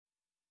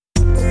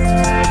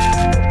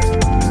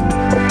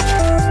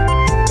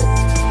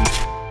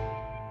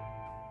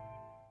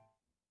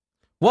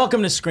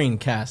Welcome to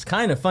Screencast,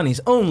 Kinda Funny's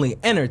only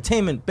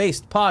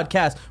entertainment-based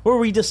podcast where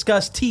we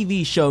discuss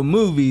TV show,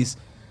 movies,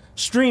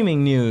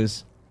 streaming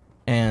news,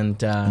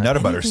 and Nutter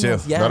Butters too.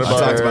 Yeah, I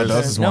talked about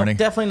those this morning. No,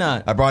 definitely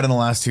not. I brought in the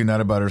last two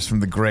Nutter Butters from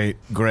the great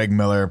Greg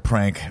Miller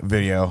prank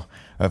video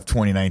of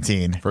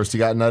 2019. First he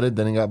got nutted,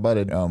 then he got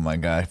butted. Oh my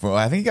god! Well,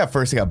 I think he got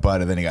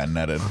butted, then he got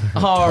nutted.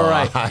 All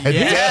right.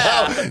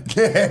 Yeah.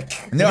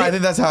 No, I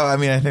think that's how. I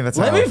think that's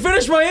how. Let me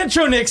finish my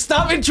intro, Nick.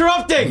 Stop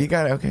interrupting. You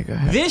got it. Okay, go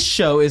ahead. This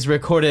show is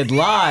recorded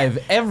live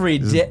every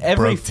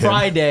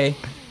Friday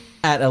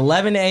at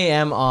 11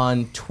 a.m.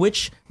 on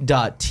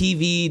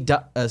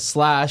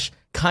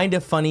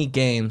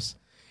twitch.tv/kindafunnygames.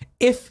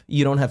 If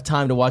you don't have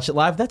time to watch it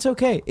live, that's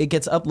okay. It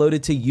gets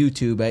uploaded to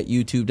YouTube at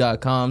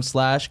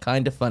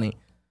youtube.com/kindafunny.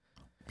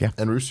 Yeah.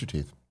 And Rooster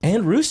Teeth.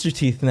 And Rooster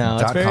Teeth now.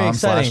 It's very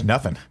exciting.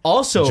 /nothing.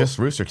 Also, just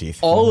Rooster Teeth.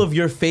 All of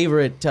your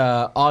favorite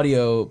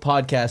audio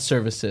podcast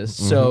services.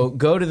 So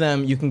go to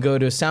them. You can go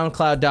to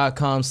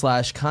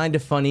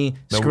soundcloud.com/kindafunny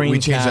Screencast. We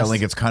changed that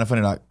link. It's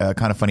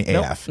kindafunny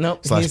AF.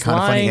 Nope.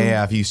 /kindafunny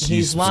AF. You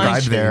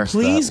subscribe there.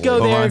 Please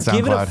go there.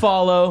 Give it a SoundCloud.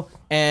 follow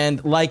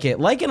and like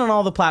it. Like it on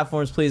all the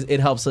platforms, please. It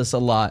helps us a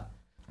lot.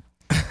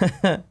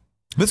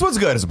 This one's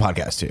good as a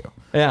podcast too.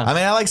 Yeah.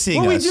 I like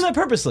seeing us. We do that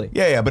purposely.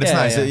 Yeah, but it's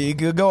nice. Yeah. You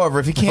go over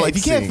if you can't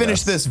finish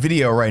us. this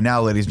video right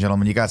now, ladies and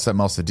gentlemen. You got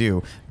something else to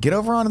do. Get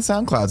over on the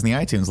SoundClouds and the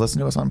iTunes. Listen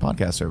to us on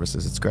podcast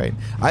services. It's great.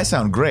 I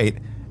sound great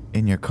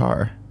in your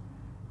car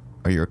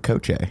or your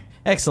coche.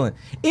 Excellent.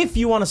 If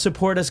you want to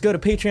support us, go to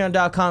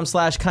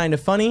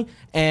patreon.com/kindafunny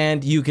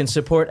and you can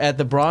support at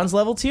the bronze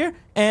level tier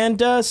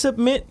and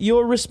submit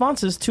your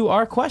responses to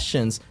our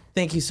questions.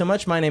 Thank you so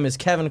much. My name is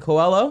Kevin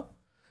Coelho.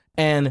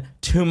 And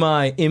to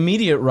my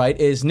immediate right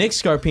is Nick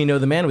Scarpino,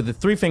 the man with the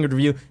three-fingered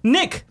review.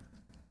 Nick,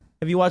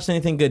 have you watched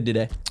anything good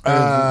today?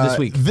 This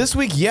week? This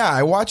week, yeah.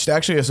 I watched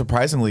actually a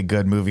surprisingly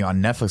good movie on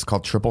Netflix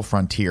called Triple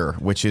Frontier,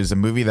 which is a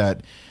movie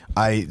that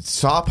I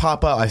saw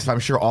pop up.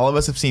 I'm sure all of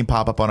us have seen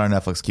pop up on our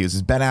Netflix queues.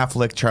 It's Ben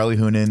Affleck, Charlie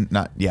Hunnam,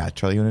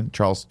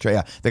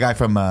 the guy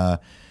from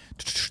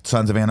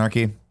Sons of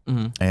Anarchy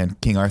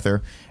and King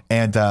Arthur,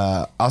 and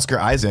Oscar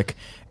Isaac.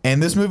 And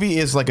this movie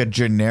is like a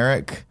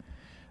generic...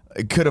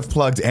 It could have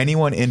plugged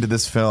anyone into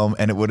this film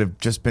and it would have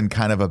just been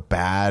kind of a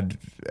bad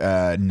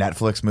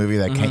Netflix movie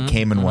that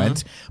came and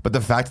went. But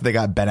the fact that they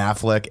got Ben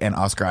Affleck and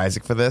Oscar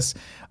Isaac for this,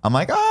 I'm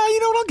like, you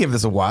know what? I'll give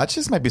this a watch.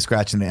 This might be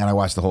scratching. And I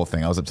watched the whole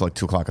thing. I was up till like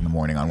 2 o'clock in the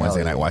morning on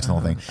Wednesday night watching the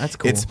whole thing. That's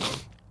cool.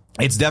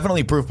 It's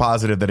definitely proof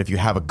positive that if you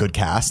have a good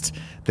cast,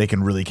 they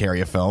can really carry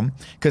a film.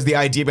 Because the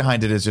idea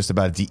behind it is just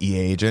about a DEA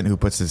agent who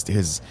puts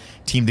his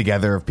team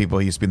together of people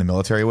he used to be in the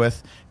military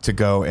with to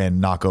go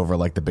and knock over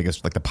like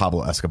the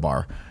Pablo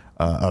Escobar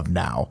of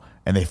now,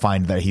 and they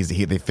find that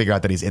they figure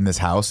out that he's in this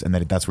house and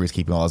that that's where he's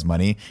keeping all his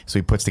money. So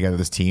he puts together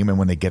this team, and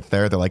when they get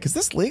there, they're like, "Is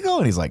this legal?"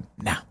 And he's like,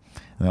 "No." And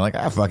they're like,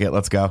 "Fuck it,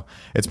 let's go."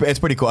 It's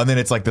pretty cool. And then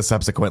it's like the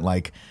subsequent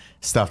like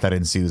stuff that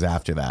ensues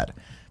after that.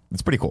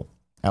 It's pretty cool.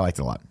 I liked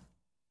it a lot.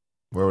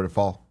 Where would it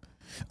fall?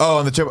 Oh,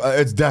 on the trip,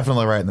 it's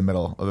definitely right in the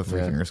middle of the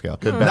three-finger scale.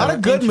 Not a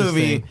good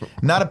movie,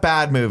 not a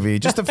bad movie,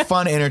 just a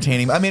fun,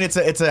 entertaining. It's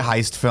a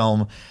heist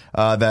film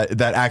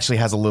that actually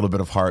has a little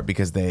bit of heart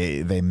because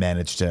they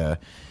managed to.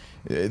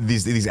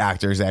 These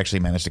actors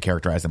actually managed to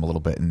characterize them a little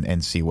bit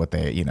and see what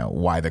they,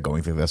 why they're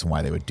going through this and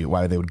why they would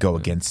go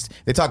against.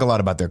 They talk a lot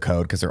about their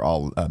code because they're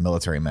all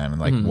military men and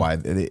like why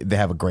they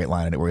have a great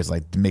line in it where he's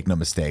like, make no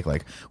mistake,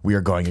 like we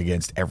are going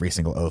against every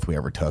single oath we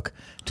ever took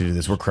to do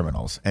this. We're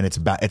criminals, and it's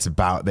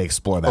about they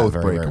explore that Oath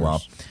very breakers.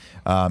 well.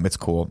 It's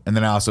cool. And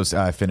then I also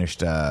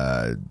finished.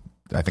 I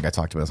think I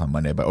talked about this on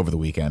Monday, but over the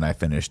weekend I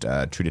finished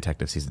True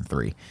Detective season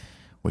 3,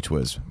 which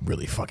was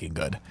really fucking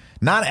good.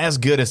 Not as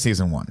good as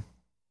season 1.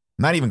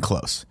 Not even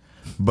close,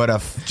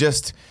 but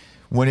just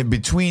when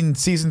between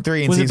season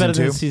 3 and Was season 2. Was it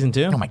better than season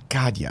 2? Oh my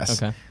god,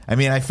 yes. Okay. I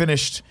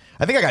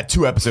think I got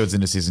 2 episodes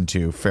into season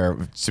 2.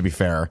 To be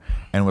fair,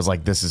 and was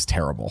like, this is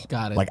terrible.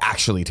 Got it. Like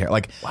actually terrible.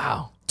 Like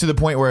wow. To the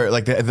point where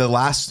like the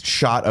last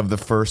shot of the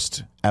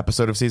first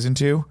episode of season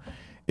 2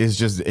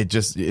 is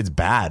it's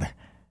bad.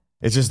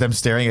 It's just them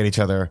staring at each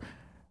other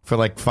for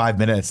like 5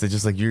 minutes. They're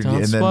just like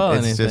Don't spoil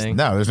anything.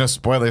 No, there's no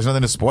spoiler. There's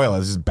nothing to spoil.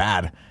 It's just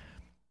bad.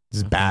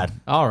 It's bad.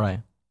 All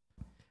right.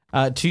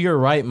 To your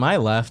right, my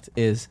left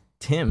is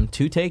Tim.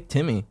 Two-take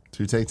Timmy.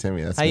 Two-take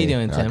Timmy. That's How me. you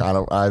doing, Tim? I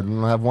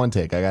don't have one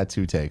take. I got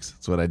 2 takes.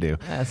 That's what I do.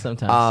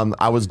 Sometimes.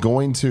 I was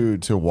going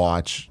to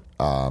watch.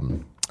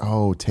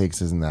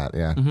 Takes isn't that?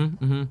 Yeah.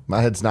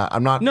 My head's not.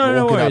 I'm not.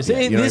 No woken worries. Up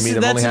yet. You know what I mean?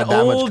 I've only had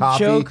that much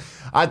coffee. Joke.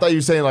 I thought you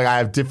were saying like I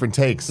have different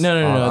takes.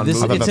 No.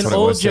 It's It's an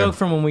old joke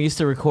from when we used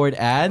to record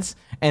ads,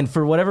 and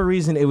for whatever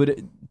reason,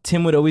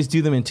 Tim would always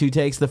do them in 2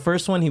 takes. The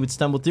first one he would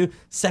stumble through.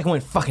 Second one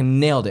fucking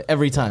nailed it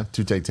every time.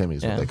 Two-take Timmy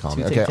is what they call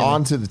me. Two-take Okay, Timmy.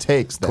 on to the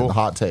takes then, the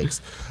hot takes.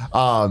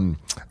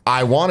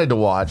 I wanted to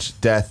watch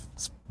Death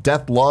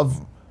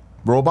Love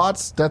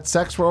robots, death,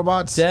 sex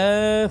robots.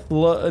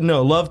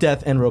 Love,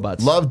 Death, and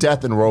Robots. Love,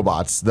 Death, and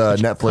Robots, the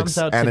comes Netflix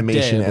out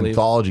animation today, I believe.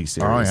 anthology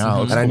series. Oh, yeah,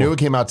 looks and I cool. knew it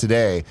came out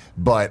today,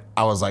 but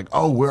I was like,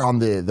 oh, we're on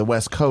the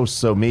West Coast,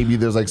 so maybe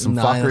there's like some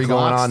 9 fuckery going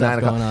o'clock on. stuff 9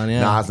 o'clock. going on,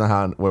 yeah. Nah, that's not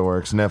how it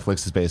works.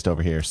 Netflix is based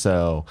over here,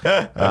 so So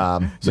yeah.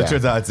 it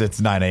turns out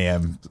it's 9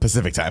 a.m.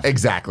 Pacific time.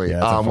 Exactly. Yeah,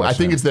 that's I unfortunate.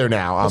 think it's there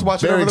now. Let's I'm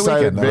watch it very over the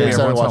excited. weekend. Very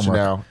That'll be excited to watch it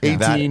everyone's now.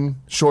 homework. Yeah. 18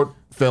 short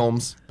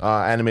films,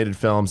 animated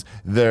films.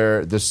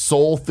 The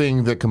sole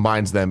thing that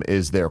combines them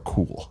is they're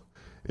cool,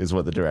 is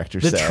what the director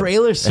The said.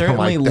 trailer And I'm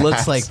certainly like, looks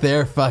that's- like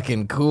they're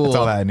fucking cool. That's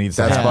all that needs.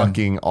 That's to happen.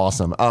 fucking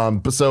awesome.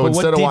 But what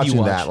instead of did you watching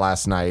watch? that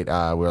last night,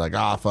 we were like,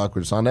 fuck,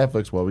 we're just on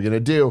Netflix. What are we going to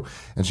do?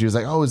 And she was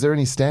like, is there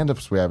any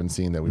stand-ups we haven't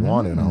seen that we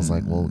wanted? And I was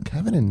like, well,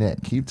 Kevin and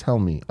Nick, keep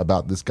telling me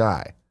about this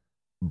guy,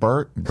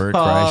 Bert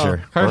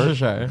Kreischer.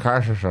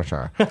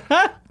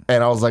 Kreischer.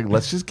 And I was like,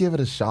 let's just give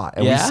it a shot.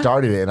 And we Yeah?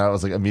 started it, and I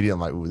was like, immediately, I'm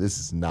like, ooh, this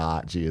is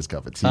not Gia's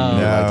cup of tea. Oh.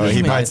 No, Like,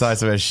 he damn bites it.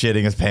 slice of it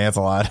shitting his pants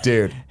a lot.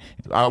 Dude,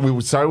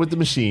 we started with The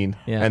Machine,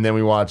 Yeah. and then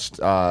we watched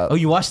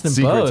You watched them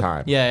Secret both.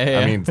 Time.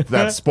 Yeah. I mean,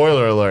 that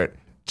spoiler alert,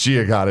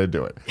 Gia got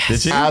into it. Did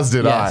she? As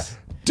did Yes. I.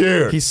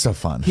 Dude, He's so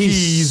fun.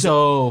 He's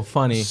so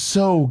funny.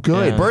 so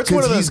good. Yeah. Bert's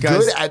one of 'Cause those he's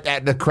guys- good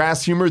at the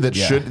crass humor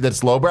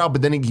that's lowbrow,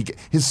 but then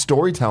his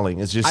storytelling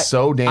is just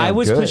so damn good. I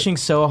was pushing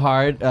so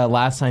hard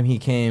last time he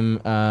came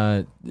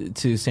to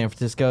San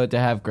Francisco to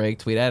have Greg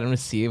tweet at him to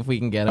see if we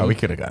can get him. Oh, we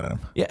could have gotten him.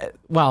 Yeah,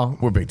 well,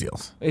 We're big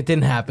deals. it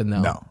didn't happen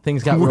though. No.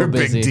 Things got We're real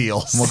busy. big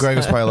deals. Well, Greg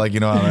was probably like, I'm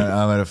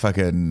gonna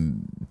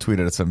fucking tweet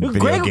at some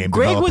video game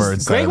developer.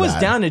 Greg was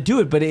down to do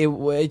it, but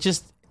it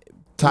just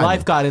Timing.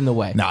 life got in the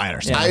way. No, I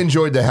understand. I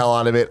enjoyed the hell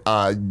out of it.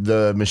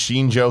 The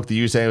machine joke that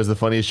you saying was the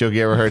funniest joke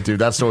you ever heard, dude.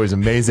 That story is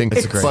amazing.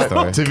 It's a great but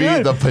story. To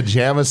me, the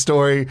pajama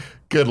story,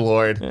 good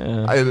lord.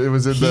 It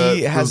was in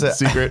He has the a-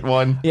 secret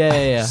one.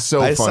 Yeah. So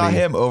I funny. saw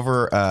him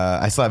over.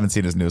 I still haven't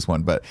seen his newest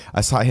one, but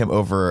I saw him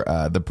over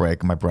the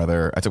break. My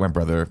brother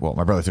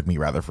took me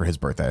rather for his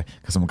birthday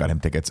because someone got him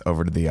tickets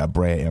over to the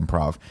Brea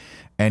Improv,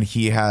 and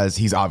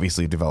he's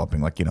obviously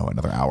developing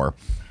another hour.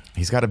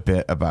 He's got a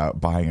bit about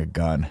buying a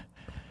gun,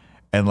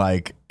 and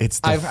it's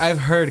the I've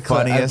heard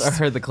funniest I've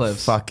heard the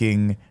clips.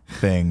 fucking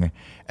thing.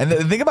 And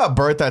the thing about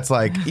Bert that's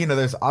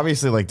there's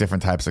obviously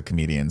different types of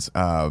comedians,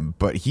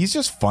 but he's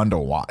just fun to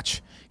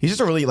watch. He's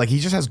just he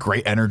just has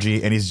great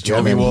energy and he's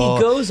And then jovial.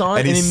 he goes on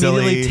and he's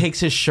immediately silly. takes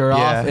his shirt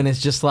Yeah. off, and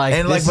it's just like,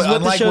 And this is but what the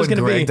unlike show's when going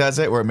to Greg be. does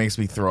it, where it makes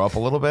me throw up a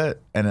little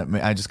bit, and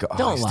I just go,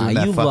 Don't he's lie, doing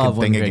that you fucking love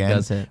when thing Greg again.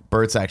 does it.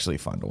 Bert's actually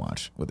fun to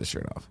watch with his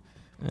shirt off.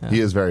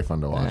 He is very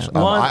fun to watch. Yeah.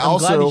 Well, I'm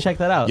glad you checked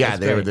that out. Yeah, That's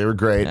they great. were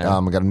great. Yeah.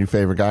 I got a new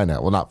favorite guy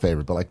now. Well, not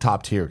favorite, but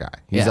top tier guy.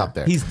 He's Yeah. up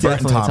there. He's Bert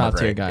and definitely a Tom are top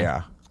tier great. guy.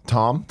 Yeah,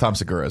 Tom. Tom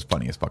Segura is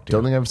funny as fuck too.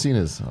 Don't think I've seen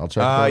his. I'll check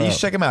that out. You should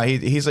check him out.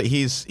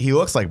 He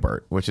looks like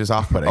Bert, which is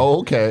off-putting. Oh,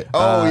 okay.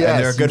 Oh, and yeah.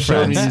 they're good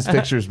showed me friends. these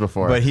pictures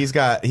before. But his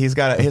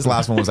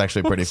last one was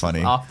actually pretty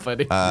funny.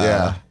 Off-putting.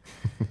 yeah.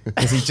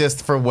 Because he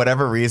just, for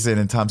whatever reason,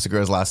 in Tom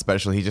Segura's last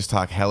special, he just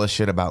talked hella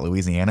shit about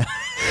Louisiana.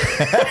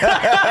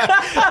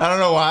 I don't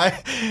know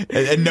why.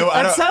 And no,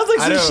 I That don't, sounds like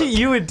I some don't- shit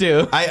you would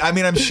do. I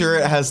mean, I'm sure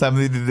it has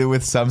something to do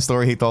with some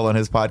story he told on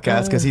his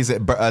podcast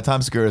because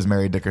Tom Segura is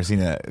married to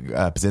Christina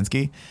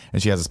Pazynski,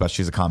 and she has a special.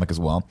 She's a comic as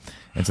well,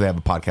 and so they have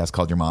a podcast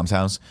called Your Mom's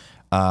House.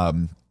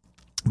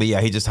 But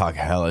yeah, he just talked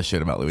hella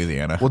shit about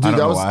Louisiana. Well, dude, I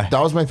don't know why.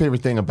 that was my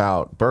favorite thing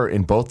about Bert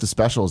in both the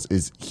specials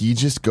is he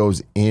just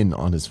goes in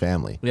on his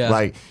family.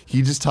 Yeah.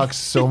 He just talks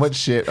so much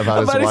shit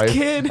about, About his wife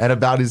kid. and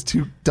about his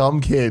two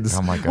dumb kids.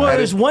 Oh my god. Well,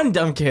 there's one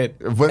dumb kid,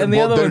 But- and the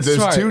well, other one's there's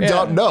smart. two Yeah.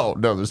 dumb. No,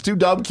 there's two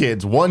dumb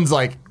kids. One's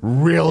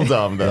real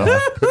dumb though.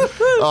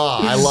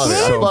 I love it.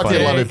 So I fucking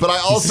funny. love it. But I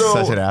also,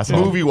 such an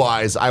asshole. movie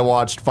wise, I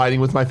watched Fighting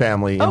with My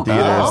Family in Oh,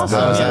 theaters.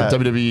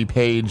 awesome. The WWE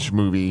Page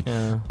movie.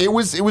 Yeah. It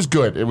was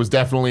good. It was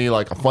definitely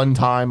a fun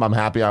time. I'm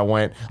happy I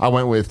went. I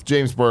went with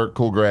James Burke,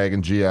 Cool Greg,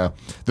 and Gia.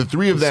 The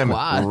three of them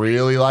Squad.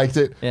 really liked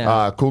it.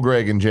 Yeah. Cool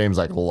Greg and James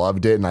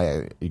loved it,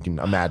 and you can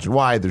imagine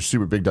why. They're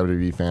super big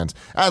WWE fans,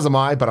 as am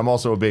I. But I'm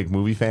also a big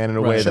movie fan in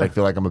a way Right. that I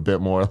feel like I'm a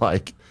bit more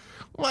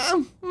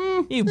well.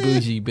 You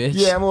bougie bitch.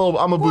 Yeah, I'm a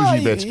bougie Well,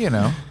 bitch. you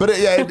know. But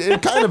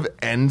it kind of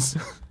ends.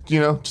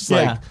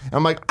 Yeah.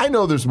 I'm I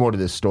know there's more to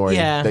this story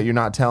Yeah. that you're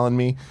not telling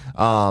me.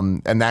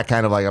 And that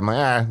kind of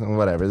I'm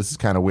whatever. This is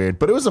kind of weird.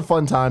 But it was a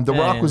fun time. The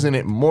Rock yeah. was in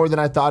it more than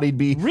I thought he'd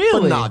be.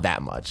 Really? But not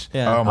that much.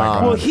 Yeah. Oh my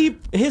God. Well,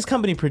 his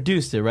company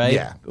produced it, right?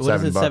 Yeah, What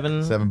is it?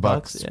 $7?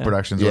 $7 Yeah.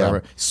 productions or Yeah.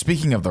 whatever.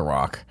 Speaking of The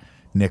Rock,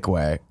 Nick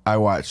Way, I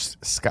watched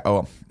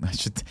I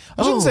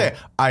shouldn't say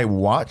I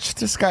watched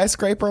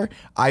Skyscraper.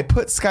 I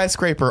put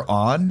Skyscraper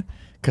on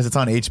because it's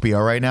on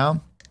HBO right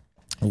now.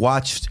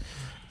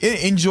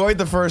 Enjoyed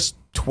the first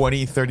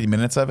 20-30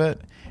 minutes of it,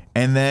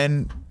 and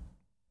then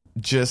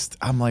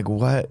I'm like,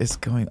 what is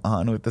going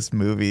on with this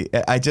movie?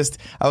 I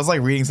was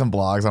reading some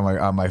blogs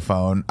on my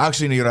phone.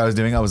 Actually, you know what I was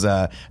doing? I was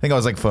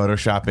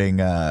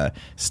photoshopping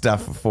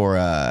stuff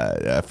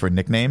for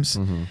nicknames,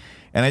 and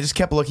I just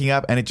kept looking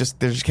up, and there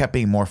just kept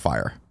being more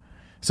fire.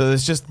 So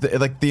there's just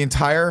the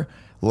entire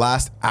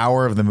last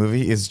hour of the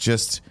movie is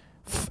just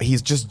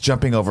he's just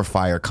jumping over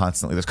fire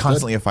constantly. There's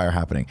constantly a fire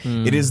happening.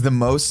 It is the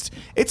most.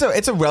 It's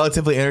a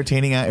relatively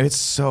entertaining. It's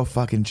so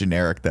fucking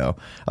generic though.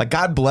 Like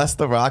God bless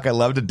The Rock. I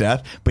love to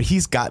death, but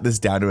he's got this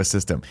down to a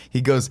system.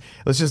 He goes,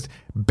 let's just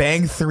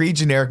bang 3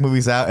 generic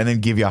movies out and then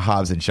give you a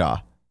Hobbs and Shaw.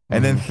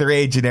 And then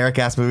 3 generic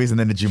ass movies, and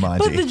then the Jumanji.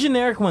 But the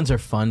generic ones are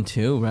fun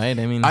too, right?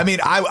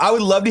 I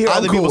would love to hear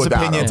other people's cool with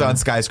opinions that. on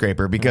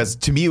Skyscraper because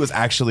to me it was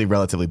actually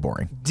relatively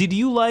boring. Did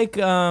you like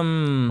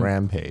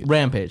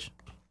Rampage?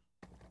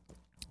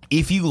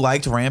 If you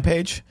liked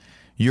Rampage,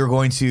 you're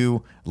going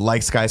to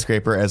like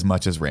Skyscraper as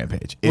much as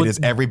Rampage. It is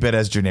every bit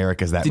as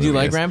generic as that. Did you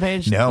like is.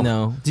 Rampage?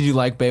 No. Did you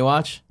like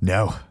Baywatch?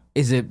 No.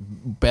 Is it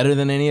better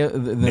than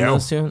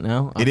those two?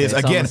 No. It Okay, is.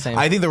 it's all Again, the same.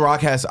 I think The Rock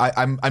has.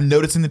 I'm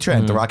noticing the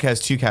trend. The Rock has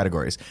 2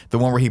 categories: the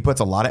one where he puts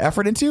a lot of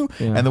effort into,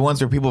 and the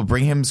ones where people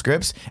bring him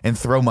scripts and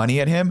throw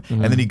money at him,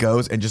 and then he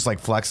goes and just like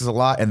flexes a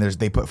lot, and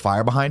they put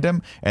fire behind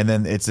him, and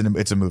then it's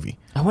a movie.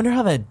 I wonder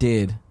how that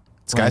did.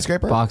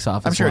 Skyscraper Box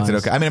office. I'm sure it did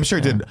okay. I'm sure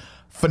it did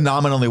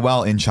phenomenally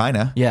well in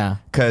China. Yeah.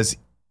 Because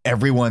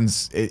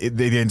everyone's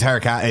the entire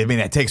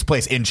it takes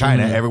place in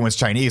China. Everyone's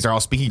Chinese. They're all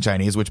speaking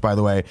Chinese, which by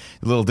the way,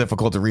 a little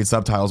difficult to read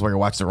subtitles while you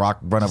watch The Rock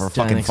run over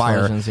fucking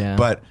fire. Yeah.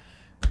 But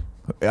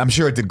I'm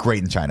sure it did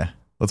great in China.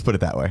 Let's put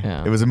it that way.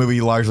 Yeah. It was a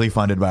movie largely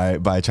funded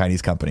by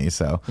Chinese companies.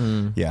 So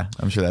yeah,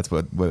 I'm sure that's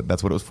what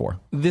it was for.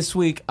 This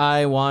week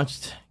I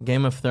watched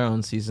Game of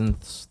Thrones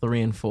seasons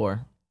 3 and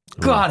 4.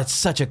 God, it's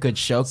such a good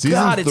show. Season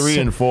God, 3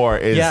 and 4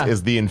 Yeah.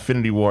 is the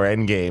Infinity War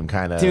Endgame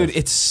kind of. Dude,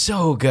 it's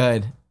so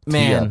good.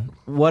 Man,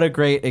 what a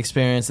great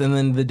experience. And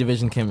then The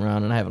Division came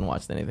around, and I haven't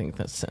watched anything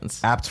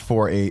since. Apt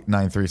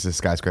 4893 says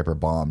Skyscraper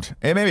bombed.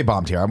 It maybe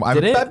bombed here. I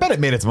bet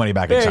it made its money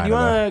back in Barry, China. do you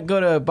want to go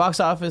to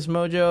Box Office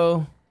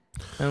Mojo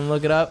and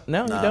look it up?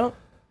 No, you don't?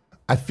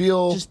 I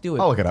feel. Just do it.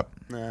 I'll look it up.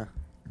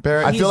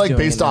 Barry, I He's feel like doing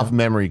based it off now.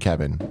 memory,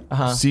 Kevin,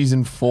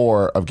 season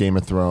 4 of Game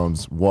of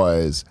Thrones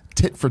was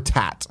tit for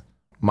tat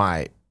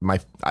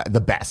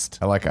the best.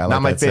 I like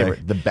not my that saying.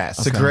 favorite, the best.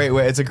 It's a great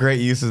way. It's a great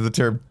use of the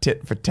term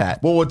tit for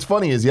tat. Well, what's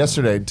funny is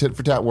yesterday, tit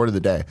for tat word of the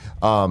day.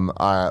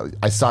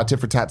 I saw tit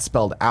for tat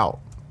spelled out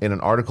in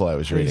an article I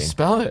was How do you reading.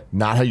 spell it?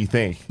 Not how you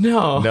think.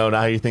 No. not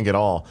how you think at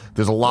all.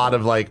 There's a lot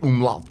of like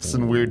umlauts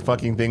and weird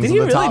fucking things. Did on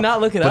you the really top, not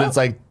look it but up? it's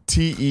like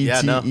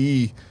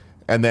TETE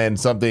and then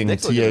something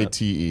Nick looked it up.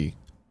 TATE.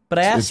 But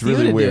I asked It's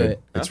really you to weird. do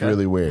it. It's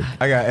really weird.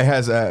 It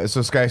has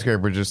so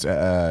Skyscraper just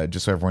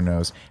so everyone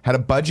knows had a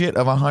budget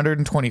of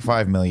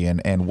 125 million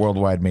and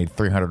worldwide made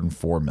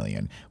 304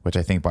 million, which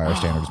I think by our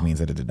standards means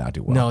that it did not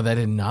do well. No, that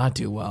did not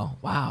do well.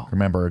 Wow.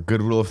 Remember, a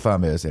good rule of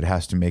thumb is it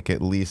has to make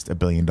at least $1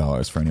 billion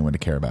for anyone to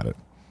care about it.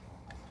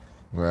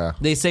 Yeah.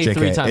 They say JK,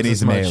 3 times it needs as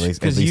to make much at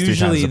least because 3 times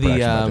usually the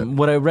production budget.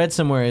 what I read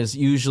somewhere is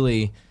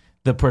usually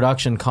the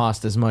production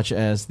cost as much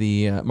as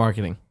the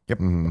marketing. Yep,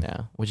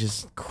 Yeah, which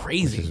is which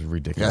crazy. is Yeah,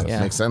 ridiculous. Yeah.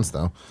 makes sense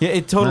though. Yeah,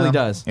 it totally Well,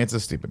 does. It's a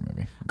stupid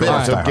movie. But Go yeah,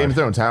 watch so Die Game Hard. of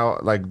Thrones, how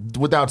like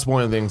without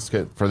spoiling things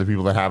for the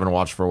people that haven't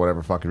watched for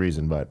whatever fucking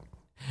reason, but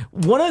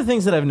One of the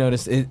things that I've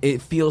noticed,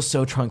 it feels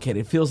so truncated.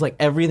 It feels like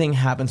everything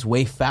happens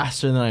way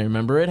faster than I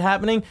remember it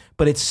happening,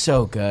 but it's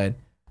so good.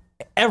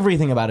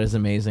 Everything about it is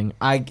amazing.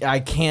 I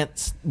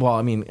can't, well,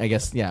 I mean, I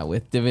guess, yeah,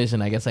 with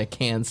Division, I guess I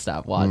can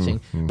stop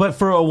watching. But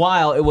for a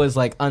while, it was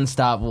like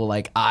unstoppable.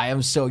 Like, I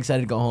am so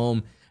excited to go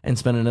home and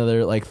spend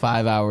another like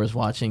 5 hours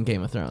watching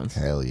Game of Thrones.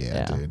 hell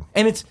yeah, dude.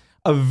 And it's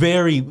a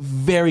very,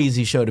 very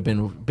easy show to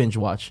binge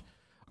watch.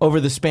 Over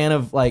the span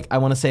of like, I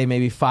want to say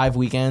maybe 5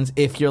 weekends,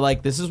 if you're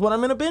like, this is what I'm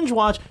going to binge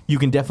watch, you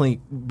can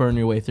definitely burn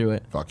your way through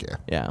it. Fuck yeah.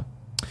 Yeah.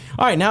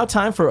 All right, now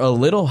time for a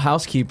little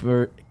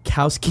housekeeping.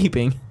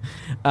 We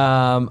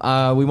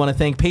want to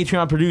thank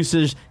Patreon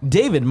producers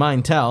David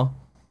Mintel.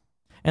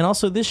 And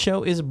also, this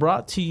show is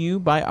brought to you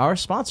by our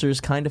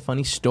sponsors, Kinda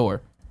Funny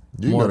Store.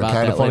 You can More go to about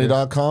that later.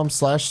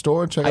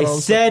 kindoffunny.com/store. Check out I all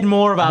the said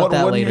more about stuff.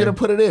 that What are you later. gonna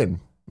put it in?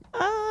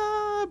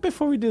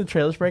 Before we do the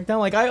trailers breakdown,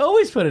 like I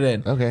always put it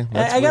in. Okay,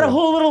 that's I got a weird.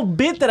 whole little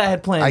bit that I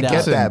had planned I out.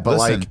 get that, but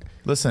listen, like-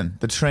 listen,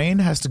 the train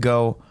has to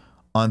go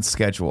on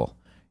schedule.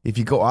 If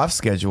you go off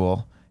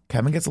schedule,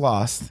 Kevin gets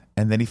lost,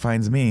 and then he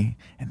finds me,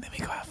 and then we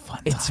go have fun.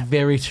 It's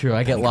very true.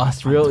 I get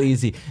lost real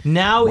easy.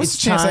 Now What's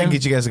it's the chance I time. can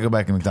get you guys to go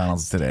back to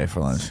McDonald's today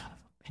for lunch?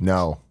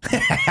 No.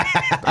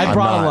 I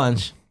brought not. a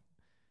lunch.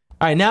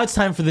 All right, now it's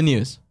time for the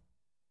news.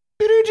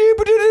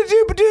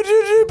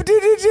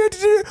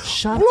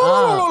 Shut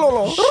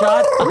up. Shut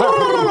up.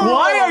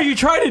 Why are you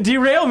trying to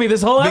derail me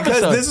this whole episode?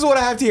 Because this is what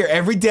I have to hear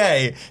every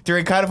day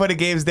during Kind of Funny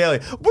Games Daily.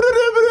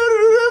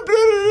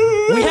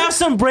 We have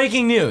some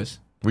breaking news.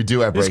 We do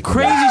have This breaking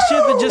crazy news.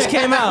 shit that just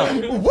came out.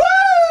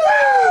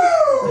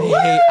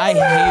 I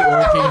hate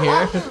working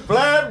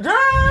here.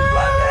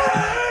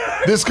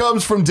 This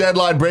comes from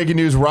Deadline breaking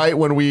news right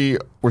when we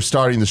were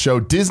starting the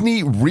show.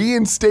 Disney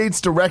reinstates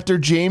director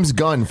James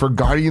Gunn for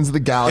Guardians of the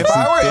Galaxy. If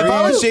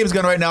I 3. was James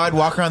Gunn right now, I'd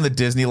walk around the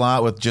Disney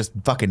lot with just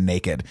fucking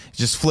naked,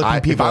 just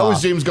flipping people if I was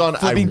off. James Gunn, I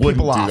Flipping wouldn't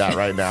people do off. that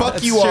right now. Fuck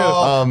That's you true.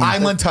 all. I'm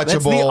That's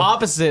untouchable. the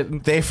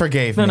opposite. They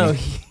forgave me. No.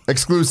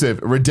 Exclusive.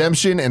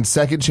 Redemption and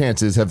second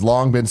chances have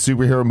long been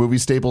superhero movie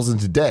staples, and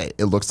today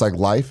it looks like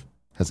life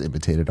has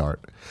imitated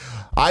art.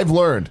 I've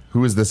learned,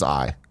 who is this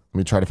I? Let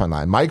me try to find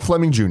that. Mike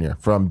Fleming Jr.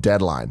 from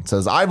Deadline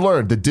says, I've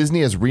learned that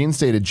Disney has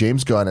reinstated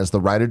James Gunn as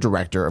the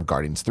writer-director of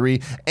Guardians 3,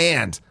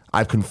 and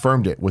I've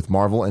confirmed it with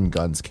Marvel and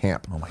Gunn's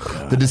camp. Oh my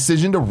God. The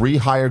decision to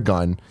rehire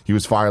Gunn, he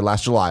was fired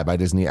last July by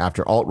Disney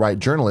after alt-right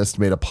journalists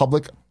made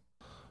public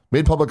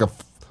a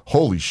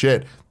holy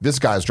shit, this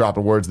guy's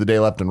dropping words the day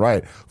left and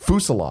right.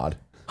 Fusillade.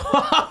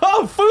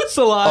 Oh,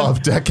 Fusillade.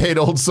 Of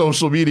decade-old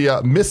social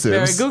media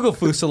missives. Barry, Google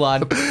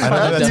Fusillade. I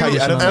don't know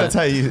that's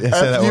how you say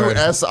that word.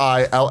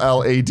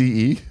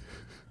 Fusillade.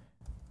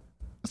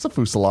 That's a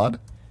fusillade,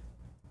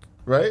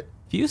 right?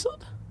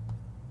 Fusillade?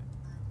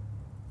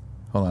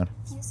 Hold on.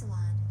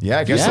 Yeah,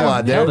 I guess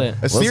Fusillade. nailed There. it.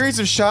 A series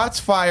of shots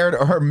fired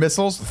or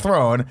missiles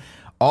thrown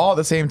all at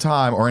the same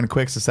time or in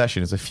quick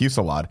succession is a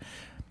fusillade.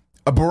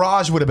 A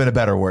barrage would have been a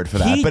better word for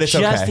that, but it's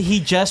okay. He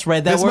just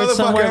read that This word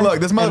somewhere. motherfucker, look,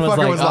 this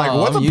motherfucker was like,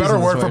 what's a better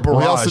word for We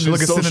barrage? also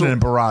Look at did synonym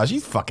barrage.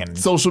 You fucking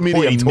Social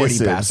media hoity-toity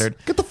missives. bastard.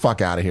 Get the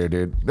fuck out of here,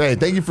 dude. Hey,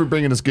 thank you for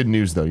bringing us good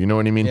news, though. You know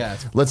what I mean? Yeah.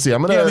 Let's see.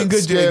 I'm gonna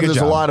good skim. There's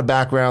job. a lot of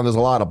background. There's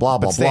a lot of blah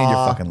blah But stay in your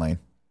blah. fucking lane.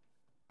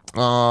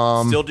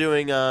 Still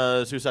doing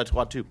Suicide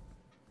Squad 2.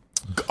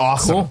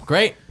 Awesome. Cool.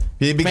 Great.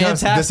 He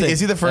becomes, Fantastic.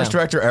 is he the first Yeah.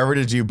 director ever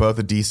to do both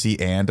a DC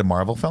and a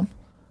Marvel film?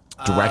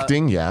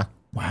 Directing, yeah.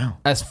 Wow.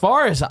 As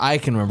far as I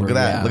can remember. Look at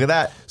that. yeah. Look at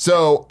that.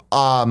 So,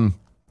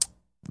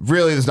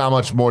 really, there's not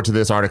much more to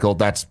this article.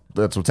 That's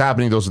what's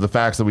happening. Those are the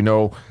facts that we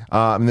know.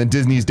 And then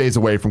Disney's days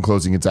away from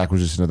closing its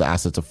acquisition of the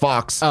assets of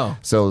Fox. Oh.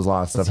 So there's a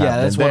lot of stuff Yeah,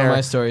 happening that's there. one of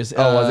my stories.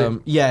 Oh, was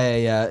it?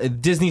 Yeah.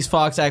 Disney's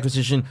Fox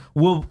acquisition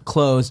will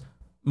close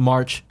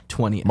March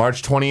 20th.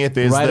 March 20th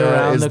is Right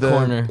around the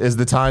corner. Is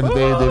the time that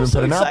they've been so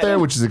putting out there, excited.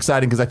 which is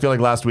exciting because I feel like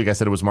last week I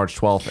said it was March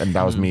 12th, and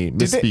that was me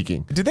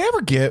misspeaking. Did they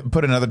ever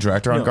put another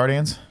director on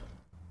Guardians?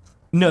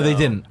 No, they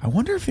didn't. I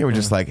wonder if they were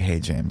just like,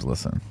 hey, James,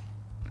 listen.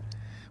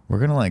 We're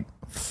going to like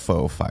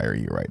faux fire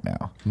you right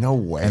now. No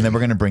way. And then we're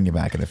going to bring you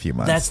back in a few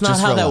months. That's not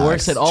Just how that relax.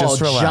 works at all.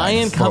 Just relax.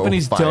 Giant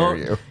companies Fire don't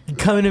you.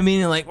 come to me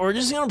and like, we're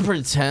just going to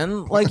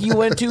pretend like you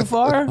went too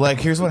far. Like,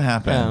 here's what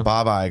happened. Yeah.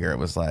 Bob Iger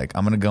was like,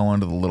 I'm going to go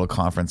into the little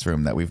conference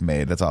room that we've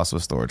made that's also a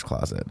storage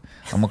closet.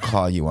 I'm going to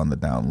call you on the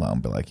down low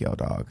and be like, yo,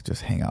 dog,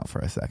 just hang out for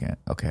a second.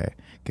 Okay.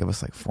 Give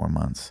us like 4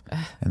 months.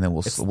 And then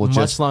we'll much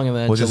just longer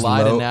than we'll just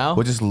July to now.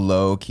 We'll just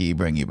low key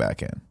bring you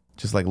back in.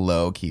 Just like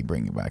low key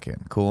bring you back in.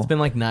 Cool. It's been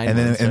like 9 and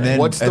then, months, And right? then,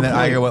 What's and the then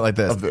point Iger went like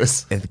this. of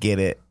this? Get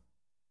it.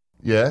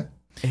 Yeah?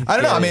 I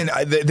don't know. I mean,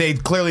 they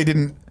clearly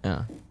didn't.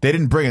 Yeah. They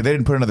didn't bring it. They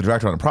didn't put another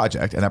director on a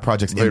project, and that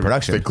project's in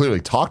production. They clearly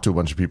talked to a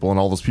bunch of people, and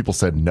all those people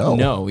said no.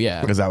 No,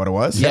 yeah. Is that what it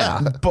was?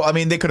 Yeah. But I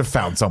mean, they could have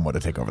found someone to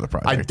take over the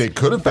project. They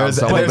could have found There's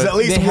someone. at but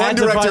least they one had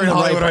to director find in the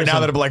right Hollywood right now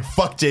person. that'd be like,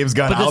 "Fuck James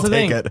Gunn, But that's I'll the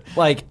take thing. it."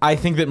 Like, I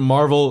think that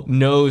Marvel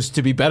knows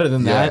to be better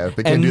than Yeah, that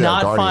they can and do that not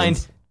with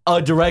Guardians. find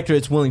a director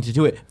that's willing to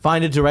do it.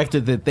 Find a director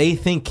that they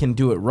think can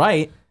do it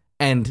right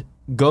and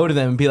go to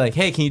them and be like,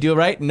 hey, can you do it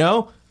right?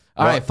 No?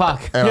 All right,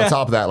 fuck. And Yeah. on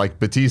top of that, like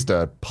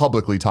Batista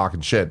publicly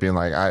talking shit, being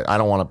like, I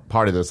don't want to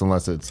part of this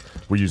unless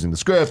we're using the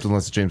script,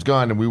 unless it's James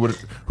Gunn, and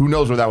who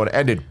knows where that would have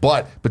ended.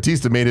 But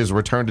Batista made his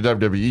return to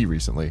WWE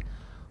recently.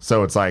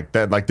 So it's like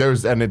that, like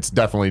and it's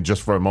definitely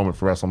just for a moment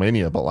for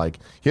WrestleMania, but like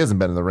he hasn't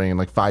been in the ring in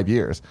like 5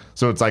 years.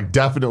 So it's like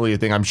definitely a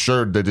thing. I'm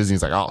sure that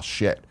Disney's like, oh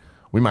shit,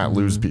 we might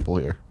lose people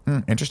here.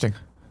 Interesting.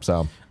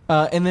 So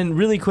And then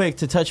really quick,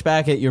 to touch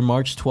back at your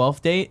March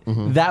 12th date,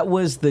 that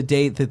was the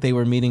date that they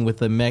were meeting with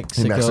the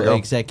Mexico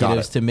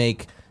executives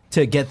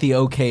to get the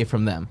okay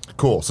from them.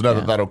 cool. So now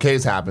that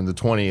okay's happened, the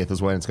 20th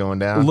is when it's going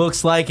down.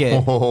 Looks like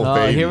it. Oh,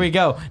 baby. Here we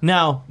go.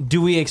 Now,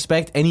 do we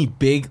expect any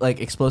big,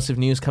 like, explosive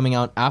news coming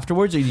out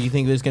afterwards, or do you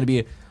think there's going to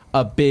be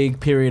a big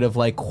period of,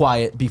 like,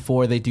 quiet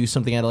before they do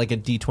something at, like, a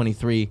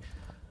D23?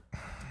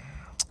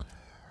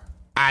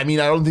 I mean,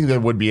 I don't think there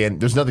would be.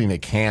 There's nothing they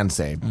can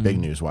say big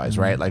news wise,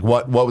 right? Like,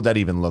 what would that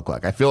even look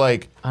like? I feel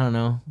like I don't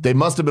know. they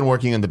must have been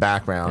working in the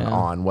background Yeah.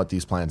 on what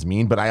these plans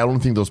mean, but I don't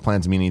think those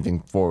plans mean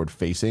anything forward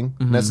facing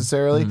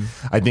necessarily.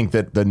 I think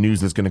that the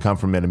news that's going to come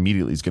from it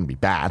immediately is going to be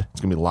bad. It's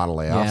going to be a lot of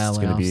layoffs. Yeah, it's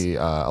going to be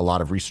a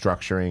lot of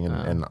restructuring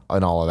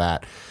and all of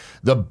that.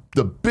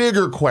 The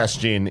bigger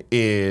question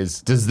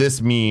is, does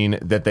this mean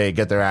that they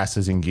get their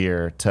asses in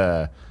gear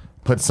to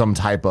put some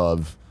type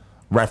of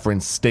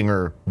reference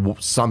stinger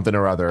something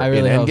or other I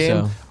really in hope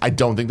Endgame? so. I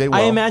don't think they will.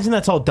 I imagine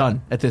that's all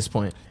done at this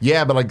point.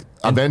 Yeah, but like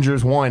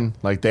Avengers 1,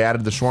 like they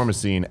added the shawarma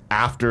scene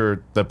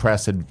after the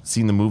press had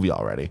seen the movie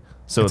already.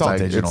 So it's all like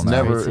digital it's now.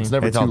 never it's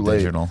never It's too all late.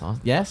 digital.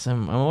 Yes,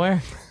 I'm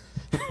aware.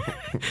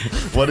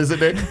 What is it,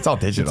 Nick? It's all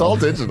digital. It's all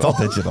digital. It's all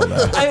digital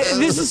now.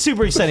 This is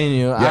super exciting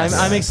news. Yes.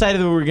 I'm excited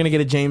that we're going to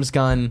get a James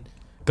Gunn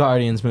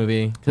Guardians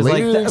movie. Because, like,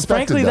 Later than expected,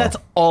 frankly, though. that's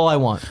all I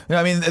want. No,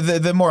 I mean,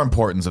 the more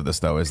importance of this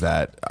though is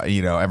that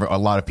a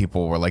lot of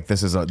people were like,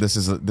 this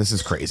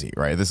is crazy,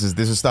 right? This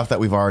is stuff that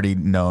we've already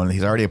known.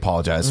 He's already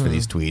apologized for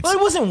these tweets. Well,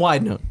 it wasn't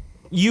wide known.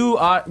 you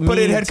are. But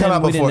it had come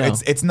out before.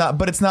 It's It's not.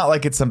 But it's not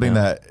like it's something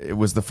that it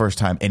was the first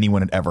time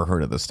anyone had ever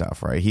heard of this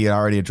stuff, right? He had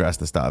already addressed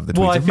the stuff. The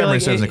tweets, I if feel memory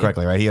like serves me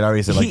correctly, right? He had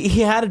already said like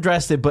he had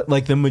addressed it, but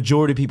like the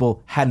majority of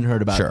people hadn't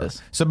heard about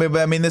this. So, but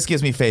I mean, this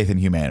gives me faith in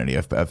humanity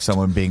of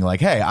someone being like,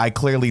 hey, I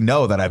clearly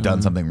know that I've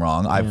done something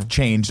wrong. I've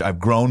changed. I've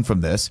grown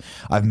from this.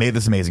 I've made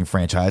this amazing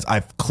franchise.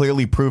 I've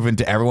clearly proven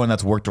to everyone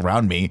that's worked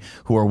around me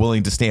who are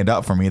willing to stand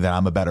up for me that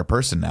I'm a better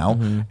person now,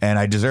 and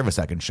I deserve a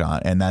second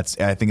shot. And I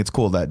think it's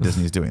cool that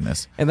Disney's doing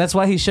this. And that's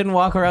why he shouldn't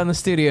walk around the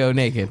studio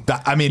naked.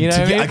 I mean, you know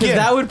what I mean? Because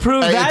that would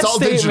prove that it's all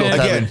statement. digital,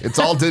 Kevin. Again. It's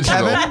all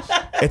digital. Kevin,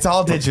 it's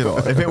all digital.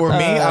 If it were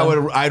me,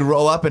 I'd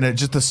roll up in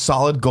just a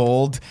solid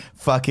gold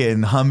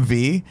fucking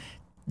Humvee,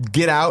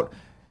 get out,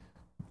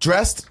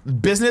 dressed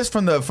business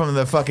from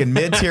the fucking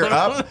mid tier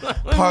up,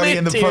 party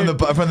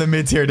from the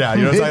mid tier down.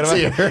 You know what I'm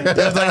talking about? You know what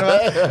I'm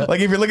talking about? Like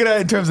if you're looking at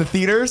it in terms of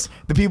theaters,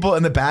 the people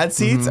in the bad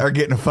seats are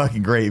getting a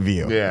fucking great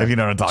view. Yeah. If you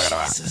know what I'm talking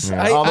about.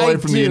 Yeah. All the way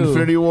from the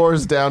Infinity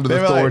Wars down to the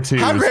Thor like, 2s.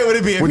 How great would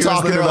it be if we're you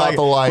talking about like,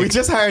 the light? We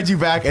just hired you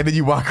back, and then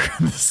you walk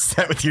around the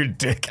set with your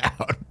dick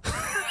out.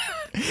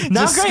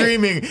 Not just great.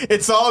 screaming,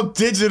 it's all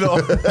digital.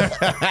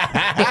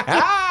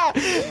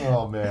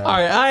 Oh man! All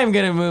right, I am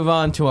going to move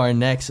on to our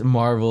next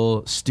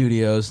Marvel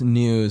Studios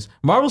news.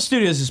 Marvel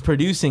Studios is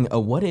producing a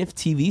What If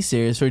TV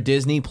series for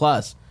Disney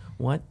Plus.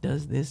 What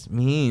does this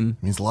mean?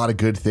 It means a lot of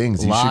good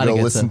things. You should go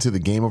listen to the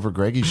Game Over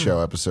Greggy show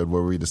episode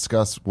where we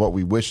discuss what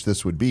we wish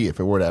this would be if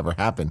it were to ever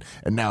happen.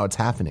 And now it's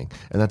happening.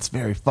 And that's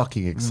very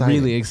fucking exciting.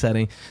 Really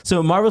exciting.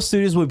 So Marvel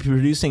Studios will be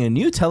producing a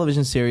new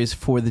television series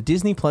for the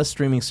Disney Plus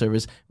streaming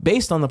service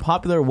based on the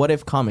popular What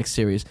If comics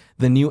series.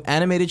 The new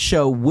animated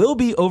show will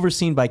be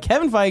overseen by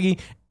Kevin Feige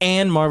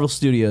and Marvel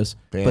Studios.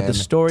 But the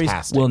stories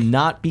will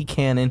not be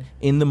canon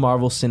in the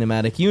Marvel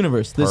Cinematic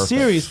Universe. The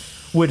series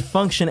would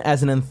function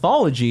as an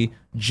anthology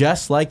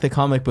just like the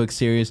comic book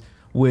series,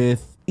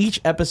 with each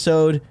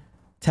episode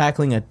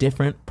tackling a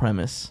different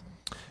premise.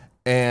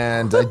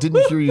 And I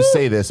didn't hear you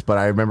say this, but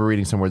I remember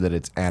reading somewhere that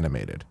it's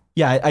animated.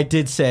 Yeah, I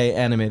did say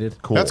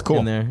animated. Cool. That's cool.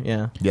 In there,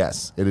 yeah.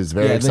 Yes, it is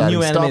very Yeah, exciting the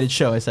new stuff. animated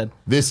show, I said.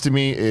 This to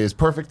me is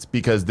perfect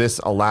because this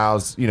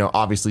allows,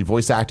 obviously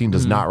voice acting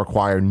does not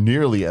require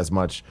nearly as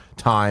much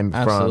time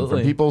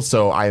from people.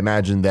 So I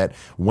imagine that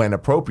when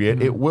appropriate,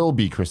 it will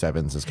be Chris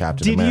Evans as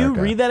Captain America. Did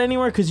you read that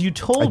anywhere? Because you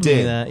told me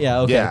did. that.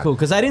 Yeah, okay, cool.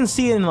 Because I didn't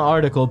see it in the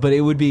article, but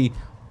it would be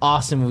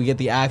awesome if we get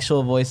the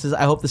actual voices.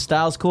 I hope the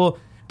style's cool.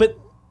 But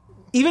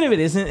even if it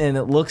isn't and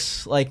it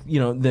looks like,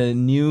 the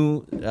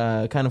new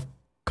kind of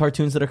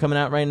cartoons that are coming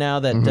out right now,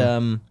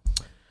 that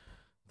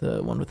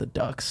the one with the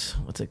ducks,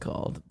 what's it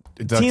called?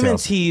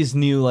 TMNT's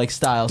new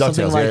style,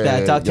 something like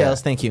that.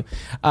 DuckTales, thank you.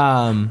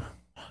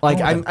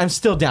 I'm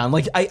still down.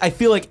 I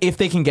feel like if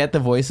they can get the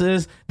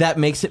voices, that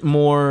makes it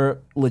more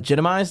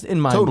legitimized in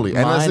my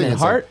mind and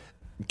heart.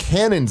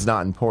 Canon's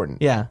not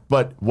important. Yeah.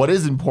 But what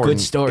is important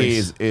Good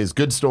stories. is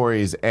good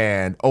stories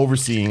and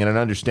overseeing and an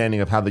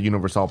understanding of how the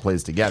universe all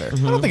plays together. I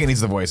don't think it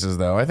needs the voices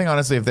though. I think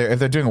honestly, if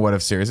they're doing a What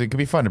If series, it could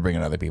be fun to bring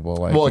in other people.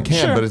 Well, it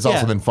can, but it's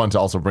also then fun to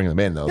also bring them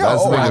in though. Yeah,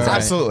 That's the thing is,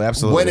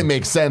 absolutely. When it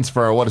makes sense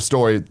for a What If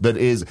story that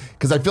is,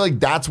 because I feel like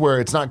that's where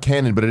it's not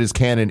canon, but it is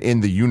canon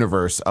in the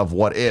universe of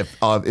What If.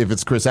 If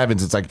it's Chris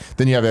Evans, it's like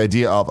then you have the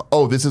idea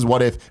of this is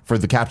What If for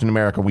the Captain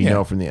America we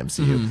know from the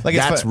MCU.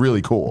 That's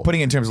really cool.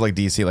 Putting it in terms of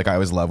DC, I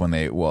always love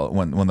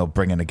when they'll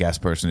bring in a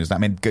guest person who's not. I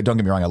mean, don't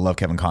get me wrong, I love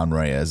Kevin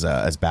Conroy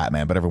as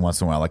Batman, but every once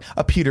in a while,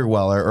 a Peter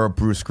Weller or a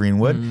Bruce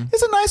Greenwood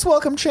is a nice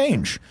welcome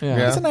change.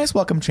 Yeah. It's a nice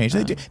welcome change.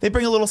 They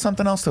bring a little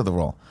something else to the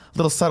role, a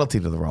little subtlety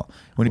to the role.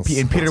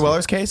 In Peter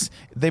Weller's case,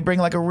 they bring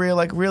a real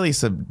really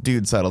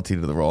subdued subtlety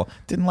to the role.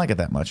 Didn't like it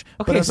that much.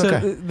 Okay, but it's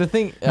okay. The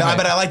thing, but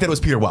I like that it was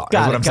Peter Weller.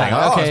 That's what I'm saying.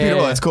 It's Peter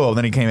Weller. It's cool. And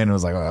then he came in and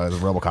was like, oh, it was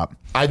RoboCop.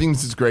 I think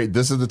this is great.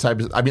 This is the type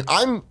of. I mean,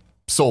 I'm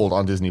sold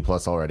on Disney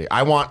Plus already.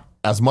 I want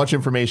as much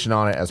information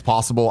on it as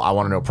possible. I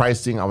want to know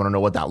pricing. I want to know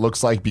what that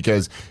looks like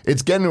because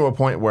it's getting to a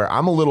point where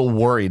I'm a little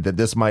worried that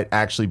this might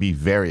actually be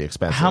very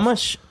expensive. How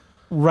much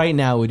right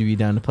now would you be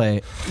down to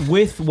play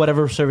with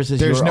whatever services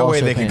There's you're no way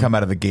also they paying? can come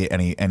out of the gate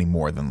any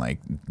more than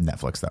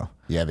Netflix though.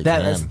 Yeah, they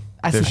That's can.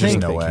 the There's thing.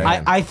 just no way.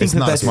 I think it's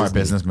not that's a smart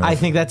business move. I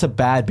think that's a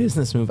bad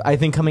business move. I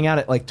think coming out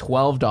at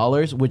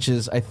 $12, which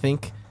is I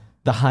think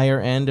the higher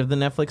end of the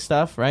Netflix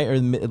stuff, right? Or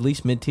at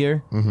least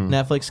mid-tier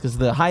Netflix, because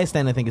the highest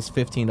end I think is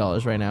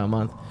 $15 right now a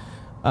month.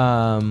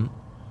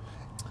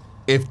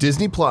 If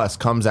Disney Plus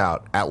comes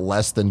out at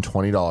less than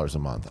 $20 a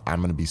month, I'm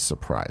going to be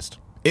surprised.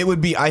 It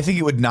would be. I think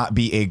it would not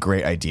be a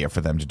great idea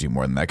for them to do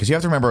more than that because you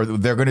have to remember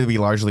they're going to be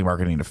largely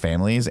marketing to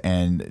families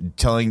and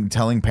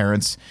telling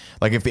parents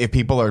if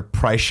people are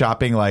price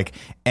shopping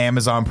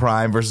Amazon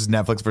Prime versus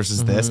Netflix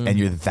versus this and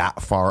you're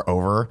that far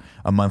over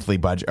a monthly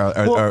budget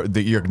or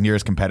your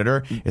nearest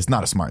competitor, it's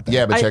not a smart thing.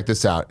 Yeah, but check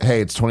this out.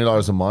 Hey, it's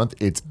 $20 a month.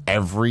 It's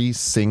every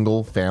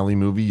single family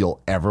movie you'll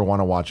ever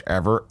want to watch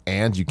ever,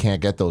 and you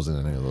can't get those in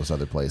any of those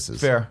other places.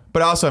 Fair,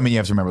 but also you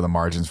have to remember the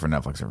margins for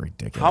Netflix are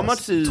ridiculous. How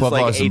much is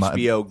 $12 a month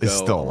HBO Go? Is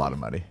still a lot of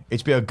money.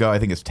 HBO Go, I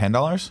think, is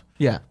 $10.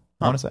 Yeah.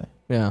 I want to say.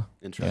 Yeah.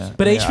 Interesting.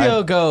 But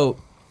HBO Go,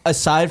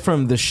 aside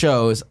from the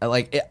shows,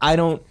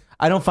 I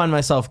I don't find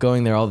myself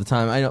going there all the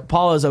time. I know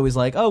Paula's always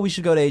like, "Oh, we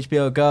should go to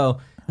HBO Go."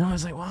 And I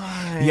was like,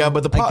 "Why?" Yeah,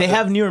 but they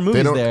have newer movies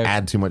They don't there.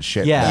 add too much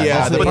shit. Yeah.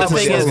 Yeah, But the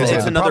thing is, it's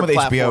the another problem with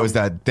HBO platform. is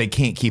that they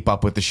can't keep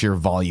up with the sheer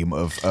volume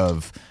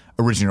of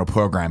original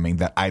programming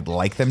that I'd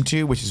like them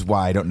to, which is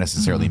why I don't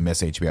necessarily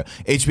miss HBO.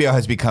 HBO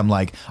has become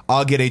like,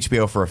 I'll get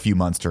HBO for a few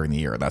months during the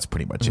year. That's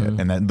pretty much it.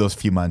 And then those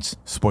few months,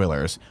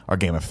 spoilers, are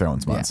Game of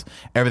Thrones months.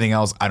 Everything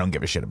else, I don't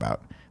give a shit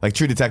about. Like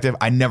True Detective,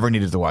 I never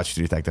needed to watch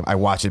True Detective. I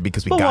watched it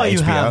because we But got while HBO.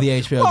 you have the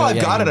HBO well, Go, I've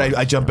yeah, got you it.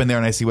 I jump in there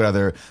and I see what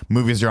other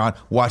movies are on.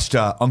 Watched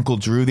Uncle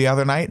Drew the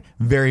other night.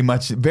 Very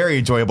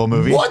enjoyable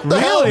movie. What the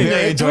hell, Very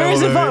Nick? enjoyable Where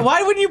is it movie. from?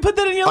 Why wouldn't you put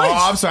that in your Oh, list?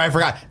 I'm sorry, I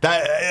forgot.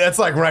 That's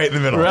like right in the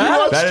middle. Right? You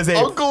watched That is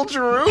Uncle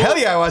Drew? Hell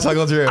yeah, I watched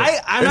Uncle Drew. I'm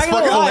it's not gonna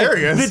fucking lie.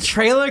 hilarious. The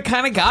trailer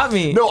kind of got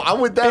me. No, I'm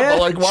with that, Yeah. but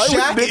like, why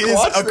Shaq would Nick is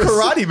watch a this?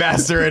 karate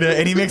master in it,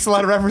 and he makes a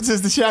lot of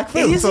references to Shaq Fu.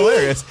 Is It's he?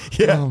 hilarious.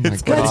 Yeah, Oh my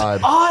it's God.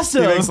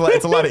 Awesome. He makes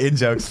it's a lot of in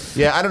jokes.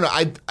 Yeah, I don't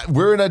know.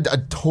 We're in a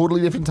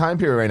totally different time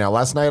period right now.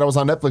 Last night I was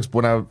on Netflix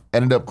when I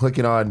ended up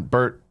clicking on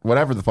Bert,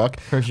 whatever the fuck.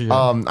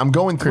 I'm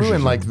going through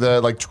and like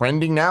the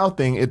trending now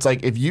thing. It's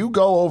like if you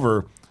go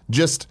over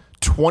just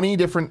 20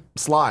 different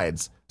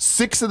slides,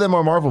 6 of them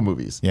are Marvel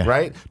movies, Yeah.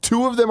 right?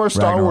 2 of them are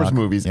Star Wars Ragnarok.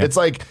 movies. Yeah. It's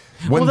like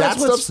when Well, that's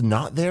that stuff's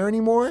not there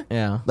anymore.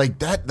 Yeah. like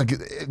that. Like,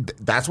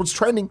 that's what's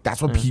trending.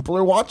 That's what people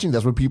are watching.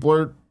 That's what people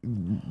are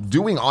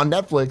doing on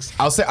Netflix.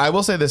 I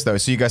will say this though.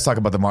 So you guys talk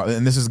about the Marvel,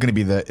 and this is going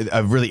to be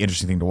a really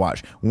interesting thing to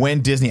watch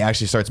when Disney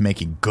actually starts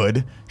making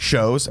good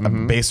shows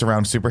based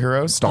around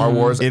superheroes. Star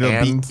Wars. It'll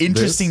and be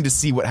interesting this. to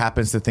see what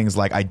happens to things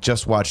like I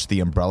just watched The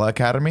Umbrella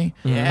Academy.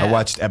 Yeah. I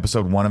watched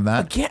episode 1 of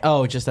that.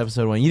 Just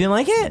episode 1. You didn't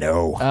like it?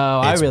 No. Oh,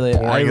 I It's really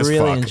boring as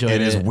fuck. enjoyed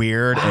it. It is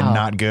weird Wow. and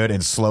not good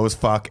and slow as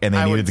fuck. And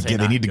I they wouldn't say they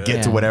not need to good.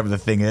 get to Yeah. whatever the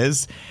thing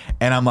is.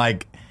 And I'm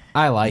like,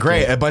 I like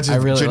great, it. a bunch I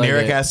of really like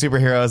generic it. ass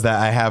superheroes that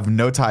I have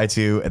no tie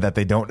to that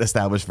they don't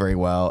establish very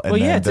well. And Well,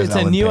 then yeah, there's it's a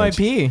Ellen new Page.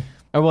 IP.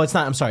 Or, well, it's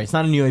not. I'm sorry, it's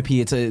not a new IP.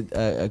 It's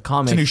a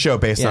comic. It's a new show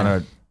based on Yeah.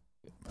 a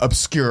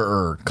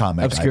obscure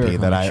comic Obscure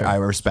IP that comic, sure. I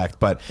respect.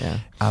 But Yeah.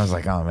 I was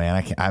like, oh man,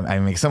 I can't. I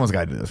mean, someone's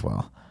got to do this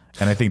well.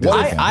 And I think What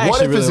that's if, I what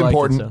actually if really it's liked it,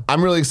 important? so.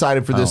 I'm really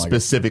excited for this like it.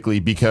 specifically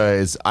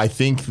because I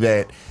think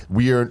that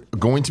we are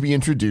going to be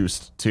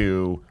introduced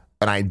to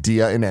an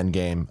idea in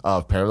Endgame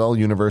of parallel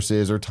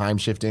universes or time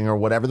shifting or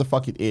whatever the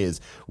fuck it is,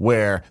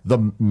 where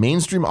the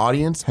mainstream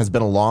audience has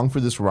been along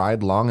for this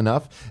ride long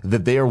enough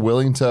that they are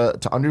willing to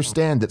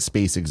understand that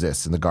space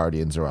exists and the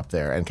Guardians are up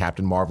there and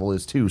Captain Marvel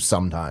is too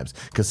sometimes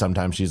because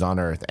sometimes she's on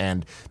Earth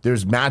and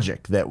there's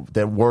magic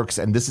that works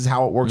and this is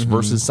how it works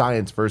versus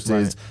science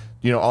versus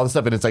all this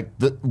stuff, and it's like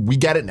we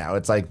get it now.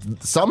 It's like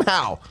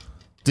somehow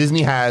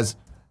Disney has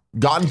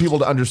gotten people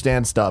to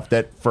understand stuff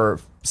that for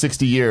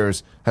 60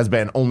 years has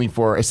been only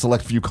for a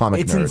select few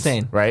comic It's nerds,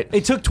 insane, right?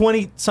 It took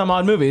 20 some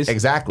odd movies.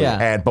 Exactly.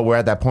 Yeah. But we're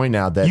at that point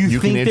now that you you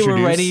think can they introduce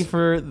were ready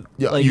for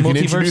like you can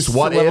introduce multiverse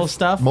what level if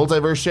stuff?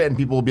 multiverse shit, and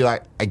people will be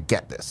like, "I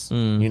get this,"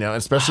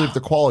 especially if the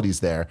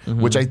quality's there.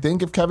 Which I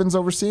think if Kevin's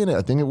overseeing it,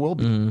 I think it will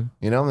be. And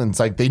it's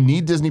like they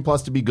need Disney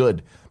Plus to be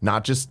good,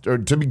 not just or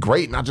to be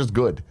great, not just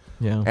good.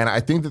 Yeah. And I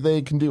think that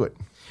they can do it.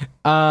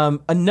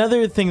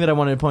 Another thing that I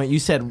wanted to point, you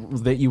said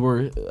that you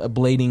were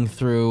blading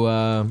through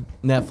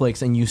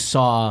Netflix and you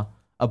saw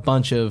a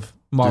bunch of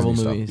Marvel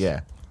Disney movies.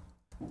 stuff.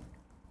 Yeah.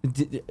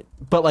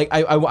 But like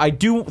I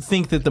do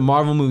think that the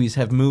Marvel movies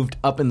have moved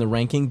up in the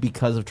ranking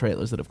because of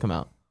trailers that have come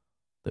out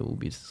that we'll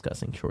be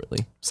discussing shortly.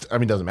 I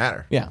mean, it doesn't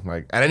matter. Yeah.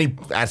 Like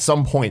at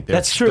some point,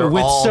 That's true. they're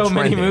With all so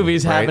many trending,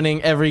 movies right?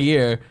 happening every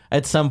year,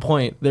 at some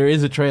point there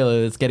is a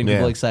trailer that's getting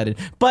people Yeah. excited.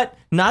 But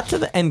not to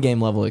the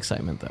Endgame level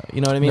excitement though.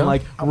 You know what I mean? No.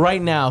 Like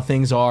right now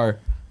things are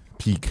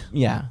Peak.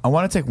 yeah. I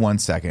want to take 1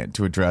 second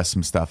to address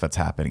some stuff that's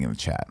happening in the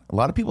chat. A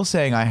lot of people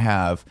saying I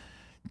have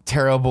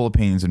terrible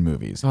opinions in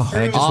movies. And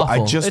I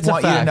awful. just It's a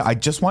want you to fact. know. I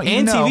just want you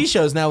And to know. TV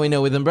shows now we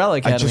know with Umbrella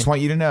Academy. I just want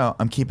you to know.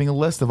 I'm keeping a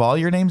list of all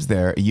your names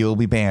there. You'll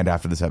be banned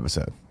after this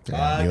episode. Go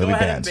You'll be ahead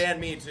banned. and ban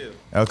me too.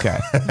 Okay.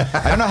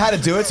 I don't know how to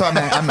do it, so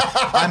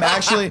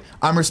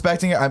I'm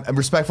respecting it. I'm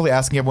respectfully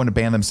asking everyone to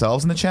ban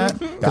themselves in the chat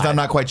because I'm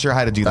not quite sure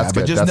how to do That's that. But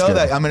good. just That's know good.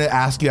 that I'm going to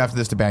ask you after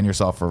this to ban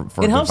yourself for.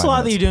 it helps a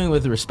lot that you're doing it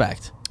with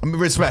respect.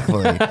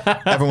 Respectfully,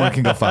 everyone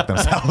can go fuck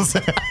themselves.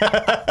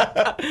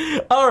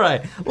 All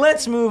right,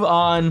 let's move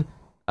on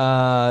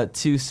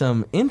to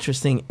some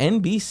interesting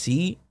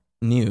NBC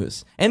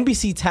news.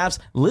 NBC taps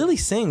Lily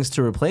Sings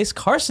to replace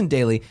Carson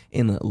Daly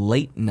in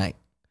Late Night.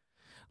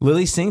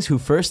 Lily Sings, who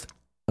first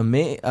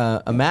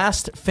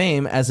amassed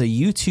fame as a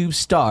YouTube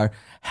star,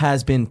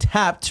 has been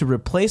tapped to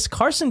replace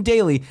Carson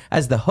Daly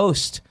as the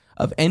host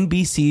of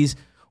NBC's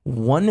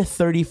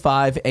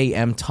 1:35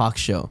 a.m. talk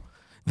show.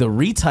 The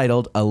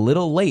retitled A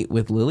Little Late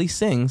with Lily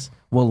Sings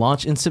will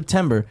launch in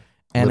September,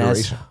 and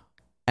Alliteration.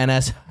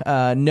 as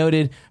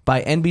noted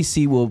by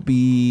NBC,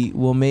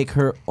 will make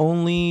her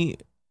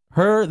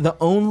the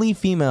only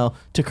female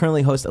to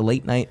currently host a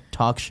late night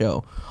talk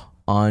show.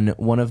 on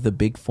one of the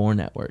big 4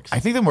 networks. I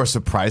think the more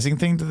surprising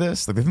thing to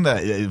this, like the thing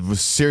that it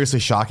was seriously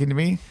shocking to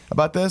me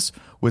about this,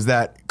 was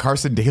that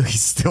Carson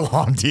Daly's still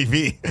on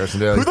TV. Carson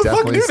Daly's Who the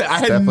fuck knew that? I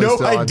had no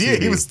still on idea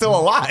TV. he was still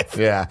alive.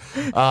 Yeah.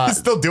 He's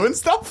still doing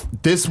stuff?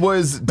 This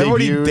was Remember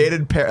when he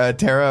debuted. dated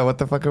Tara, what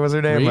the fuck was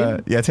her name?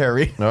 Reid? Yeah, Tara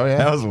Reid. Oh, yeah.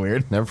 That was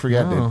weird. Never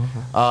forget, dude.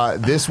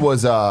 This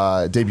was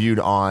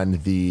debuted on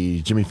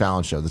the Jimmy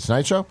Fallon show. The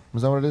Tonight Show?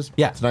 Was that what it is?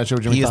 Yeah. Tonight Show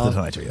with Jimmy He is Fallon? the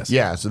Tonight Show, yes.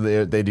 Yeah, so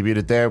they debuted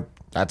it there.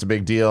 That's a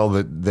big deal.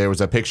 There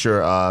was a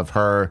picture of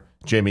her,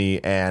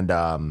 Jimmy, and,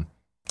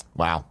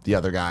 the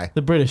other guy.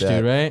 The British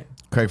dude, right?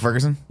 Craig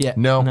Ferguson? Yeah.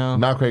 No,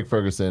 not Craig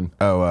Ferguson.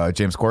 Oh,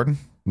 James Corden?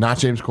 Not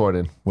James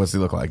Corden. What's he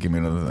look like? Give me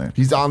another thing.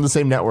 He's on the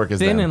same network as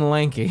Thin them. and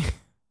lanky.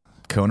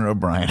 Conan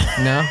O'Brien.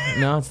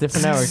 No, it's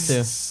different network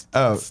too.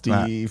 Oh,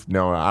 Steve.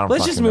 No, I don't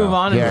Let's fucking just move know.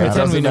 on and Yeah, it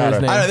pretend we doesn't know his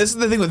matter. name. I don't know. This is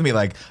the thing with me.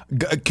 Like,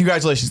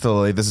 congratulations to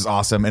Lily. This is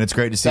awesome, and it's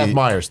great to see Seth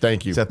Meyers,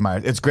 thank you. Seth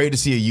Meyers. It's great to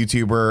see a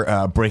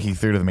YouTuber breaking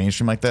through to the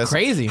mainstream like this.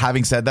 Crazy.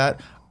 Having said that,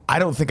 I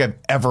don't think I've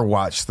ever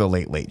watched the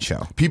Late Late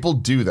Show. People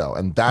do, though,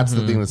 and that's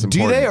the thing that's Do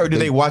important. they, or do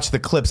they watch the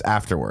clips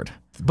afterward?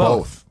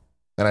 Both.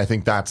 And I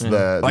think that's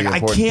the Like, I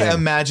important can't thing.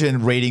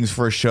 imagine ratings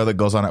for a show that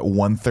goes on at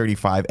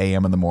 1:35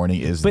 a.m. in the morning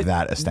is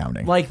that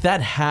astounding. Like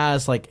that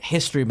has like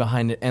history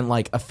behind it and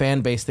like a fan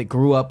base that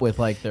grew up with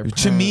like their.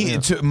 To me,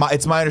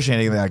 it's my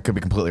understanding that I could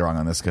be completely wrong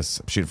on this because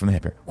I'm shooting from the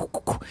hip here.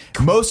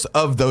 Most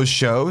of those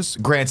shows,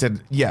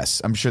 granted,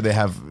 yes, I'm sure they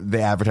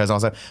advertise all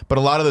that stuff, but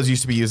a lot of those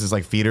used to be used as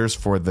like feeders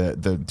for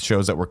the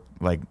shows that were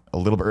like a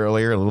little bit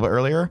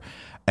earlier.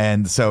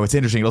 And so it's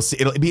interesting.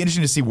 It'll be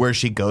interesting to see where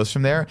she goes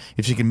from there.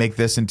 If she can make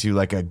this into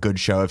like a good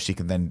show, if she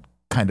can then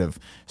kind of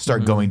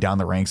start going down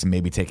the ranks and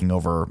maybe taking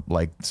over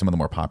like some of the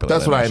more popular.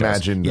 That's what I shows.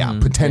 imagine. Yeah.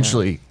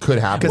 Potentially could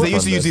happen. Because they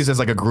used to from use this. these as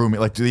like a grooming,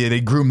 like they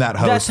groom that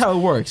host. That's how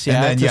it works. Yeah,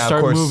 and then to of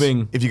start course,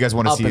 moving. if you guys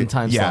want to up see in it,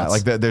 time yeah,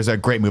 slots. like there's a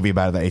great movie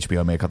about it that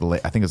HBO made called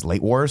I think it's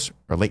Late Wars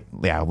or Late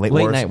Late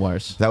Wars. Night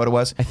Wars. Is that what it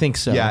was? I think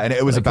so. Yeah, and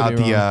it was but I about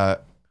could be the.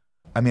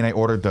 wrong. I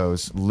ordered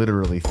those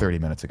literally 30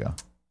 minutes ago.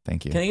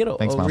 Thank you. Can I get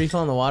Thanks, a Mom. refill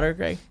on the water,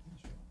 Greg?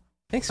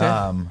 Thanks,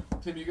 man.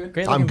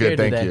 Great I'm looking good, beard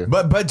thank today. you.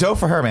 But dope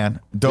for her, man.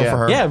 Dope Yeah. for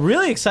her. Yeah,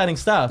 really exciting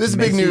stuff. This is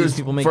Makes big news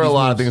people make for a these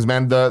lot of moves. things,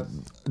 man.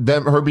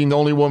 Her being the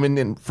only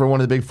woman for one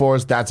of the big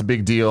 4s, that's a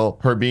big deal.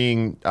 Her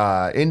being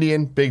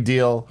Indian, big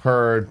deal.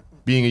 Her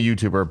being a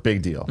YouTuber,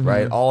 big deal,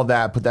 right? All of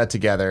that, put that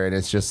together, and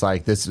it's just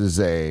like this is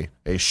a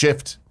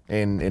shift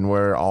in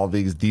where all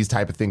these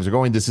type of things are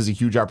going. This is a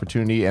huge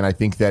opportunity, and I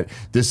think that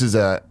this is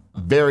a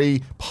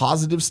very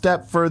positive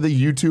step for the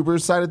YouTuber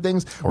side of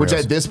things, which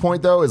at this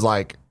point though is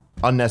like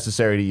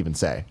unnecessary to even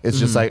say. It's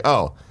just like,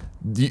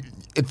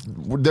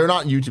 they're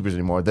not YouTubers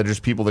anymore. They're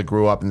just people that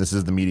grew up and this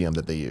is the medium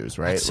that they use,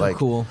 right? So like,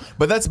 cool.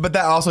 But that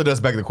also does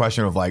beg the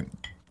question of like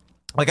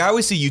I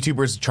always see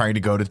YouTubers trying to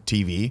go to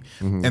TV,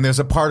 and there's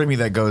a part of me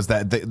that goes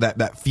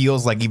that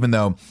feels like, even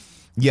though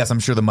yes, I'm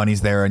sure the money's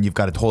there and you've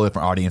got a totally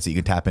different audience that you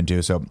can tap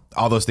into, so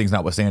all those things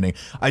notwithstanding,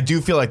 I do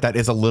feel like that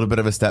is a little bit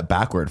of a step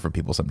backward for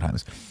people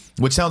sometimes,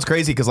 which sounds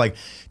crazy because like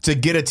to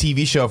get a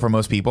TV show for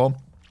most people.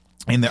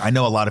 And I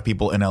know a lot of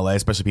people in LA,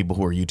 especially people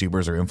who are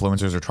YouTubers or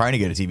influencers, are trying to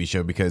get a TV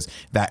show because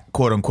that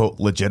quote unquote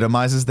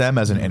legitimizes them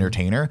as an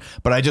entertainer.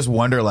 But I just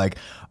wonder, like,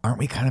 aren't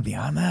we kind of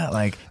beyond that?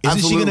 Like,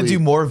 isn't she going to do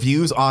more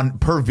views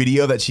per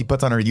video that she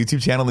puts on her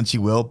YouTube channel than she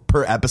will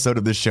per episode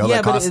of this show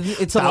that but costs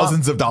it's a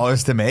thousands of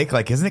dollars to make?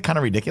 Like, isn't it kind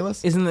of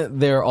ridiculous? Isn't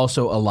there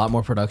also a lot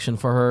more production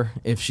for her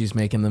if she's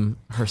making them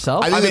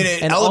herself? I mean,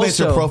 it And elevates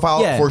her also-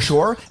 profile yeah. for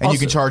sure, and you Also-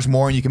 can charge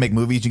more, and you can make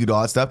movies, you can do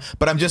all that stuff.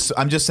 But I'm just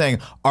saying,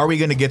 are we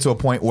going to get to a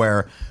point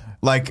where,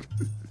 like,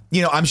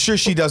 you know, I'm sure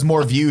she does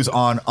more views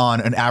on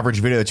an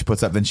average video that she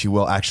puts up than she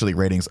will actually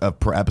ratings of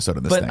per episode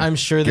of this But thing. I'm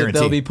sure that Guarantee.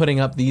 they'll be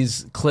putting up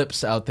these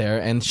clips out there,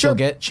 and she'll Sure.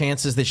 get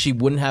chances that she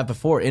wouldn't have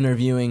before,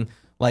 interviewing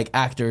like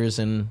actors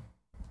and,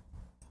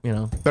 you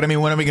know. But I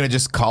mean, when are we going to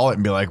just call it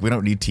and be like, we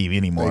don't need TV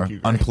anymore? you,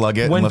 Greg. Unplug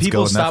it When and let's go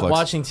people with stop Netflix.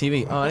 watching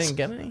TV. Oh, I didn't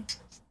get any.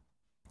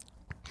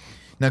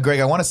 Now, Greg,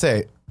 I want to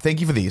say thank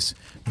you for these.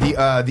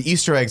 The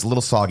Easter eggs a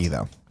little soggy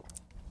though.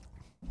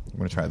 I'm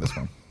going to try this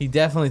one. He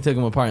definitely took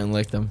them apart and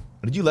licked them.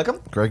 Did you lick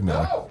them? Greg,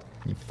 no.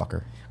 You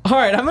fucker. All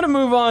right, I'm gonna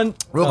move on.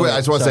 Real quick, I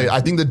just want to sorry. say,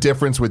 I think the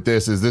difference with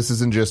this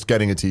isn't just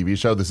getting a TV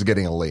show. This is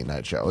getting a late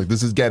night show. Like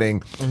this is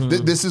getting,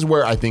 this is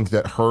where I think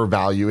that her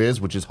value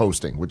is, which is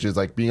hosting, which is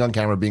like being on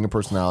camera, being a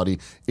personality,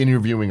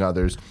 interviewing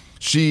others.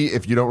 She,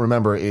 if you don't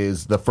remember,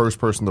 is the first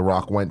person The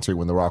Rock went to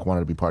when The Rock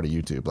wanted to be part of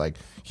YouTube. Like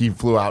he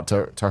flew out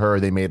to her.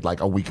 They made like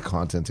a week of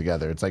content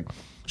together. It's like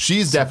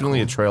she's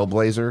definitely a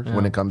trailblazer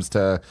when it comes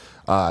to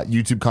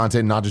YouTube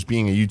content, not just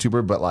being a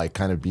YouTuber, but like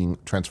kind of being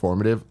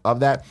transformative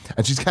of that.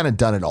 And she's kind of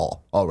done it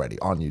all already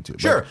on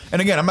YouTube. Sure. Like,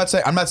 And again, I'm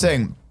not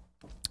saying.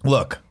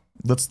 Look,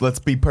 let's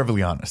be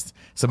perfectly honest.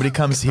 Somebody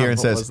comes here and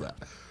What says, was that?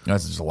 "No,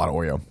 this is just a lot of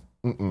Oreo."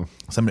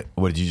 Somebody,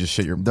 what did you just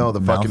shit your? No, the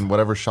mouth? fucking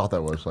whatever shot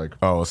that was like.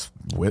 Oh, it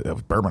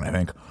was bourbon, I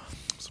think.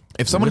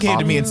 If someone came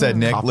to me and said,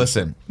 "Nick,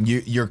 listen,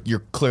 you're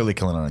clearly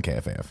killing it on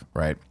KFAF,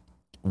 right?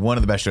 One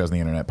of the best shows on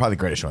the internet, probably the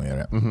greatest show on the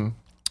internet. Mm-hmm.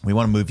 We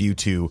want to move you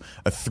to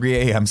a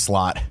 3 a.m.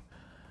 slot.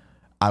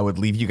 I would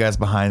leave you guys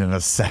behind in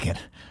a second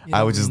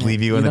I would just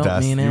leave you in the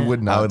dust. You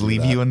would not. I would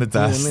leave you in the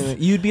dust.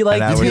 You'd be like,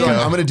 And I would Tim, go,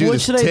 I'm going to do what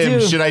this. should I Tim,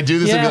 do? should I do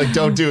this? Yeah. I'd be like,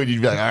 don't do it.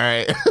 You'd be like, all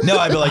right. No,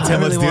 I'd be like,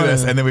 Tim, let's really do this.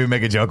 wanna- And then we'd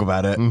make a joke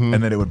about it. And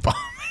then it would bomb.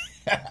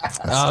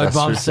 Oh, it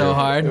bombed so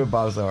hard. It would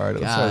bomb so hard.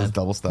 It was God. always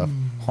double stuff.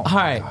 Oh, All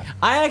right.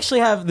 I actually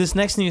have this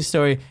next news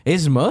story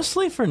is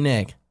mostly for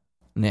Nick.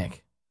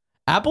 Nick,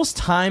 Apple's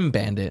Time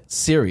Bandit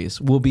series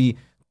will be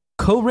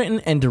co-written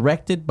and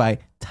directed by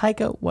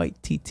Taika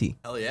Waititi.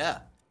 Hell yeah.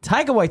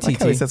 Taika Like how he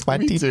Waititi. says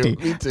Me too,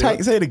 me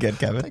too. Say it again,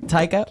 Kevin.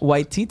 Taika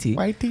Waititi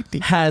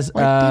Waititi. has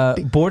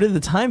Waititi. boarded the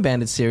Time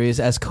Bandit series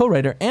as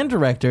co-writer and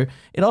director.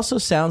 It also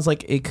sounds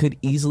like it could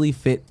easily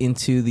fit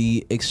into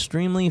the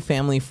extremely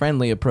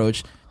family-friendly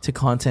approach to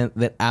content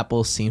that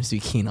Apple seems to be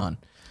keen on.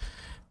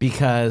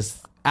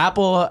 Because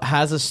Apple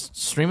has a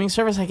streaming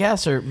service, I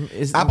guess, or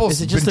is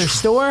it just their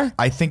store?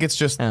 I think it's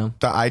just Oh.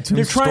 the iTunes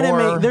They're trying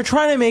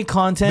store. to make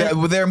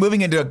content. They're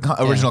moving into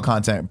original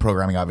content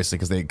programming, obviously,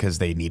 because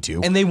they need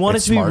to, And they want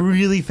It's it to smart. be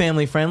really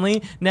family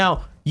friendly.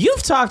 Now,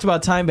 you've talked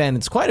about Time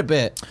Bandits quite a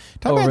bit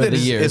Time over Bandit the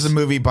is, years. is a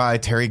movie by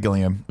Terry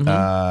Gilliam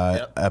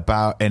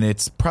about, and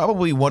it's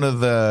probably one of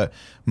the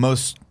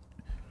most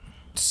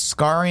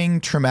scarring,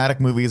 traumatic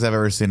movies I've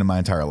ever seen in my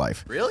entire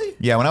life. Really?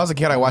 Yeah, when I was a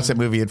kid, I watched that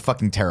movie. It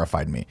fucking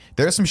terrified me.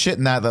 There's some shit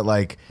in that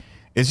like,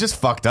 it's just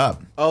fucked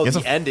up. Oh, it's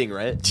the ending,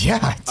 right?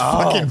 Yeah, it's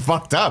fucking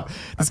fucked up.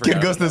 This kid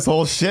forgot goes through about this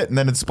whole shit, and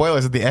then in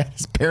spoilers at the end,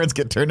 his parents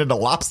get turned into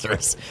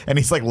lobsters, and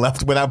he's like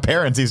left without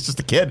parents. He's just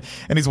a kid,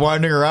 and he's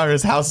wandering around, and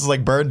his house is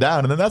like burned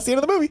down, and then that's the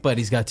end of the movie. but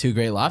he's got two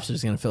great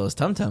lobsters going to fill his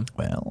tum-tum.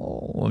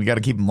 Well, you got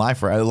to keep them alive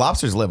for.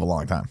 Lobsters live a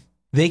long time.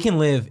 They can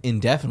live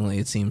indefinitely,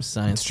 it seems,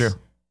 science. It's true.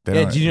 Yeah,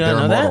 did you not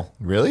know that? immortal.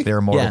 Really? They're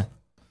immortal. Yeah.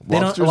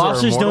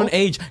 Lobsters don't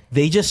age.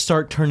 They just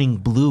start turning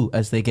blue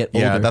as they get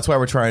older. Yeah, that's why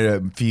we're trying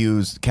to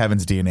fuse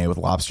Kevin's DNA with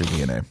lobster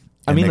DNA. I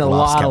and mean, make a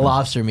lot Kevin. of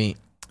lobster meat.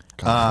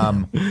 Cool. I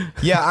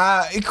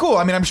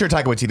mean, I'm sure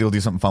Taika Waititi will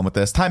do something fun with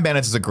this. Time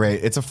Bandits is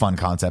it's a fun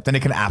concept, and it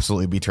can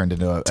absolutely be turned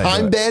into a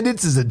Time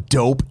Bandits is a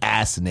dope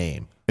ass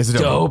name. It's a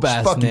Dope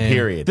ass fucking name.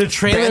 period. The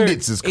trailer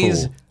Bandits is cool.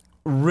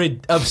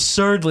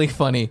 absurdly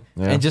funny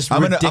and just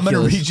I'm ridiculous. gonna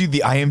read you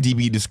the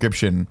IMDb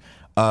description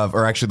of,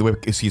 or actually the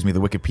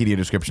Wikipedia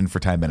description for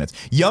Time Bandits.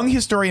 Young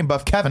historian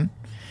buff Kevin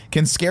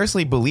can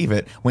scarcely believe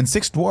it when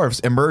six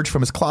dwarves emerge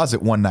from his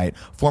closet one night.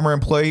 Former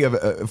employees have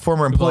of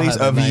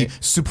that the night.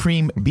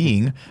 Supreme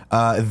Being.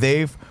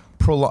 They've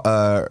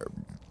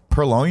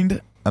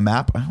purloined a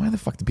map. Why the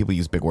fuck do people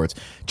use big words?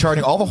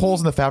 Charting all the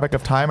holes in the fabric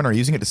of time and are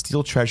using it to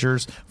steal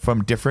treasures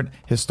from different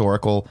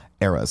historical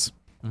eras.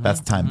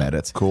 That's Time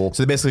Bandits. Cool.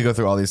 So they basically go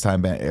through all these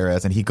time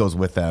eras, and he goes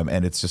with them,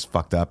 and it's just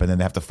fucked up. And then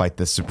they have to fight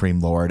this Supreme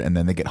Lord, and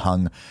then they get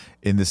hung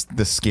in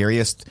the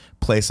scariest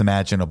place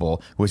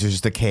imaginable, which is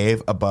just a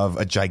cave above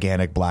a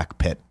gigantic black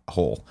pit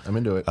hole. I'm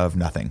into it. Of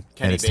nothing,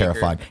 Kenny and it's Baker.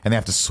 terrifying. And they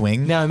have to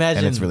swing. Now imagine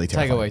and it's really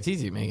Taika terrifying.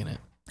 Waititi making it.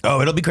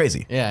 Oh, it'll be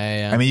crazy.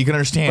 Yeah. I mean, you can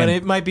understand. but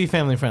it might be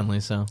family friendly.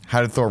 So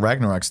How did Thor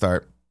Ragnarok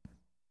start?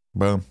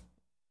 Boom,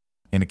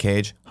 in a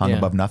cage, hung Yeah.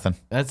 above nothing.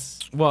 it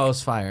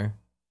was fire.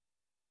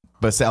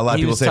 But a lot of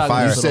He people was say talking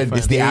fire. to his little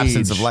It's the friend.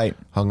 absence of Cage light.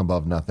 hung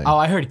above nothing. Oh,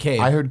 I heard cave.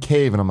 I heard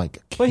cave, and I'm like,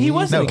 But he cave?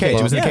 wasn't No, a cage.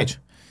 It was in a Yeah. cage.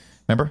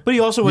 Remember? But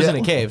he also was in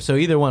Yeah. a cave, so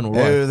either one would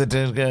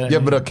work. Yeah,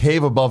 but a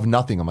cave above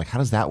nothing. I'm like, how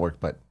does that work?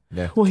 But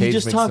yeah, Well, he cage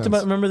just makes talked sense.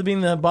 about, remember there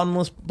being the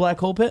bottomless black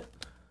hole pit?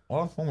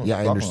 Yeah,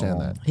 I understand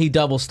that. He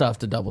double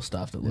stuffed, it looks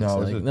like.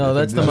 it's No,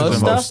 that's the this is most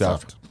the most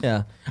stuffed?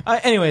 Yeah.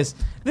 Anyways,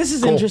 this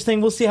is Cool.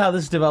 interesting. We'll see how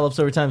this develops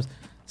over time.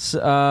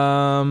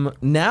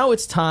 Now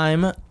it's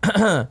time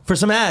for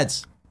some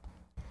ads.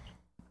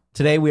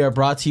 Today we are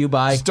brought to you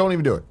by... Just don't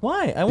even do it.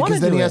 Why? I want Because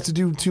to then do he it. has to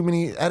do too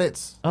many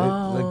edits.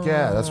 Like,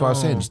 yeah, that's what I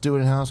was saying. Just do it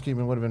in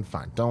housekeeping. Would have been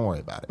fine. Don't worry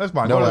about it. That's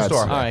fine. Go to the ads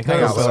store. today. All right, go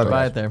Hang to out, the store, whatever.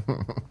 buy it there.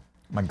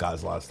 My God,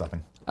 there's a lot of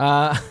stuffing.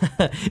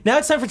 Now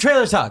it's time for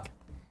trailer talk.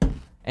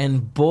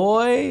 And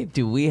boy,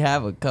 do we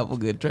have a couple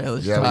good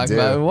trailers Yeah, to we talk do.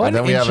 about. One And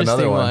then we have interesting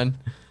another one.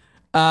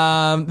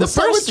 one. The Let's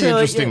start with first the trailer,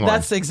 interesting one.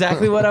 that's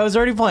exactly what I was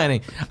already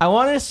planning. I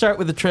wanted to start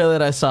with the trailer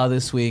that I saw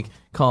this week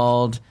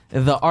called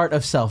The Art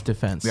of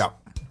Self-Defense. Yeah.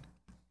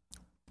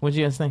 What'd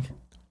you guys think?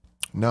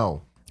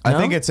 No. I No?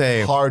 think it's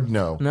a Hard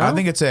no. No? I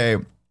think it's a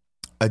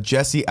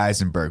Jesse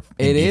Eisenberg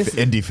It indie, is?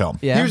 indie film.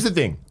 Yeah. Here's the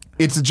thing.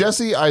 It's a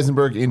Jesse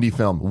Eisenberg indie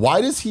film.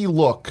 Why does he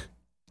look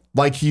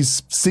like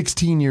he's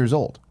 16 years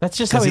old? That's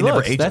just how 'Cause he he never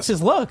looks. ages. That's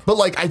his look. But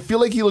like, I feel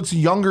like he looks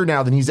younger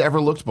now than he's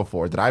ever looked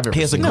before that I've ever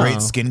He has a seen. great No.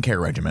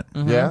 skincare regimen.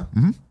 Yeah?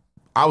 Mm-hmm.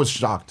 I was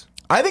shocked.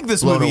 I think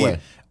this Blown movie, away.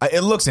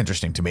 it looks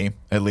interesting to me.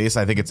 At least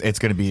I think it's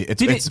going to be.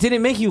 Did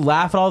it make you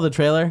laugh at all, the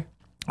trailer?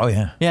 Oh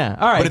yeah. Yeah.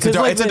 All right. But it's a 'cause,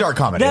 dark- like, it's a dark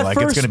comedy. That Like,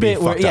 it's first gonna be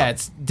bit where, fucked yeah, up.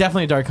 it's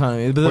definitely a dark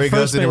comedy. But the Where he goes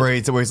first into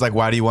bit, where he's like,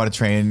 why do you want to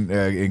train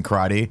in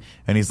karate?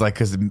 And he's like,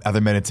 because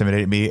other men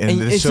intimidated me. And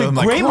they it's show a him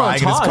like great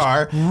crying in his montage.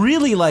 car.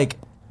 Really, like,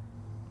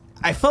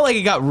 I felt like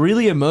it got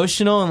really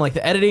emotional, and like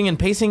the editing and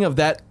pacing of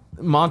that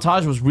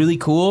montage was really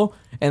cool.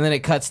 And then it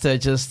cuts to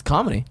just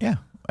comedy. Yeah,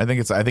 I think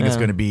it's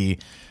going to be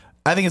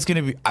I think it's going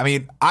to be, I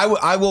mean,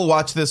 I will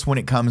watch this when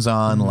it comes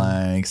on,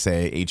 like,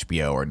 say,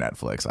 HBO or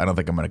Netflix. I don't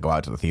think I'm going to go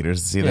out to the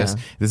theaters to see this.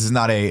 This is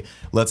not a,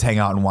 let's hang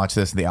out and watch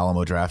this in the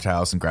Alamo Draft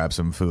House and grab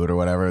some food or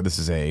whatever. This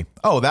is a,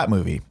 that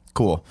movie.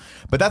 Cool.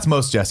 But that's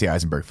most Jesse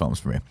Eisenberg films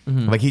for me.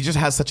 Like, he just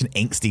has such an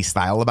angsty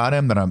style about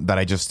him that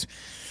I just,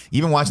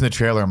 even watching the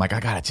trailer, I'm like, I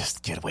got to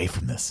just get away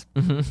from this.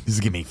 This is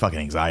giving me fucking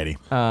anxiety.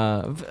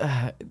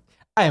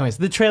 Anyways,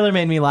 the trailer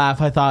made me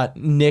laugh. I thought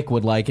Nick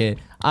would like it.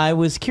 I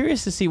was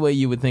curious to see what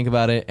you would think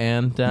about it,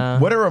 and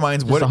what it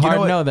reminds what a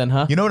hard no then,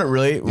 huh? You know what it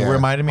really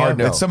reminded me of?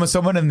 No.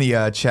 Someone in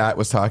the chat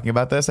was talking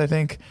about this, I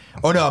think.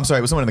 Oh no, I'm sorry.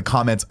 It was someone in the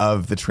comments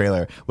of the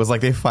trailer. Was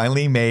like they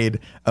finally made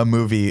a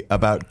movie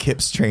about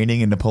Kip's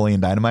training in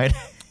Napoleon Dynamite.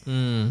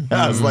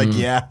 I was like,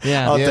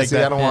 I'll take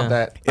that. I don't want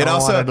that.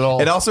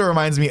 It also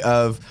reminds me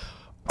of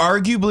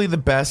arguably the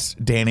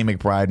best Danny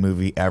McBride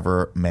movie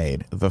ever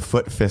made, The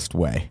Foot Fist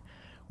Way.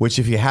 Which,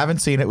 if you haven't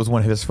seen it, was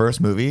one of his first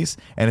movies,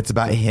 and it's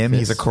about him.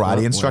 He's a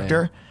karate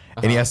instructor,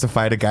 and he has to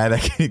fight a guy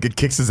that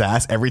kicks his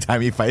ass every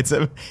time he fights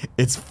him.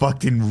 It's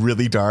fucking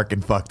really dark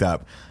and fucked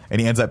up,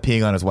 and he ends up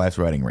peeing on his wife's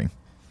wedding ring.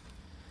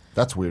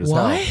 That's weird as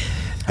Why?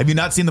 hell. Have you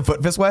not seen The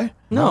Foot Fist Way?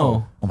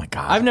 No. Oh my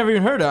god. I've never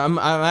even heard of it. I'm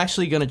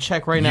actually going to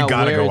check right now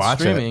gotta where go it's watch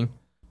it. streaming.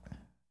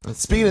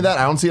 Speaking of that,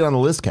 I don't see it on the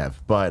list, Kev,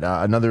 but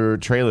another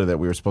trailer that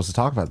we were supposed to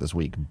talk about this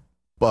week.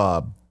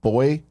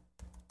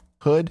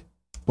 Boyhood?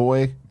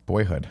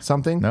 Boyhood.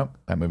 Something? Nope.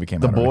 That movie came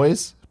The out already.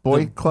 Boys?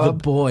 Boy Club?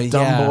 The Boys,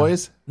 Dumb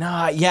Boys?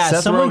 Nah, yeah.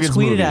 Seth Someone Rogen's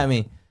tweeted movie. at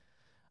me,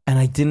 and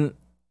I didn't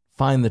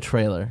find the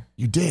trailer.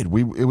 You did.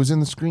 It was in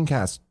the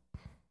Screencast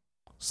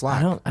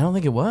Slack. I don't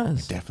think it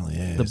was. It definitely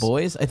is. The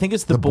Boys? I think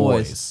it's The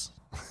Boys.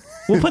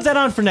 We'll put that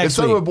on for Let's next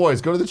talk week. about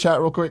Boys. Go to the chat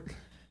real quick.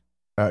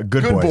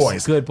 Good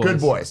Boys. Good Boys.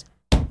 Good Boys.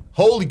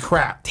 Holy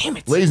crap. Damn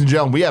it. Ladies and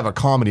gentlemen, we have a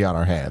comedy on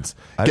our hands.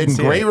 I didn't Getting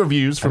see great it.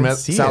 reviews from I didn't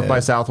see South it. by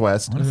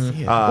Southwest.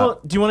 Well,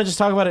 do you want to just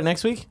talk about it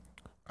next week?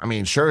 I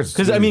mean, sure.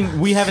 Because, I mean,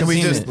 we haven't Can we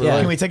seen just it. Yeah.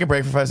 can we take a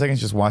break for 5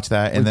 seconds, just watch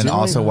that, and then didn't we?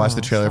 also watch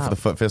the No, trailer stop. for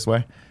The Foot Fist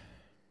Way?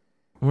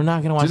 We're not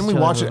going to watch Didn't we the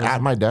trailer watch for it this.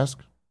 at my desk?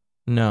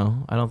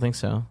 No, I don't think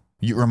so.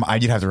 You'd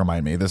have to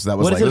remind me. That was What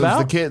is like it It was about?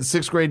 the kids,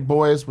 6th grade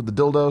boys with the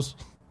dildos.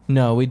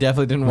 No, we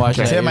definitely didn't watch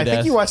it. Tim, I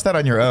think you watched that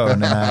on your own,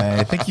 and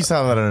I think you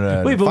saw that on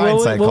a Wait, but fine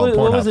site called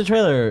what was Pornhub. the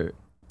trailer?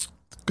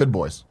 Good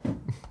Boys.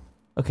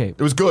 Okay. It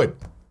was good.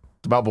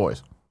 It's about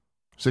boys.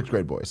 6th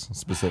grade boys,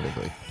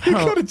 specifically.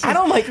 I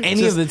don't like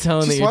any of the tone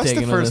that Just you're watch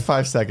taking. the on first this.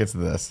 5 seconds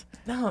of this.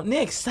 No,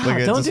 Nick, stop. Look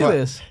at- Don't just do wa-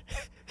 this.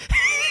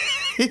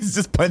 He's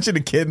just punching a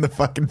kid in the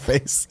fucking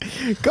face.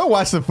 Go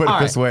watch The Foot All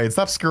Fist right. Way and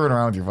stop screwing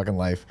around with your fucking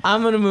life.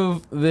 I'm going to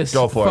move this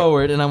Go for it.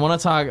 forward, and I want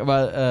to talk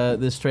about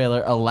this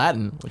trailer,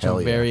 Aladdin, which Hell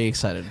I'm yeah. very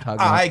excited to talk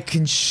about. I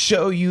can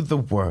show you the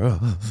world.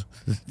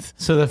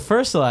 So the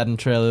first Aladdin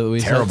trailer that we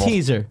Terrible. saw,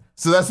 teaser.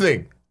 So that's the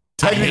thing.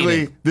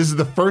 Technically, it. this is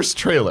the first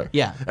trailer.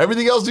 Yeah.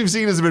 Everything else we've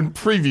seen has been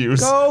previews.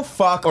 Go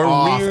fuck Or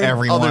off, weird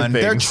everyone. other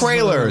They're things.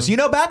 trailers. You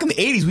know, back in the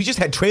 80s, we just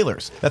had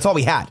trailers. That's all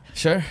we had.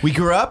 Sure. We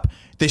grew up.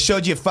 They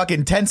showed you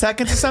fucking 10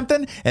 seconds or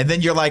something, and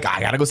then you're like,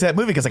 I gotta go see that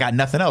movie because I got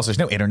nothing else. There's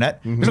no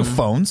internet. There's no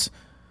phones.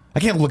 I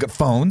can't look at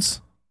phones.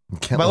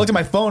 If I looked at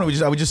my phone, I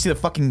would just see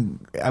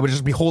I would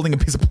just be holding a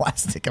piece of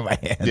plastic in my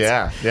hands.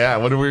 Yeah.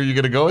 What were you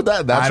going to go with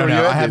that? That's I don't where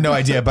know. you I have ended. no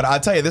idea. But I'll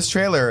tell you, this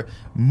trailer,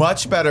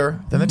 much better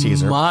than the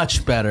teaser.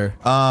 Much better.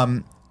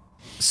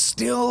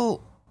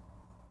 Still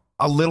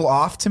a little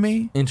off to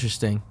me.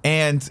 Interesting.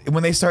 And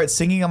when they start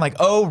singing, I'm like,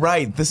 oh,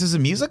 right, this is a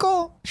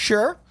musical?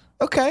 Sure.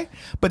 Okay.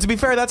 But to be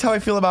fair, that's how I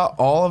feel about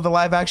all of the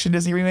live action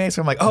Disney remakes.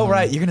 I'm like, oh,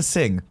 right, you're going to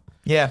sing.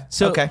 Yeah.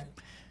 So- okay.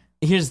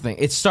 Here's the thing.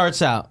 It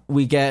starts out.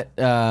 We get.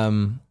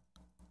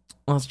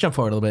 Well, let's jump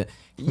forward a little bit.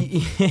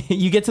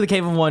 You get to the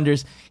Cave of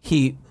Wonders.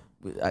 He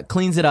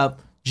cleans it up.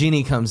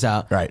 Genie comes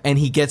out, Right. and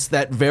he gets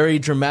that very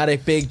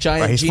dramatic, big,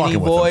 giant Right, he's genie fucking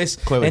with voice,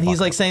 him. Clearly and he's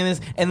fucking. like saying this,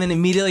 and then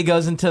immediately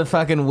goes into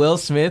fucking Will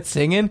Smith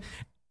singing.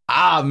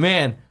 Ah,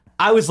 man,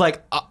 I was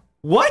like,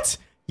 what?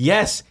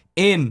 Yes,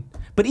 in.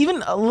 But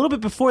even a little bit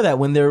before that,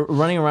 when they're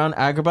running around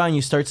Agrabah and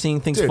you start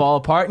seeing things Dude. fall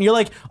apart, and you're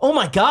like, oh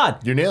my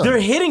god, You're nailing they're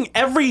it. hitting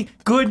every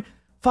good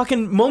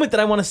fucking moment that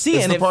I want to see,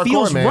 It's and the it parkour,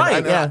 feels man. right.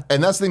 And, Yeah.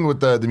 and that's the thing with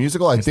the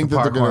musical. I think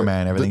that they're Parkour, gonna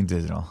man, everything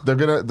digital. They're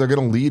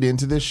gonna lead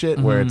into this shit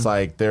where it's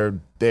like it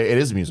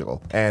is a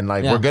musical, and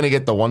like Yeah. we're gonna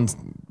get the one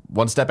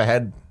step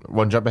ahead,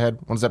 one step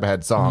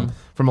ahead song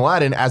from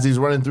Aladdin as he's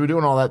running through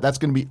doing all that. That's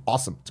gonna be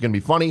awesome. It's gonna be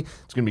funny.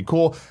 It's gonna be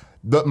cool.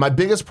 My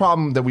biggest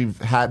problem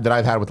that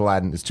I've had with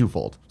Aladdin is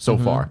twofold so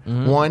far.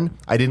 One,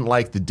 I didn't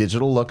like the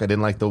digital look. I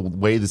didn't like the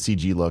way the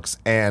CG looks.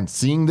 And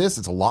seeing this,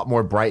 it's a lot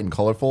more bright and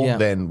colorful Yeah.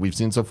 than we've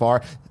seen so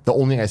far. The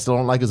only thing I still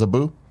don't like is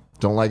Abu.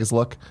 Don't like his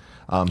look.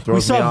 Throws We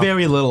me saw off.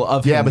 very little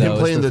of him. Yeah, but him though, is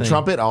playing the thing.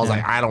 trumpet, I was Yeah.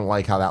 like, I don't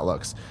like how that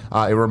looks.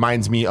 It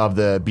reminds me of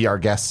the Be Our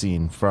Guest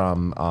scene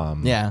from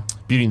Yeah.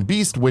 Beauty and the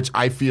Beast, which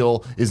I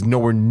feel is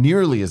nowhere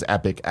nearly as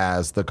epic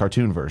as the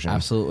cartoon version.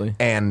 Absolutely.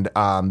 And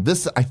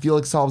this, I feel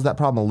like, solves that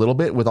problem a little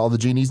bit with all the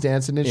genies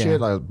dancing and Yeah.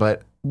 shit.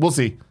 But we'll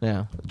see.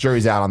 Yeah.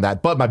 Jury's out on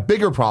that. But my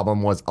bigger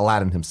problem was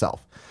Aladdin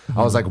himself.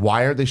 I was like,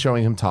 why aren't they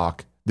showing him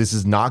talk? This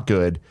is not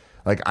good.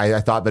 Like, I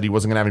thought that he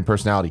wasn't going to have any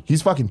personality.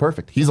 He's fucking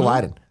perfect. He's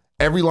Aladdin.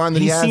 every line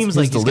that he has, seems his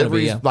like he's gonna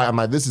be, deliveries. I'm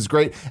like, this is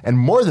great. And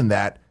more than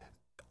that,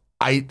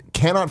 I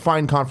cannot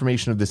find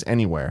confirmation of this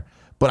anywhere,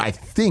 but I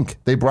think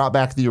they brought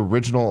back the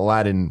original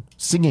Aladdin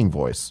singing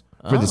voice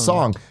for the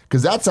song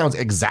because that sounds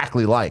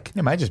exactly like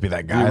It might just be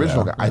that guy. the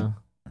original though. guy.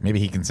 Maybe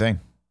he can sing.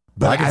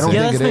 But I don't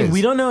Yeah, think that's it the thing. is.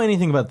 We don't know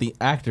anything about the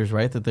actors,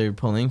 right? That they're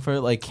pulling for.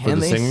 Like, For can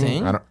the they singing?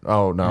 sing? I don't,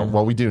 oh, no.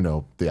 Well, we do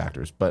know the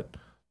actors, but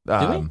we?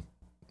 I mean,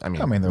 I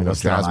mean, we they're know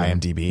listed on Jasmine.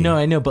 IMDb. No,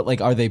 I know, but like,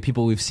 are they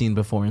people we've seen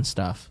before and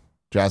stuff?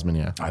 Jasmine,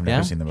 yeah. I've Yeah?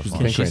 never seen them before.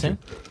 Can Pink she Ranger. sing?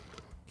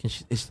 Can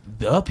she? Is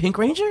the Pink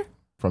Ranger?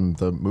 From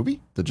the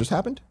movie that just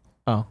happened?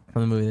 Oh,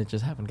 from the movie that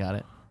just happened. Got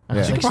it. Yeah. She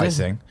Like, could probably she's-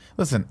 sing.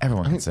 Listen,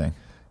 everyone can sing.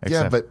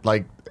 Yeah, Except but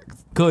like,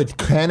 Good.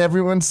 can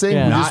everyone sing?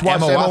 Yeah. We not just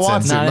watched Emma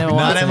Watson. Not Emma Not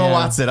Watson, Emma yeah.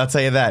 Watson. I'll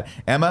tell you that.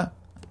 Emma,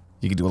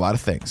 you can do a lot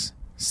of things.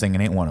 Singing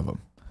ain't one of them.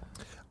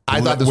 I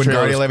thought this When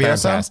trailer Guardian was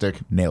Leviosa, fantastic.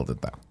 Nailed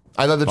it though.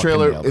 I thought the Fucking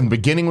trailer nailed it. in the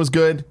beginning was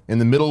good, in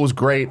the middle was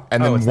great,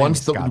 and Oh, then his name once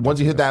is the Scott, once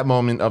you hit that's that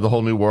moment of the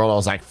whole new world, I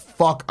was like,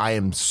 "Fuck! I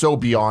am so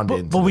beyond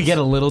into." But we this. get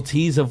a little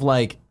tease of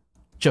like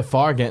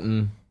Jafar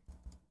getting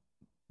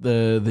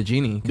the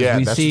genie. 'Cause Yeah,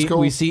 we that's see just cool.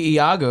 we see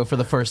Iago for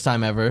the first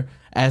time ever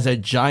as a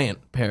giant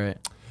parrot.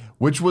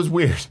 which was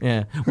weird.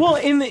 Yeah. Well,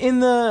 in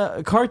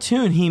the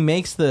cartoon, he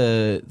makes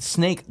the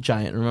snake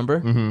giant.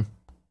 Remember?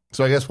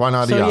 So I guess why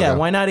not So Iago? yeah,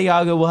 why not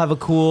Iago? We'll have a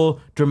cool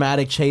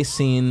dramatic chase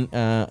scene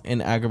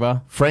in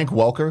Agrabah. Frank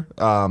Welker,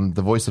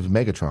 the voice of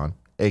Megatron,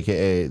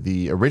 aka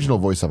the original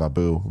voice of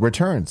Abu,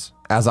 returns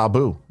as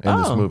Abu in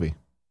this Oh. movie.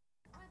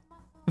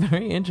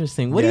 Very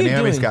interesting. What yeah, are you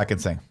Naomi doing? Scott can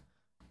sing.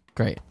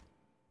 Great.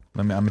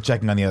 I'm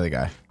checking on the other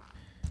guy.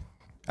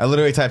 I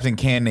literally typed in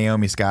 "Can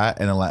Naomi Scott"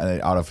 and then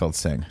it autofilled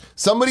sing.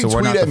 Somebody So we're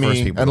tweet not at the first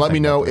me people and to let me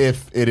think know about this.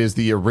 if it is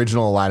the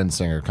original Aladdin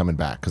singer coming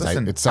back because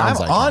Listen, it sounds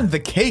I'm like on him. the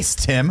case,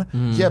 Tim.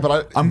 Yeah,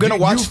 but I'm gonna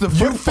watch the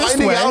You're Fist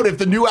finding Way. out if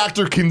the new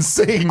actor can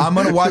sing. I'm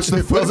gonna watch the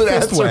It Foot doesn't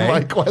Fist answer Way.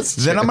 my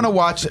question. Then I'm gonna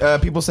watch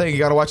people saying you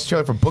gotta watch the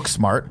trailer for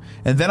Booksmart,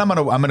 and then I'm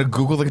gonna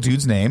Google the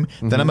dude's name.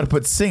 Then I'm gonna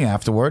put sing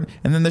afterward,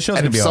 and then the show's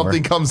and gonna if be something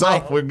over. comes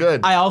up, we're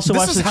good. I also This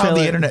watched is the how trailer.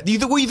 the internet.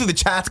 Either the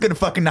chat's gonna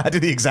fucking not do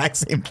the exact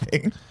same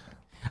thing.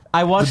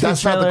 I watched But the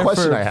that's not the trailer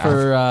question for, I have.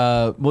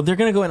 for well, they're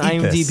gonna go in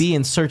Eat IMDb this.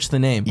 and search the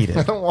name. Eat it.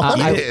 I don't want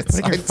I- it. put it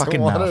in your I don't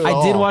fucking want mouth. it at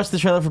I did all. watch the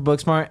trailer for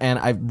Booksmart, and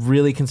I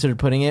really considered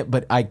putting it,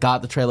 but I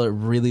got the trailer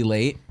really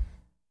late,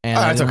 and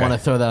I it's didn't okay. want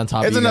to throw that on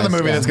top. It's of you another guys.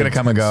 movie Yeah. that's gonna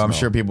come and go. I'm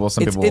sure some It's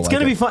people. Will gonna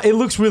like be fun. It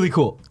looks really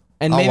cool,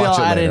 and I'll maybe watch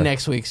I'll it add it in later.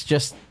 next week's.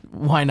 Just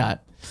why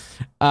not?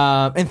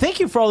 And thank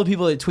you for all the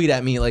people that tweet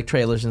at me like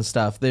trailers and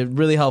stuff. They're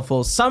really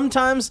helpful.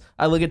 Sometimes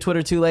I look at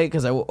Twitter too late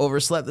because I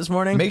overslept this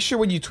morning. Make sure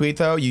when you tweet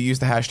though, you use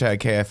the hashtag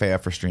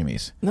KFAF for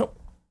streamies. Nope.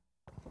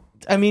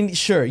 I mean,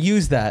 sure,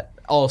 use that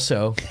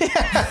also.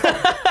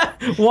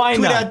 Why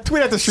not?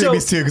 Tweet out the So-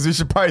 streamies too, because we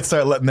should probably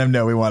start letting them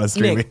know we want to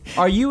stream Nick, it.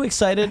 are you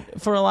excited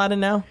for Aladdin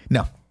now?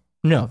 No.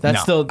 No, that's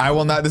No, still. I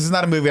will not. This is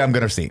not a movie I'm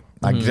going to see.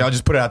 I'll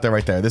just put it out there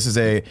right there. This is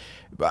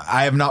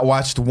I have not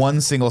watched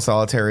one single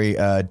solitary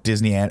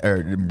Disney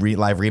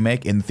live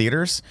remake in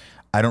theaters.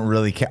 I don't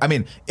really care. I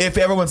mean, if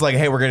everyone's like,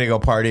 "Hey, we're going to go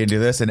party and do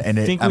this," and I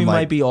think I'm we like,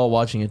 might be all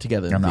watching it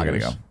together. in I'm not gonna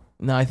theaters. go.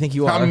 No, I think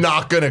you are. I'm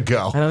not gonna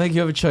go. I don't think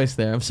you have a choice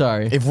there. I'm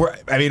sorry.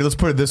 let's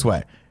put it this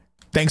way.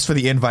 Thanks for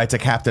the invite to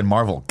Captain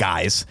Marvel,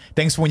 guys.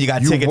 Thanks for when you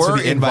got You tickets for were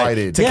the invite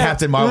invited. to Yeah,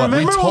 Captain Marvel.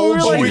 remember when told were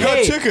you. like, We got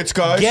hey, tickets,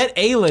 guys. Get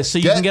A-list so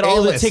you Get can get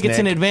all the A-list, tickets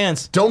in Nick.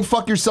 advance. Don't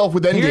fuck yourself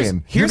with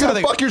Endgame. here's You're how gonna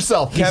they- fuck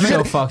yourself. Kevin- He's So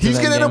gonna, fucked he's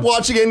with gonna end up Endgame.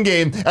 watching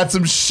Endgame at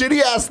some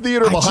shitty ass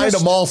theater behind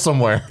just- a mall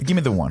somewhere. Give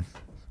me the one.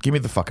 Give me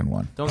the fucking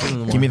one. Don't give him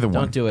the one. Give me the one.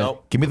 Don't do it.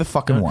 Nope. Give me the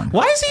fucking one.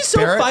 Why is he so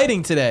Barrett?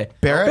 fighting today?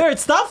 Barrett?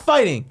 Stop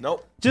fighting.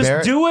 Nope. Just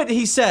Barrett? do what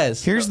he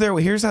says.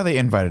 Here's how they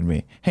invited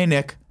me. Hey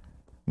Nick,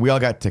 we all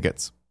got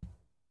tickets.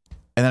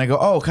 And then I go,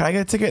 oh, can I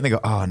get a ticket? And they go,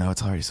 oh no,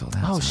 it's already sold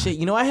out. Oh Sorry. shit!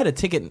 You know, I had a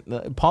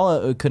ticket.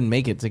 Paula couldn't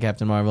make it to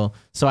Captain Marvel,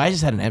 so I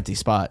just had an empty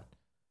spot.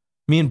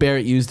 Me and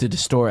Barrett used it to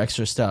store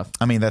extra stuff.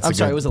 I mean, that's I'm a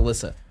sorry, good, it was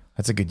Alyssa.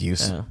 that's a good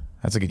use. Yeah.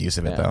 That's a good use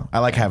of it Yeah. though. I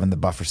like having the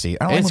buffer seat.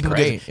 I don't It's like when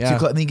people great, get yeah. too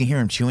close, and then you can hear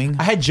him chewing.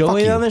 I had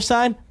Joey Fuck on you. their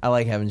side. I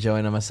like having Joey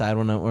on my side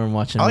when I'm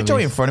watching. I like movies.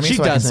 Joey in front of me She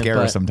so I can doesn't, scare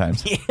her but-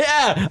 sometimes.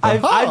 Yeah,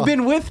 I've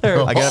been with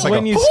her I get up, I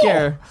when go, you "Oh!"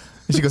 scare.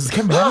 And she goes,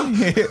 come on.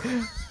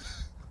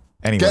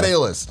 Anyway. Get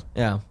A-list.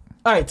 Yeah.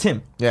 All right,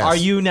 Tim. Yes. Are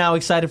you now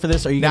excited for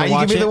this? Are you Now gonna you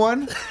watch give me it? the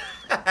one.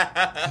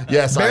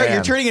 Yes, I Barrett, am.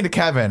 you're turning into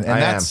Kevin, and I am.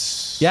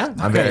 that's Yeah,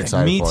 I'm very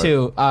excited Me for it.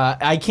 too.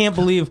 I can't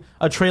believe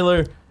a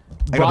trailer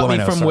brought blow my me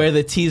nose, from sorry. where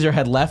the teaser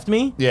had left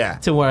me. Yeah.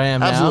 to where I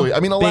am Absolutely. now. I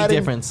mean, Aladdin. Big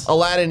difference.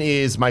 Aladdin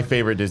is my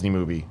favorite Disney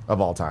movie of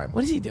all time.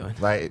 What is he doing?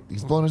 Like,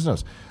 he's blowing his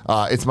nose.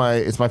 It's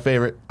my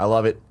favorite. I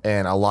love it,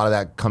 and a lot of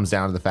that comes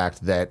down to the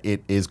fact that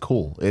it is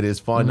cool. It is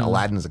fun. Mm-hmm.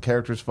 Aladdin as a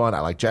character is fun. I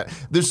like Jet.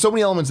 There's so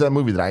many elements of that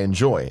movie that I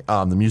enjoy.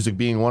 The music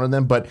being one of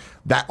them, but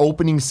that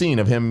opening scene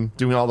of him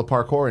doing all the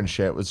parkour and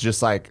shit was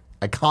just like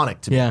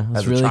iconic to me. Yeah, it's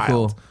as a really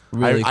child. cool.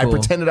 Really I cool.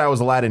 pretended I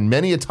was Aladdin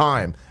many a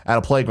time at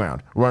a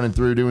playground, running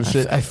through, doing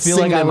shit. I feel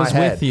singing like I in my was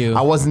head. with you.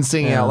 I wasn't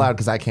singing Yeah. out loud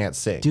because I can't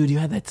sing. Dude, you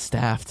had that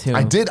staff too.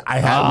 I did. I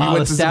had. We went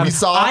the to. staff. We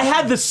saw. I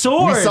had the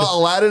sword. We saw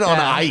Aladdin on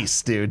Yeah.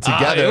 ice, dude, it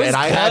together, was and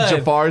I had good.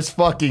 Jafar's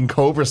fucking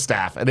cobra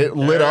staff, and it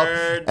lit up,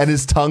 and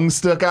his tongue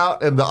stuck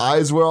out, and the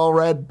eyes were all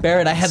red.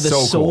 Barrett, I had the So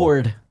cool.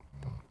 sword.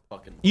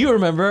 You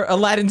remember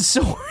Aladdin's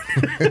sword?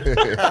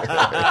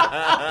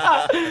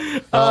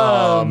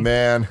 Oh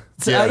man,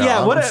 Yeah,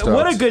 I'm what a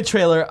stoked. good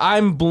trailer.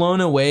 I'm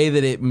blown away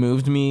that it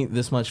moved me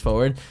this much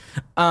forward.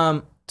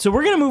 So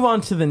we're going to move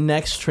on to the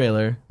next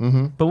trailer,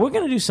 but we're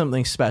going to do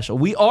something special.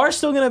 We are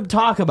still going to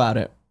talk about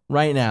it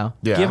right now,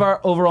 Yeah. give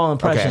our overall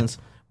impressions,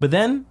 but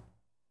then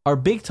our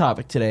big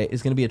topic today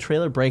is going to be a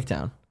trailer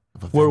breakdown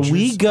where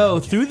we go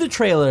through the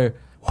trailer,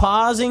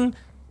 pausing,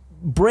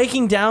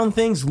 breaking down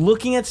things,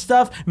 looking at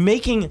stuff,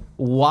 making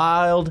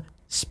wild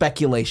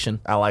speculation.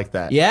 I like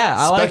that. Yeah,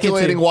 I like it too.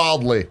 Speculating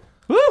wildly.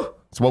 Woo!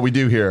 It's what we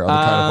do here on the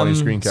Kind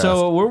of Funny Screencast.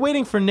 So we're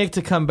waiting for Nick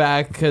to come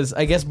back because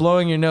I guess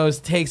blowing your nose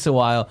takes a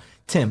while.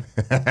 Tim,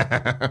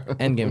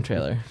 Endgame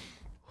trailer.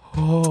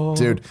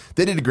 Dude,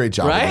 they did a great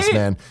job with this, Right?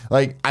 man.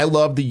 Like, I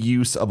love the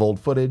use of old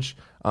footage.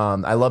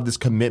 I love this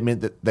commitment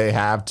that they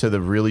have to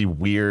the really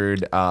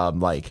weird,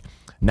 like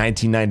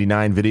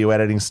 1999 video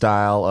editing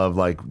style of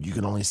like you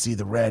can only see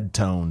the red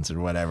tones or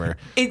whatever.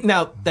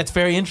 Now that's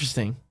very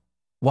interesting.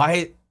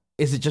 Why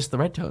is it just the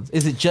red tones?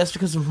 Is it just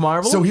because of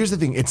Marvel? So here's the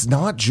thing: it's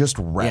not just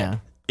red. Yeah.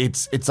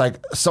 It's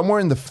like somewhere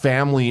in the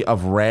family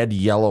of red,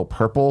 yellow,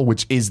 purple,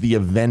 which is the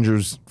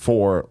Avengers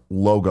 4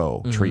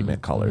 logo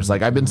treatment colors.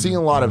 Like I've been seeing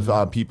a lot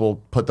of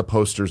people put the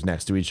posters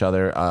next to each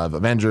other of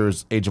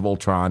Avengers, Age of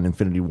Ultron,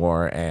 Infinity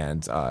War,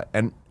 and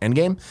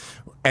Endgame,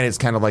 and it's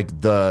kind of like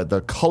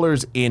the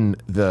colors in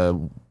the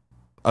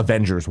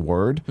Avengers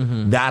word.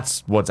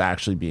 That's what's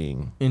actually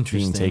being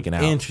taken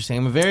out. Interesting.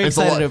 I'm very It's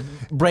a excited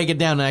to break it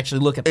down and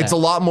actually look at that. It's a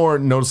lot more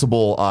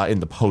noticeable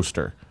in the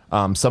poster.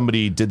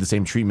 Somebody did the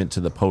same treatment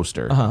to the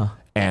poster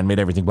and made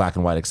everything black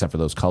and white except for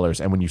those colors.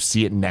 And when you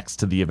see it next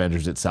to the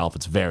Avengers itself,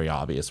 it's very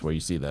obvious where you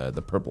see the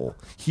purple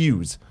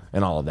hues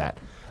and all of that.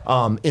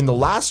 In the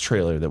last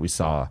trailer that we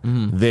saw,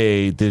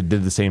 they did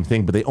the same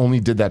thing, but they only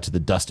did that to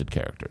the dusted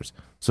characters.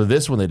 So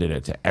this one, they did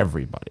it to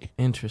everybody.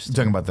 Interesting.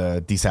 Talking about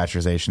the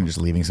desaturation, just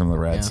leaving some of the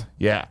reds.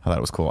 Yeah. I thought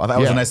it was cool. I thought it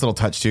was Yeah. a nice little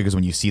touch too, because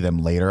when you see them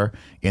later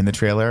in the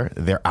trailer,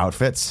 their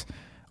outfits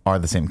are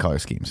the same color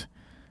schemes.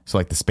 So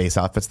like the space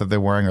outfits that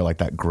they're wearing are like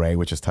that gray,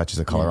 which just touches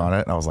a color on it.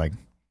 And I was like,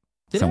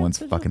 someone's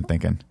fucking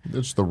thinking.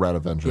 It's the red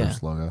Avengers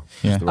Yeah. logo.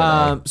 Yeah. It's the red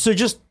eye. So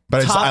just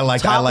But it's, I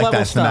like that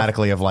level stuff.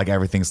 thematically of like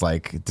everything's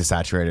like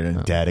desaturated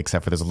and dead,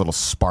 except for there's a little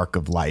spark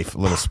of life, a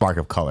little spark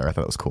of color. I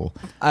thought it was cool.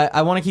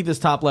 I want to keep this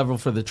top level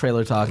for the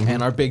trailer talk,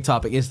 and our big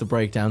topic is the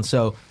breakdown.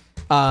 So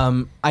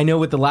I know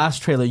with the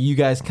last trailer, you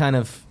guys kind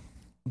of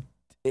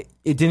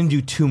it didn't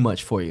do too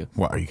much for you,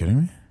 What, are you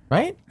kidding me?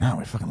 right? No,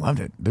 we fucking loved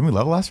it. Didn't we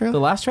love the last trailer? The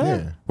last trailer?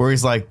 Yeah. Where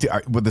he's like,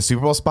 with the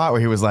Super Bowl spot where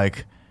he was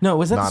like, No,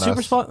 was that Not the Super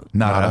us. Spot?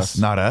 not us,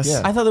 not us.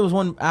 Yeah. I thought there was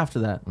one after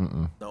that.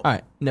 All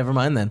right, never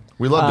mind then.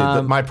 We loved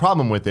it. My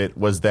problem with it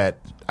was that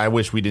I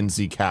wish we didn't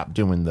see Cap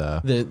doing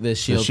The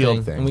shield, shield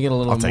thing. thing. And we get a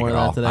little I'll take more it of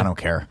that all. today. I don't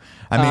care.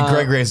 I mean,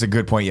 Greg raised a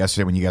good point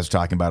yesterday when you guys were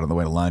talking about it on the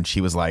way to lunch.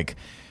 He was like,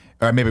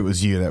 or maybe it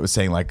was you that was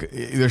saying like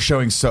they're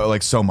showing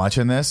so much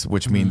in this,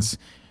 which means,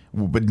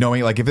 but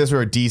knowing like if this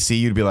were a DC,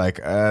 you'd be like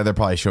they're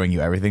probably showing you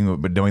everything.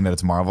 But knowing that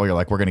it's Marvel, you're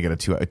like we're gonna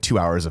get a 2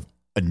 hours of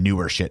a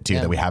newer shit too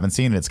that we haven't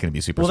seen, and it's gonna be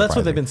super. Well, that's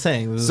what surprising. they've been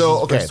saying. This So is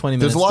the okay, first 20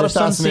 there's minutes. a lot of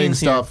some fascinating scenes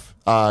here.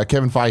 stuff.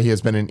 Kevin Feige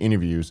has been in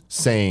interviews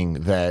saying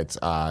that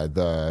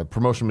the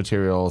promotion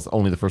material is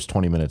only the first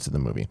 20 minutes of the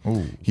movie.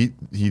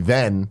 He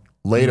then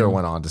later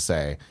went on to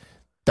say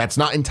that's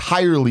not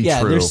entirely Yeah,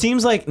 true. there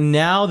seems like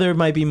now there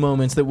might be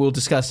moments that we'll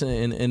discuss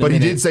in a But he minute.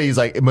 did say he's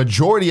like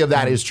majority of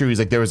that is true. He's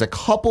like there was a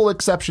couple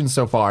exceptions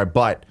so far,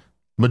 but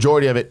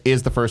majority of it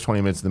is the first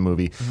 20 minutes of the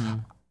movie.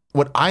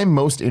 What I'm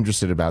most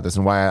interested about this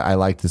and why I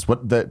like this,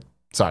 the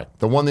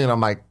one thing I'm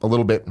like a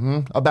little bit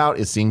about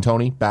is seeing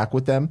Tony back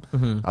with them.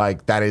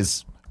 Like that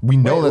is, we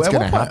know that's At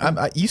going what to point-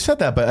 happen you said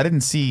that, but I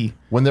didn't see.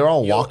 when they're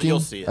all You'll walking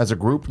see it. as a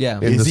group. Yeah.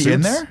 in Is the he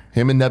in suits. there?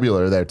 Him and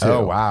Nebula are there too.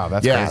 Oh, wow,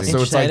 that's yeah. crazy. So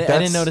it's Interesting. like I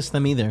didn't notice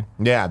them either.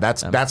 Yeah,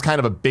 that's kind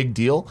of a big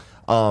deal.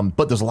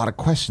 But there's a lot of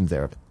questions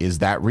there. Is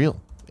that real?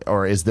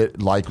 Or is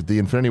that like the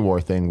Infinity War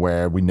thing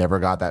where we never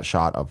got that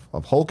shot of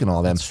Hulk and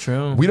all them? That's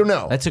true. We don't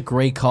know. That's a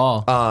great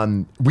call.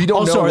 We don't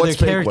also, know are what's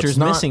there fake, characters what's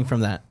not. missing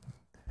from that?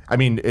 I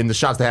mean, in the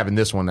shots they have in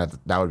this one,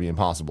 that would be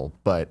impossible.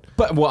 But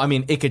But well, I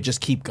mean, it could just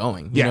keep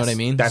going. You know Yes, what I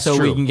mean? that's so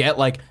true. we can get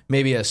like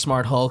maybe a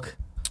smart Hulk.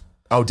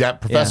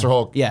 Professor Yeah.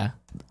 Hulk, Yeah,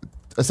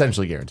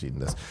 essentially guaranteed in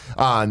this.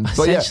 But yeah,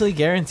 essentially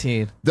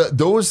guaranteed.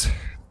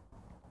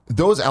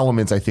 those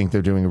elements, I think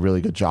they're doing a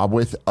really good job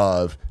with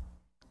of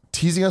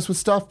teasing us with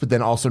stuff, but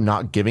then also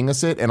not giving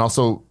us it, and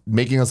also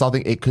making us all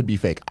think it could be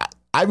fake.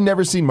 I've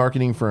never seen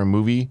marketing for a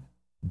movie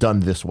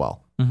done this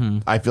well.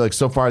 I feel like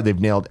so far they've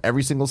nailed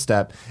every single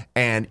step,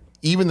 and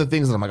even the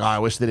things that I'm like, oh, I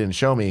wish they didn't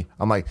show me.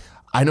 I'm like,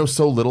 I know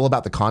so little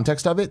about the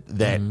context of it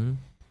that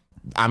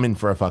I'm in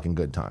for a fucking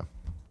good time.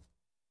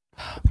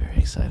 Very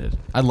excited.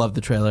 I love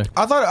the trailer.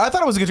 I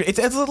thought it was a good. It's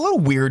a little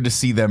weird to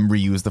see them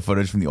reuse the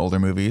footage from the older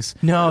movies.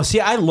 No, see,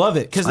 I love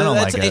it because I don't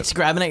like it. it's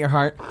grabbing at your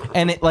heart,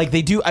 and it like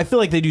they do. I feel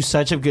like they do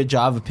such a good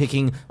job of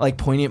picking like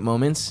poignant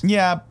moments.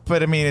 Yeah,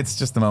 but I mean, it's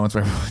just the moments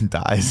where everyone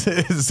dies. So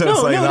it's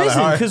No, like no, not it that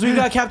isn't hard. because we've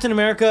got Captain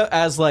America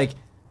as like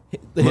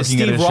Looking at Steve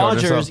his shoulder,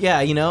 Rogers, so-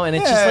 yeah, you know, and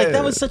it's just like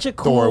that was such a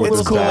cool Thor with little his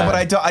It's cool, dad.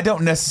 but I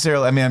don't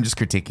necessarily. I mean, I'm just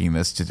critiquing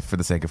this for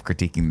the sake of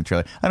critiquing the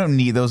trailer. I don't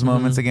need those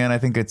moments again. I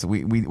think it's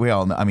we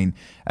all know. I mean,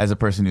 as a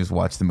person who's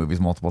watched the movies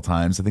multiple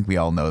times, I think we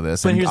all know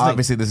this. But And here's the thing.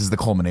 obviously, this is the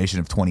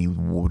culmination of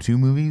 22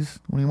 movies,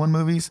 21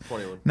 movies.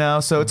 21. No,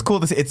 so it's cool.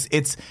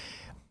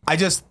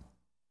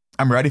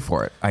 I'm ready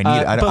for it. I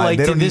need. but like,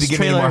 they don't did need this to give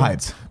me any more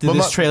hypes. Did Well,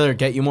 this my- trailer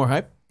get you more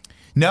hype?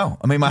 No,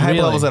 I mean my hype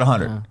Really? level's at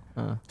 100,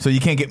 so you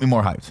can't get me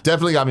more hyped.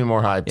 Definitely got me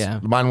more hyped. Yeah.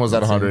 Mine was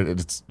at 100.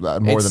 It's more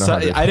than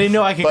 100. I didn't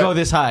know I could go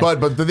this high.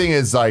 But the thing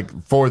is, like,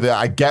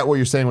 I get what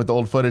you're saying with the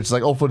old footage.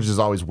 Like, old footage is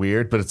always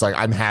weird, but it's like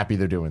I'm happy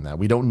they're doing that.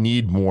 We don't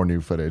need more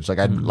new footage. Like,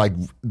 like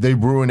they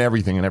ruin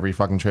everything in every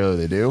fucking trailer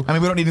they do. I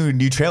mean, we don't need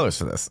new trailers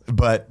for this,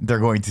 but they're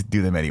going to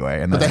do them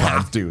anyway. And But they that's fine.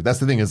 have to. That's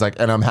the thing is like,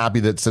 and I'm happy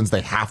that since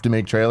they have to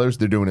make trailers,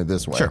 they're doing it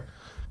this way. Sure.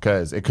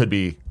 Because it could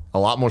be a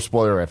lot more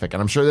spoilerific,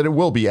 and I'm sure that it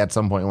will be at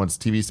some point once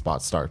TV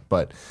spots start.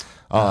 But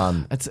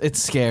it's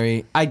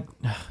scary.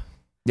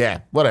 yeah,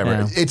 whatever.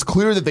 Yeah. It's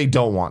clear that they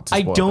don't want to.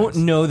 I Spoil don't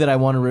things. know that I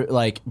want to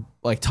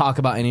like talk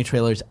about any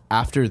trailers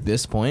after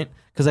this point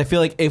because I feel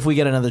like if we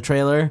get another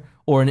trailer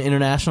or an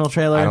international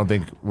trailer, I don't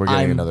think we're getting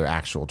I'm- another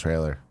actual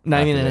trailer.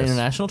 not even after an this.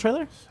 international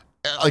trailer.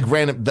 Like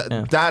random. That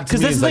to Because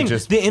me that's is the like thing.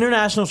 just. The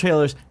international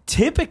trailers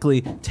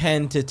typically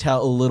tend to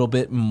tell a little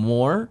bit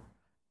more,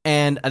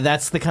 and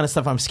that's the kind of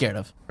stuff I'm scared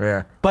of.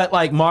 Yeah. But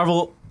like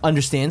Marvel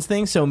understands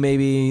things, so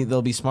maybe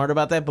they'll be smart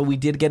about that. But we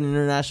did get an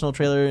international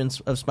trailer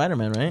of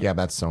Spider-Man, right? Yeah,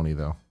 that's Sony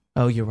though.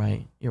 Oh, you're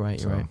right. You're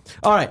right.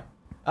 All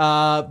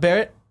right,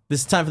 Barrett. This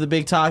is time for the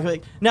big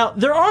topic. Now,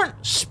 there aren't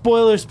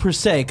spoilers per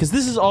se, because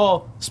this is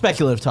all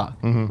speculative talk,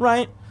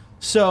 right?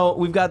 So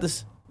we've got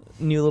this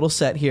new little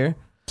set here.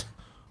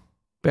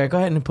 Barrett, go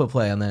ahead and put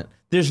play on that.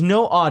 There's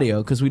no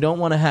audio, because we don't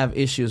want to have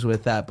issues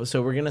with that. But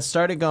so we're going to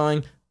start it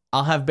going.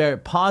 I'll have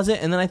Barrett pause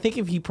it, and then I think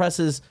if he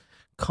presses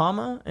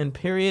comma and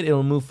period,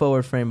 it'll move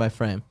forward frame by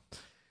frame.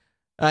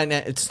 All right, now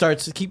it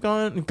starts. Keep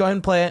going. Go ahead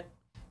and play it.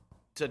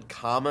 Said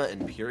comma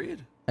and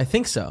period. I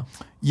think so.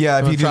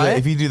 Yeah, Wanna try it?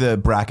 if you do the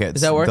brackets,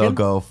 Is that working? they'll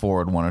go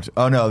forward one or two.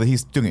 Oh no,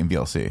 he's doing it in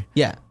VLC,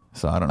 Yeah.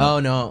 so I don't know. Oh,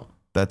 no.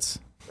 That's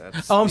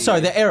Oh, I'm sorry.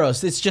 The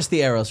arrows. It's just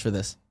the arrows for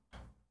this.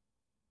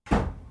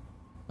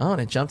 Oh,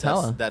 and it jumped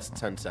hella. That's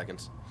 10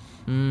 seconds.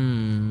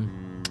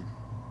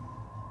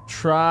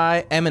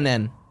 Try M and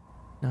N.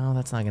 No,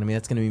 that's not going to be.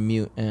 That's going to be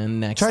mute. And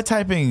next. try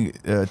typing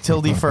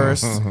tilde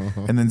first,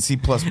 and then C++.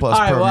 All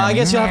right, well, I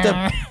guess you'll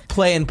have to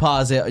play and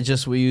pause it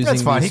just using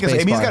That's fine. the He's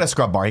space bar. got a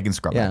scrub bar. He can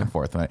scrub Yeah. back and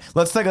forth. Right?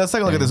 Let's take a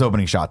look at this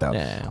opening shot, though.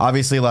 Yeah.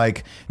 Obviously,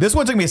 like this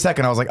one took me a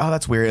second. I was like, "Oh,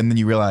 that's weird," and then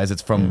you realize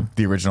it's from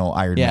the original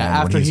Iron Yeah, Man.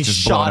 when after he's he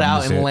just blowing shot up in out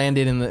the and suit.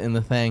 landed in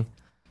the thing.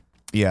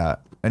 Yeah,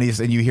 and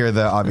you hear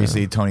the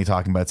obviously Tony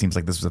talking about. It seems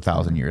like this was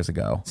 1,000 years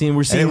ago. See,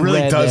 we're seeing and it really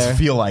red does there.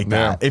 feel like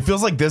that. It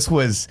feels like this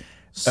was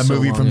a So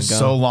movie long from ago.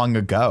 so long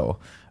ago.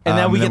 And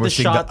then we get we're the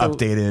seeing shot the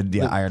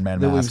updated Iron Man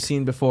that we've mask.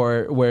 seen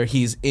before, where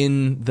he's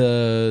in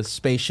the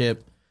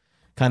spaceship,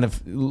 kind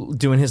of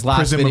doing his last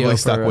Presumably video.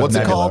 stuck for, with What's it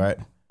Nebula, called? right?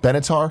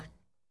 Benatar.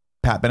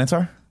 Pat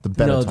Benatar? The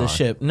Benatar. No, the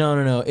ship.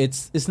 No.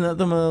 It's not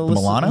the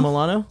Milano?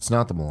 Milano. It's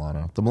not the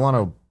Milano. The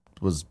Milano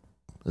is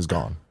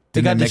gone.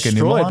 They Didn't got they make a new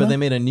destroyed, but Milano? they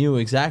made a new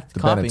exact The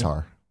copy.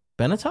 Benatar.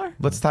 Benatar?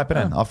 Let's type it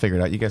in. I'll figure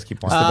it out. You guys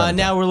keep watching.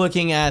 Now we're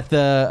looking at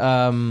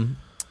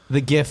the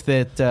gift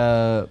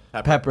that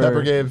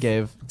Pepper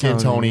gave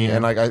Tony.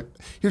 And like,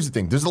 here's the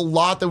thing: there's a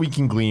lot that we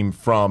can glean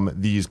from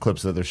these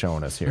clips that they're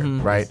showing us here,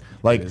 right?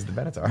 Like, is the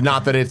Benatar.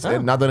 not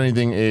that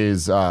anything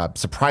is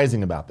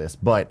surprising about this,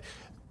 but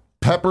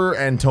Pepper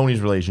and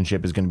Tony's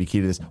relationship is going to be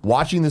key to this.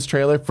 Watching this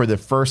trailer for the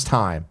first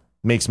time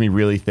makes me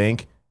really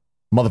think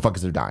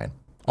motherfuckers are dying,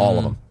 all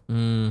of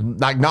them.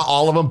 Like, not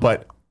all of them,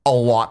 but a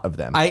lot of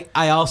them. I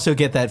also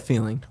get that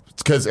feeling.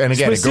 Because, and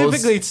again,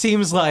 Specifically, it it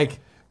seems like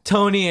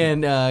Tony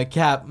and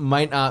Cap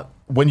might not.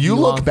 when you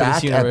belong look for this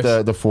back universe.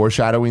 at the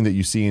foreshadowing that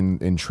you see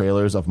in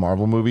trailers of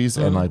Marvel movies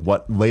and like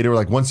what later,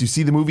 like once you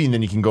see the movie and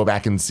then you can go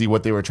back and see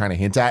what they were trying to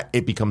hint at,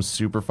 it becomes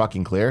super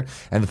fucking clear.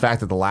 And the fact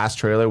that the last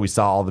trailer we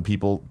saw all the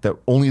people that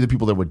only the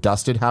people that were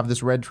dusted have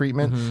this red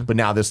treatment, but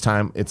now this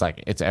time it's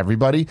like it's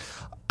everybody.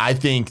 I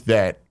think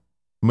that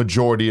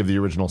majority of the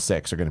original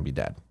 6 are going to be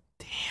dead.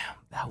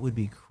 That would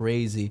be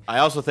crazy. I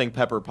also think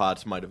Pepper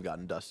Potts might have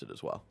gotten dusted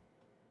as well.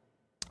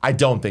 I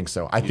don't think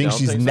so. I think don't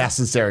she's think so?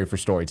 necessary for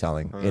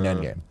storytelling in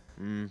Endgame.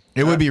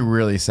 It would be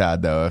really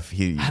sad though if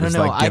he don't was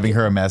know. like giving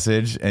her a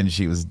message and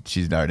she's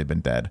already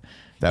been dead.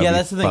 That would Yeah, be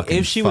that's the thing. fucking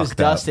If she was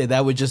fucked up. dusted,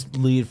 that would just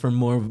lead for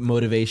more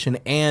motivation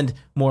and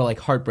more like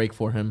heartbreak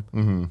for him.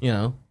 You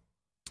know,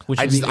 which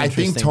I would be think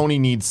interesting. Tony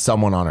needs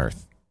someone on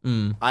Earth.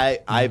 My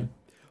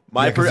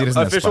Yeah, 'cause he doesn't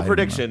have official Spidey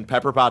prediction: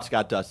 Pepper Potts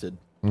got dusted,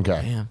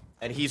 Okay. Damn.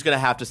 and he's gonna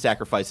have to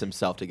sacrifice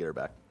himself to get her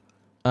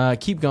back.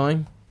 Keep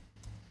going.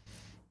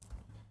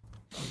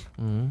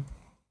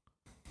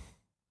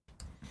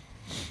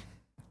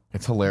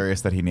 It's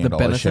hilarious that he named The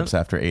all Benetton? his ships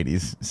after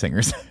 80s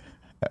singers.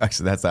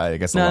 Actually, that's I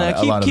guess a No, lot,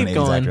 no, a lot of keep them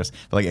 80s going. actors,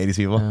 but like 80s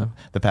people.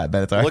 The Pat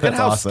Benatar. Look at That's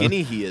how awesome.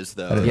 skinny he is,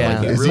 though. That is Yeah.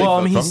 really Is good. he Well,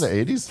 I mean, from he's the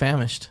 80s?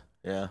 famished.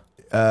 Yeah.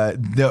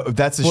 No,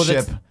 that's a ship.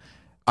 that's-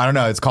 I don't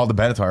know. It's called the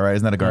Benatar, right?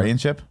 Isn't that a Guardian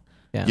ship?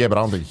 Yeah, but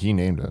I don't think he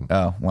named it.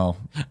 Oh well,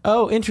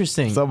 Oh,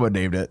 interesting. someone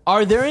named it.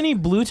 Are there any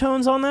blue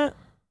tones on that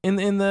in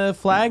the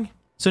flag?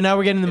 So now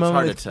we're getting the It's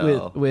moment hard to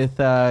tell. with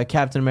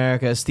Captain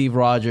America, Steve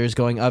Rogers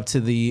going up to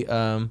the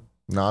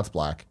No, it's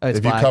black. Oh, it's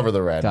if black. you cover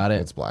the red, Got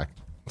it. it's black.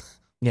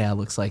 yeah, it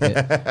looks like it.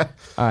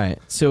 All right,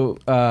 so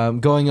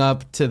going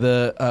up to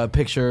the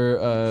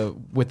picture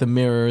with the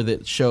mirror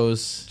that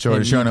shows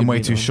Showing you him could way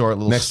be too the- short.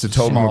 Little Next to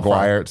Tobey small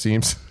Maguire, it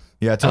seems.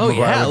 Yeah, Tobey Oh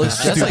Maguire yeah, it with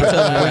looks his just like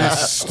Tobey Maguire.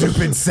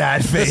 stupid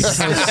sad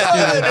face. All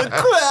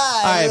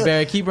right,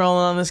 Barry, keep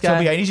rolling on this guy.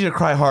 Toby, I need you to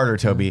cry harder,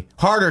 Toby.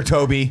 Harder,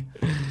 Toby.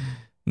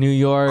 New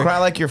York, Cry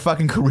like your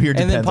fucking career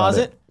depends and then pause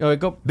on it. Oh,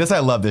 go. This I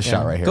love this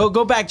shot right here.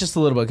 Go back just a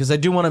little bit because I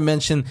do want to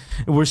mention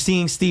we're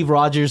seeing Steve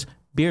Rogers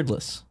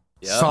beardless.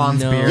 Sans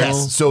No. beard.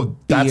 Yes, so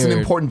that's an Beard.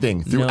 important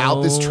thing.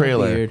 Throughout this No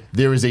trailer, beard.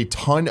 there is a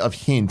ton of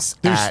hints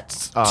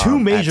at two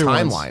major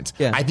at ones. timelines.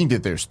 Yeah. I think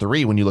that there's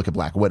 3 when you look at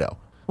Black Widow.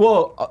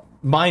 Well,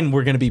 mine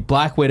were going to be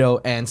Black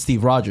Widow and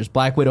Steve Rogers.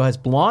 Black Widow has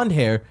blonde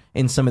hair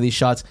in some of these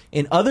shots.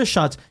 In other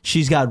shots,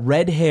 she's got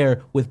red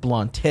hair with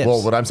blonde tips.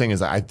 Well, what I'm saying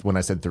is, when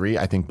I said 3,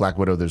 I think Black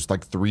Widow. There's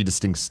like 3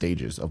 distinct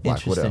stages of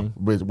Black Widow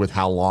Interesting. with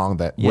how long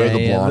that where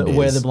the blonde is.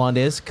 Where the blonde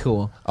is,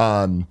 cool.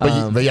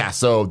 But yeah,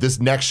 so this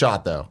next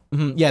shot though,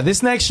 Yeah,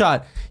 this next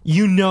shot,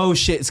 you know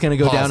shit's going to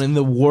go Pause. down in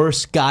the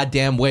worst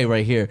goddamn way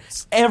right here.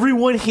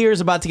 Everyone here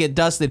is about to get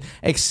dusted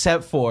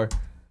except for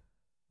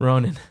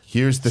Ronan.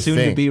 here's the Soon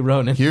thing. to be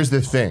Ronan. Here's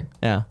the thing.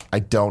 Yeah. I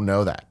don't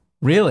know that.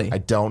 Really? I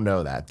don't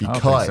know that don't think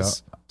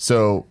because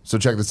so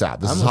check this out.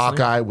 This I'm is listening.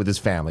 Hawkeye with his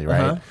family,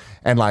 right? Uh-huh.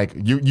 And like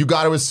you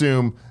got to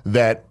assume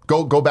that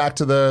go back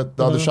to the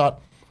other shot.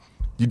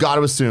 You got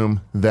to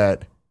assume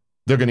that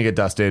they're going to get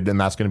dusted,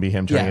 and that's going to be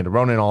him turning Yeah. into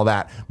Ronin and all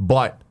that.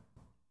 But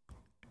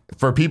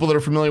for people that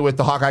are familiar with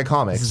the Hawkeye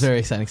comics, This is very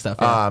exciting stuff.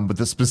 Yeah. but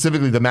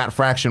specifically the Matt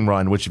Fraction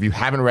run, which if you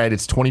haven't read,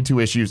 it's 22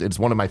 issues. It's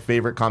one of my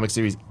favorite comic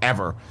series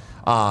ever.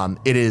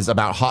 It is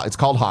about it's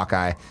called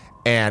Hawkeye,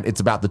 and it's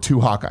about the 2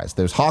 Hawkeyes.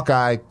 There's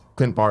Hawkeye,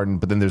 Clint Barton,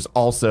 but then there's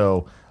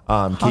also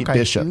Kate Hawkeye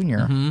Bishop,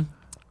 Jr.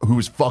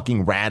 who's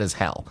fucking rad as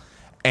hell.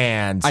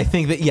 And I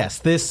think that, yes,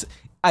 this,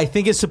 I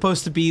think it's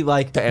supposed to be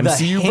like the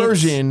MCU hints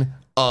version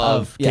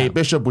of yeah. Kate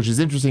Bishop, which is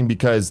interesting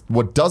because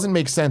what doesn't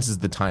make sense is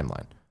the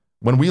timeline.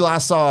 When we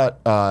last saw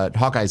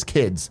Hawkeye's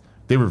kids,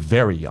 they were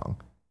very young.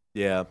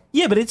 Yeah.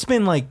 Yeah, but it's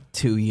been like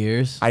 2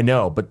 years. I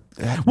know, but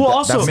Well,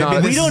 also, that's not-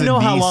 maybe we this don't is a know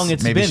how niece. long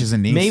it's Maybe been. she's a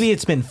niece. Maybe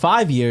it's been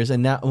 5 years,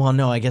 and now, well,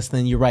 no, I guess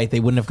then you're right. They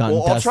wouldn't have gotten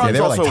Well, dusted. Ultron's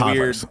they were like also weird.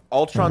 toddlers.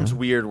 Ultron's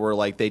weird where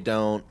like they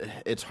don't.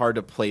 It's hard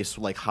to place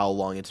like how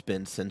long it's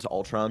been since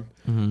Ultron.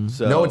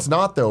 So No, it's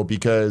not though,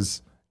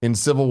 because in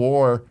Civil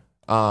War,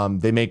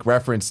 they make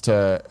reference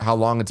to how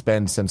long it's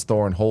been since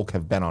Thor and Hulk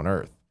have been on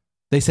Earth.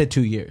 They said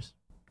 2 years,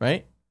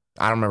 right?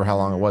 I don't remember how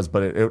long it was,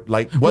 but it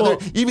like whether Well,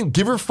 even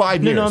give her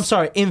 5 years. No, I'm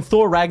sorry. In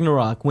Thor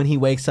Ragnarok, when he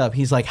wakes up,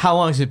 he's like, "How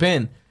long has it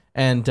been?"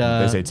 And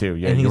They say 2.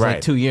 Yeah, and he's you're like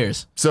right. 2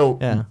 years. So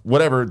Yeah.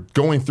 whatever,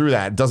 going through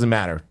that doesn't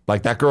matter.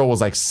 Like that girl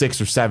was like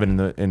 6 or 7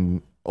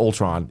 in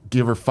Ultron.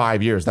 Give her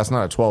 5 years. That's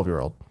not a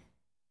 12-year-old.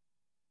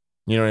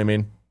 You know what I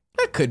mean?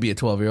 That could be a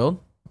 12-year-old.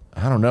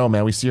 I don't know,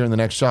 man. We see her in the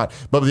next shot.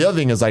 But the other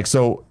thing is like,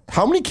 so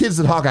how many kids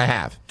did Hawkeye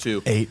have?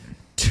 2. 8.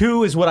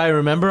 2 is what I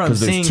remember. I'm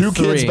Because seeing there's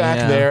 2 kids 3, back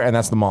yeah. there, and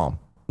that's the mom.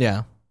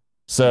 Yeah.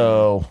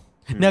 So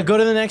Now go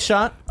to the next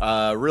shot.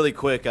 Really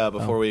quick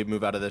before we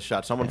move out of this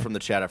shot, someone from the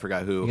chat, I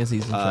forgot who. I guess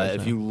he's in charge if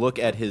now. you look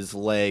at his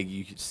leg,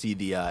 you can see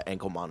the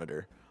ankle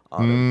monitor. Oh,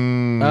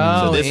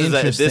 So this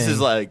interesting.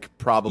 is like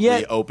probably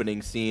Yeah.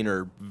 opening scene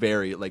or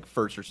very like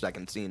first or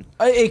second scene.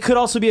 It could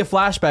also be a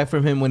flashback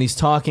from him when he's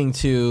talking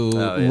to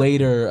Oh, yeah.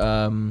 later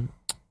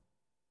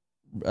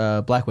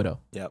Black Widow.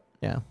 Yep.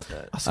 Yeah.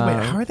 So wait,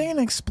 how are they going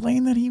to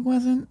explain that he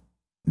wasn't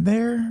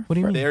there? What do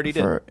you mean? They already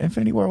did. For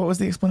Infinity War? What was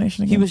the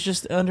explanation again? He was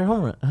just under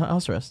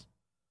house arrest.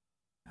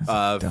 That's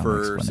a dumb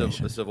For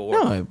explanation. the Civil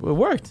War. No, it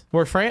worked.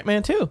 Worked for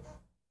Ant-Man too.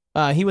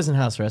 He was in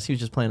house arrest. He was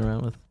just playing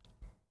around with.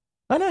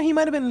 Oh no, he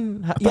might have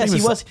been. Yes, he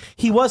was-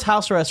 he was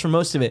house arrest for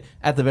most of it.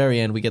 At the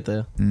very end, we get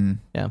the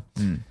yeah.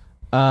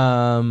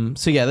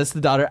 So yeah, that's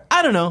the daughter.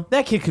 I don't know.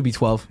 That kid could be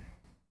 12.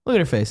 Look at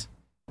her face.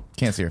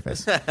 Can't see her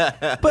face.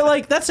 But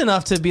like, that's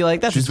enough to be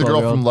like, that's she's a the girl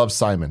 12-year-old. from Love,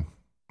 Simon,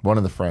 one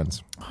of the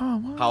friends.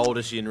 How old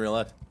is she in real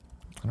life?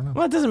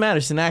 Well, it doesn't matter.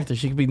 She's an actor.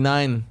 She could be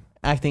 9,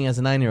 acting as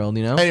a 9-year-old.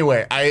 You know.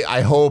 Anyway,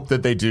 I hope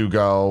that they do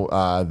go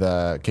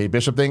the Kate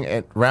Bishop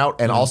thing route,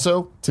 and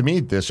also to me,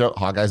 this show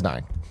Hawkeye's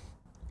 9.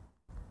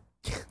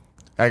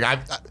 Like,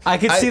 I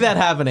could see that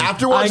happening.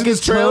 After I watching could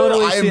this trailer,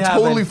 totally I see am it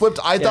totally happen. flipped.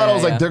 I thought I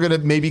was Yeah, like, they're gonna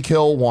maybe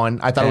kill one.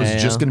 I thought it was Yeah,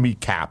 just yeah. gonna be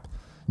Cap.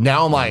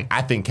 Now I'm like,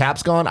 I think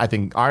Cap's gone. I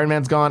think Iron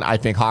Man's gone. I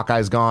think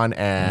Hawkeye's gone,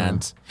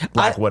 and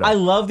Black Widow. I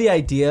love the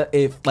idea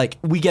if like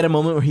we get a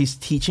moment where he's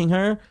teaching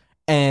her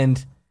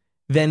and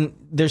then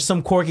there's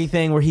some quirky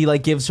thing where he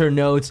like gives her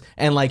notes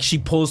and like she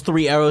pulls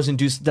 3 arrows and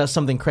does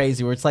something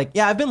crazy where it's like,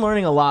 yeah, I've been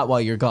learning a lot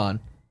while you're gone.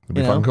 It'd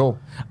be fun, cool.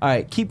 All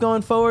right, keep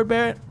going forward,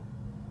 Barrett.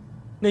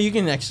 No, you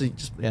can actually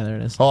just, yeah, there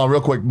it is. Hold on, real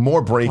quick.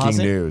 More breaking Pause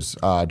it. news.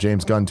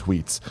 James Gunn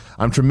tweets,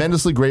 I'm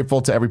tremendously grateful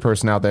to every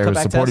person out there who's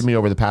back to supported us. me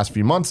over the past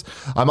few months.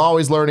 I'm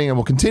always learning and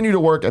will continue to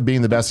work at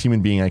being the best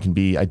human being I can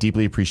be. I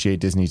deeply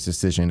appreciate Disney's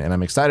decision, and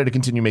I'm excited to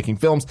continue making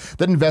films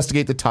that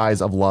investigate the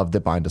ties of love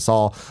that bind us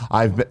all.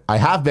 I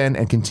have been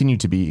and continue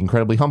to be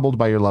incredibly humbled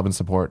by your love and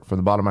support. From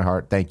the bottom of my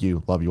heart, thank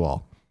you. Love you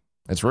all.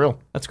 It's real.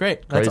 That's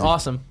great. That's Crazy.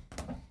 awesome.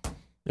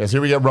 Yes,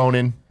 here we get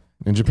Ronan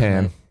in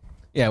Japan.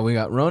 Yeah, we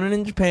got Ronan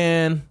in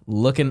Japan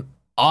looking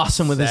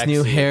awesome with his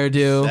new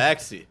hairdo.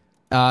 Sexy.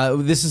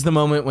 This is the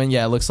moment when,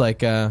 yeah, it looks like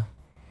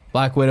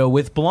Black Widow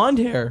with blonde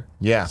hair.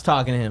 Yeah. is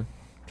talking to him,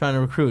 trying to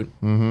recruit,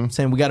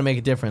 saying we got to make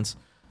a difference.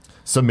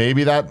 So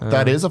maybe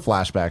that is a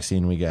flashback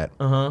scene we get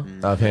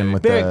of him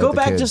with Barrett, go the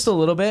back kids. just a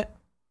little bit.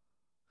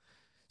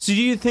 So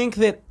do you think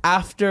that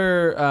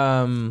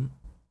after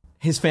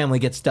his family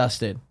gets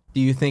dusted,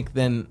 do you think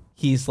then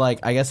he's like,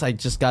 I guess I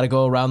just got to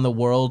go around the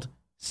world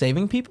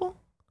saving people?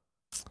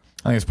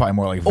 I think it's probably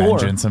more like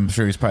vengeance. I'm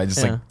sure he's probably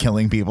just like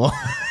killing people.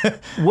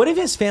 What if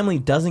his family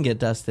doesn't get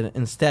dusted,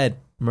 instead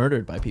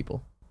murdered by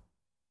people?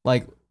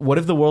 Like, what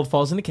if the world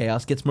falls into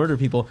chaos, gets murdered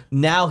people?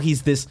 Now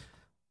he's this,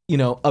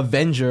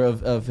 avenger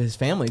of his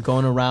family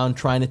going around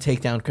trying to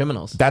take down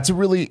criminals. That's a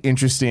really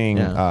interesting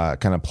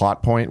kind of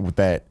plot point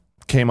that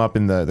came up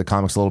in the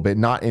comics a little bit,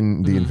 not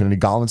in the Infinity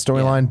Gauntlet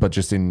storyline, but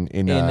just in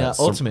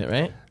Ultimate,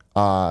 right?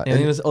 I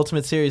think it was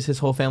Ultimate series. His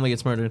whole family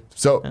gets murdered.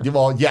 So,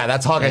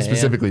 that's Hawkeye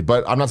specifically,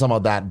 but I'm not talking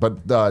about that.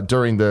 But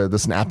during the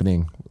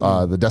snapping,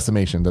 the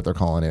decimation that they're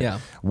calling it,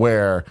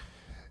 where,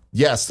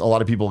 yes, a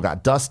lot of people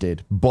got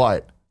dusted,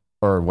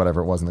 or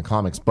whatever it was in the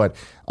comics, but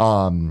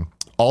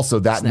also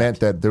that meant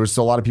that there was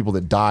still a lot of people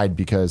that died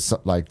because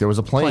like there was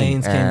a plane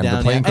Planes came down,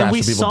 the plane crashed and we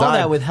and people saw died.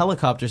 that with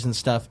helicopters and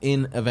stuff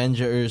in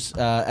Avengers.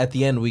 At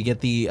the end, we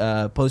get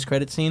the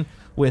post-credit scene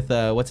with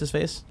what's his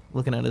face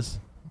looking at his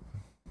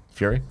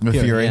Fury?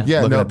 Fury,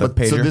 yeah. Looking at the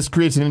pager. So this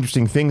creates an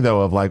interesting thing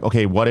though of like,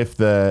 okay, what if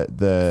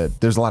the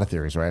there's a lot of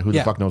theories, right? Who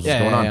the fuck knows what's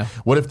going on?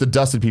 What if the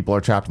dusted people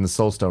are trapped in the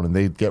Soul Stone and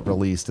they get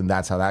released and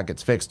that's how that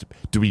gets fixed?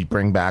 Do we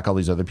bring back all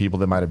these other people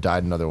that might have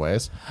died in other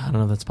ways? I don't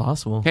know if that's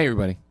possible. Hey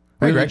everybody.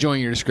 Really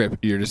enjoying your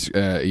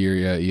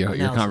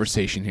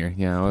conversation here.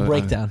 Yeah,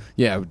 Breakdown.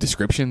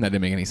 Description. That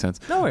didn't make any sense.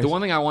 No worries. The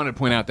one thing I wanted to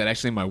point out that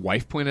actually my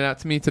wife pointed out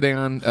to me today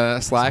on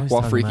Slack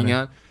while freaking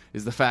out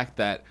is the fact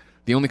that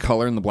the only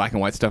color in the black and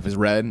white stuff is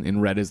red,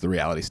 and red is the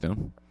Reality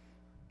Stone.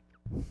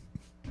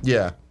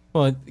 Yeah.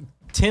 Well,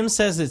 Tim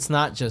says it's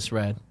not just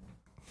red.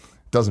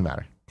 Doesn't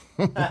matter.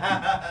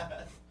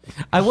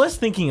 I was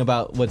thinking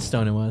about what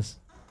stone it was.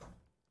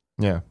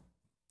 Yeah.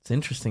 It's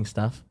interesting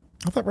stuff.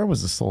 I thought red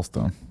was the Soul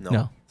Stone.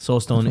 No. Soul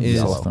Stone is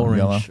Yellow.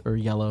 orange or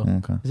yellow.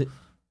 Okay.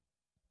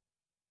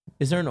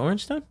 Is there an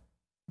orange stone?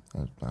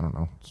 I don't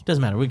know.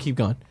 Doesn't matter. We keep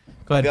going.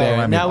 Go ahead, Yeah, Barry.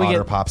 I mean, Now we Otter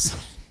get Pops.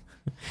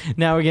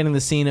 Now we're getting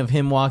the scene of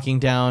him walking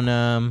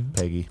down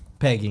Peggy.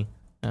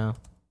 Oh.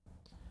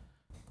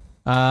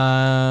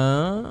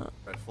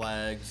 Red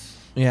flags.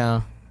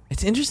 Yeah.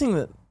 It's interesting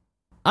that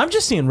I'm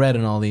just seeing red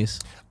in all these.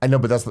 I know,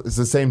 but it's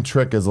the same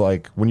trick as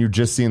like when you're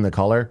just seeing the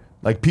color.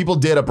 Like people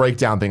did a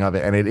breakdown thing of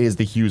it, and it is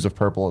the hues of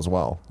purple as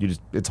well.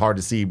 It's hard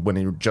to see when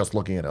you're just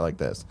looking at it like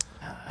this.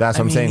 That's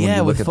what I'm saying. Yeah, when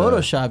you with look at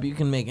Photoshop, you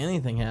can make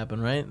anything happen,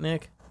 right,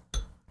 Nick?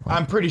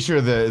 I'm pretty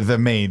sure the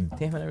main.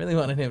 Damn it, I really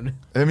wanted him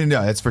to. I mean,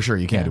 no, it's for sure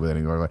you can't do it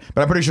any other way.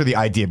 But I'm pretty sure the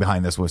idea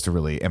behind this was to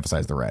really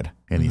emphasize the red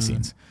in these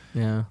scenes.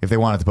 Yeah. If they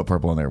wanted to put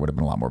purple in there, it would have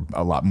been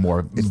a lot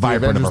more It's the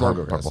vibrant of Avengers a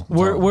logo, guys.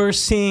 purple. We're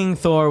seeing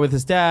Thor with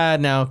his dad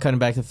now, cutting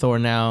back to Thor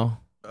now.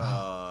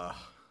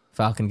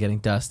 Falcon getting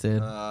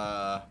dusted.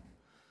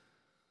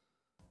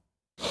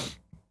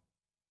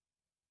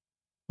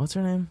 What's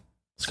her name?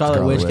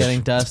 Scarlet Witch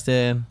getting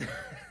dusted.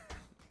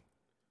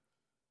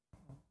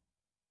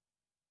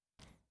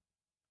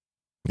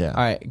 Yeah.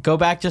 All right, go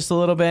back just a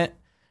little bit.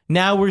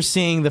 Now we're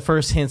seeing the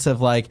first hints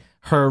of like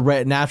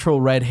her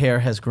natural red hair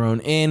has grown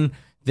in.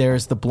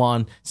 There's the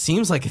blonde.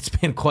 Seems like it's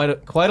been quite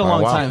a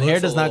long wow. time. Hair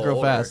Looks does a not little grow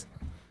older. fast.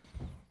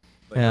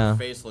 Like Yeah. her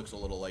face looks a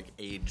little like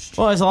aged.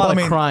 Well, there's a lot Well, of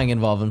I mean- crying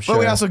involved, I'm sure.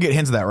 But we also get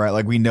hints of that, right?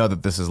 Like we know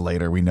that this is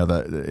later. We know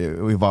that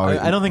we've already.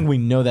 I don't think we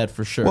know that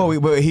for sure.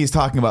 Well, he's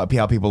talking about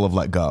how people have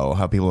let go,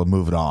 how people have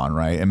moved on,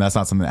 right? And that's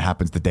not something that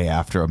happens the day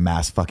after a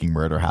mass fucking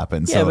murder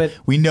happens. Yeah, so but-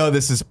 we know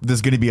there's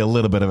going to be a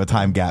little bit of a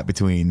time gap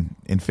between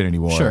Infinity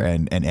War Sure.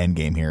 and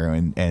Endgame here,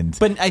 and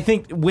But I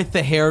think with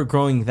the hair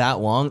growing that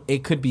long,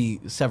 it could be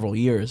several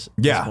years. At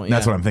this yeah, point,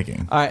 that's what I'm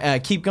thinking. All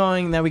right, keep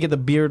going. Now we get the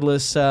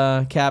beardless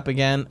Cap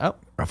again. Oh,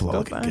 Ruffalo go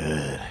looking back.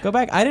 good. Go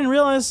back. I didn't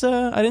realize.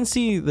 I didn't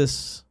see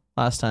this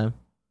last time,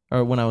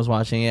 or when I was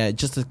watching. Yeah,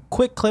 just a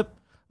quick clip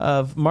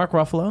of Mark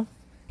Ruffalo.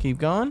 Keep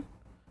going.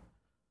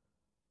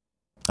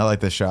 I like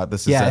this shot.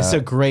 This is Yeah, it's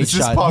a great this is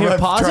shot. Paul Here, Rudd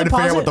pause trying it, to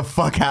figure pause out what it. the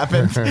fuck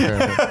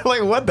happened.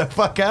 Like what the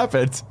fuck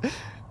happened?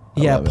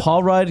 Yeah, love it.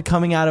 Paul Rudd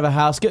coming out of a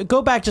house.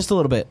 Go back just a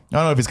little bit. I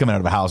don't know if he's coming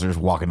out of a house or just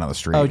walking down the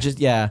street. Oh, just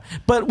yeah.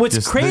 But what's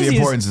Just crazy the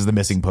importance is the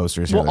missing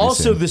posters. Here well, that we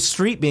also see. the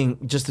street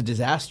being just a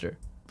disaster.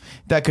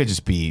 That could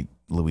just be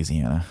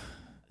Louisiana.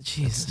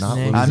 Jesus, not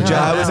Nick.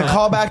 Louisiana. It was a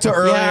callback to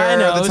earlier. Yeah, I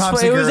know. The Tom It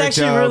was Segura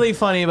actually joke. really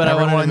funny, but I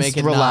wanted to Everyone's make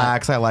it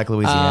relax. I like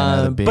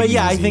Louisiana. the big but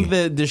yeah, I easy. think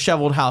the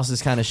disheveled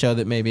houses kind of show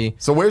that maybe.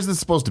 So where's this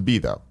supposed to be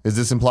though? Is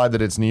this implied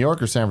that it's New York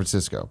or San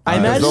Francisco? I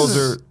imagine those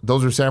this-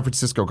 those are San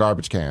Francisco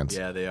garbage cans.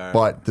 Yeah, they are.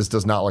 But this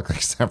does not look like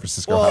a San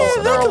Francisco Well,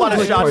 house. there are a lot of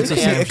Look shots parts in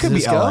of San San it could be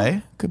Francisco.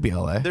 L.A. Could be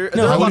L.A. There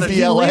No, are a it lot would of be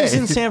He LA. lives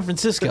in San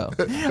Francisco.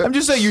 I'm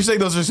just saying. You're saying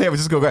those are San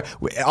Francisco.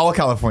 All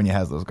California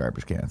has those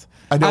garbage cans.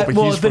 I know, but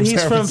well, he's but from he's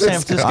San from San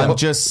Francisco. Francisco. I'm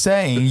just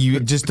saying.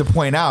 Just to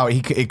point out,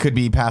 it could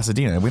be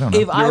Pasadena. We don't know.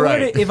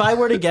 If I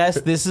were to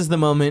guess, this is the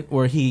moment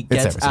where he San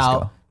gets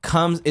Francisco.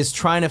 out, is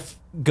trying to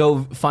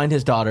go find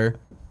his daughter,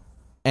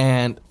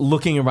 and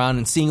looking around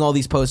and seeing all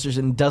these posters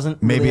and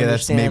doesn't Maybe really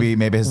that's understand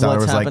maybe his daughter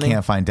what's was like, happening.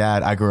 can't find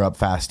dad. I grew up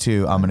fast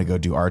too. I'm gonna go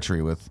do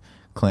archery with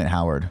Clint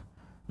Howard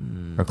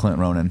or Clint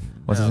Ronan.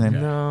 What's his name?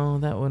 No,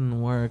 that wouldn't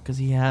work because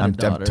he had I'm a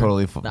daughter.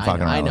 totally I fucking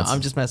know, I around. know.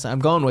 I'm just messing. I'm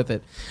going with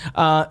it.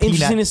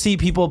 Interesting to see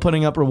people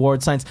putting up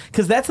reward signs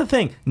because that's the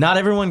thing. Not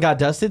everyone got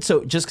dusted,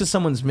 so just because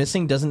someone's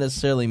missing doesn't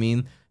necessarily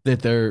mean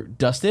that they're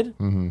dusted.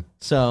 Mm-hmm.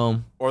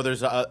 So, Or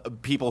there's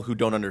people who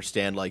don't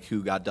understand like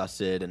who got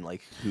dusted and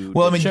like who.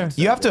 Well, I mean, Sure.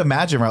 you have to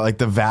imagine, right? Like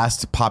the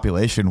vast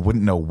population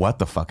wouldn't know what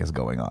the fuck is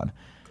going on.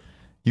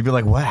 You'd be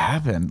like, "What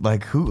happened?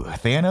 Like who?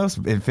 Thanos?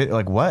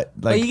 Like what?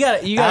 Like you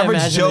gotta average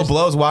imagine Joe there's-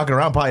 Blow's walking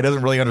around probably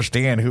doesn't really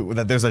understand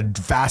that there's a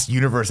vast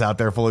universe out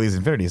there full of these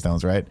Infinity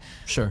Stones, right?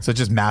 Sure. So it's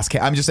just mass.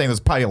 I'm just saying there's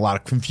probably a lot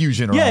of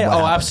confusion around. yeah. what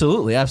happened.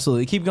 Absolutely,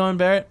 absolutely. Keep going,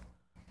 Barrett.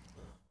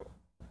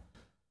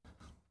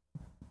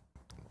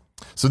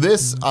 So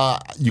this,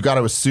 you got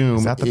to assume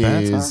Is that the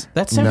Benatar?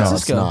 That's San no,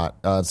 Francisco.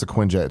 it's not. It's a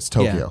Quinjet. It's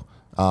Tokyo.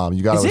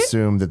 You got Is to it?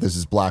 assume that this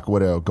is Black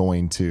Widow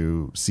going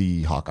to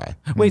see Hawkeye.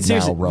 Wait, Now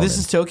seriously, Ronan. this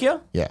is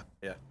Tokyo? Yeah.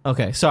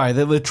 Okay, sorry.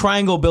 The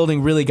triangle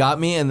building really got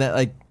me, and that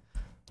like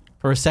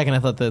for a second I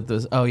thought that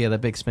was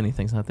that big spinny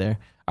thing's not there.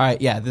 All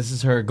right, yeah, this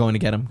is her going to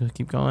get him.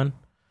 Keep going.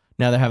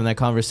 Now they're having that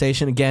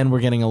conversation again.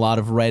 We're getting a lot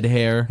of red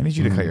hair. I need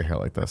you to cut your hair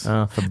like this,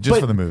 But just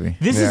for the movie.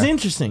 This is Yeah.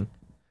 interesting.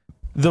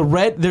 The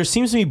red. There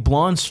seems to be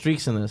blonde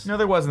streaks in this. No,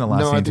 there wasn't the last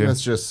No, I scene think too.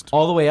 that's just.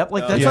 All the way up,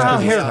 like that's yeah, not how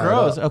because hair it's tied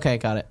grows. up. Okay,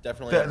 got it.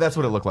 Definitely. That's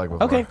what it looked like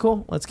before. Okay,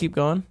 cool. Let's keep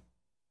going.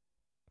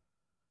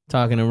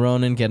 Talking to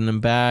Ronan, getting him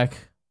back.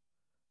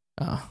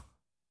 Oh,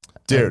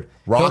 Dude,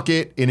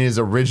 Rocket in his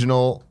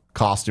original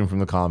costume from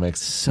the comics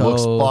So-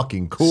 looks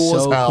fucking cool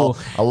as so hell. cool.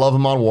 I love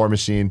him on War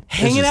Machine. This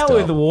hanging is out dope.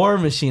 with War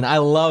Machine. I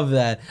love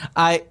that.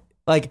 I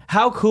like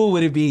how cool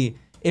would it be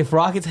if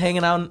Rocket's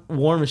hanging out in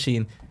War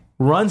Machine,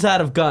 runs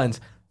out of guns,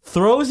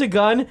 throws a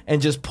gun,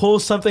 and just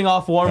pulls something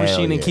off War Hell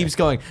Machine and yeah. keeps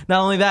going.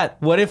 Not only that,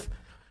 what if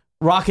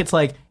Rocket's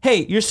like,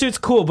 hey, your suit's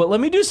cool, but let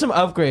me do some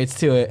upgrades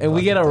to it, and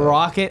we get a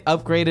Rocket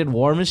upgraded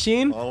War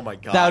Machine? Oh my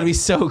God. That would be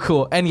so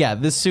cool. And yeah,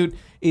 this suit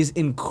is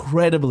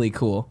incredibly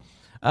cool.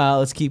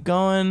 Let's keep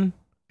going.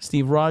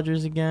 Steve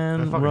Rogers again.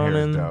 That fucking hair is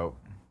Ronan. dope.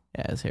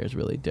 Yeah, his hair is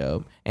really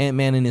dope.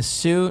 Ant-Man in his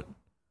suit.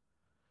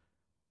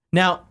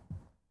 Now,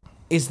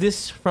 is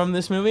this from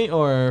this movie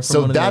or from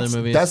So one of the other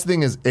movies? that's the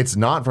thing is it's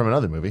not from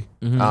another movie.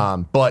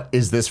 But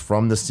is this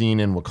from the scene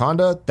in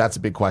Wakanda? That's a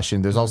big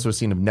question. There's also a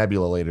scene of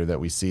Nebula later that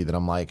we see that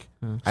I'm like,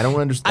 I don't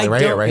understand. I Right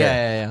don't- here, right yeah,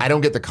 here. yeah. I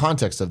don't get the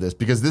context of this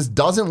because this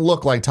doesn't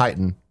look like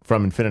Titan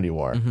from Infinity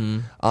War.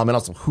 And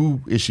also, who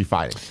is she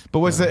fighting? But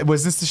was this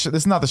this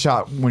is not the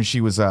shot when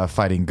she was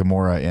fighting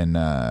Gamora in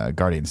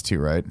Guardians 2,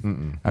 right?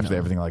 After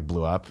everything like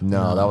blew up.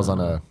 No, that was on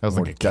a That was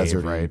more like a cave,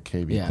 desert right?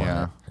 cavey Yeah.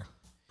 planet.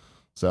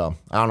 So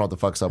I don't know what the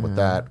fuck's up with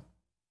that.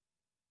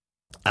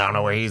 I don't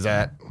know where he's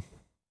at.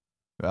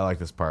 I like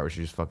this part where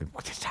she just fucking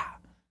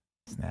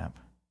snap.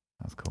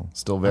 That's cool.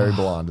 Still very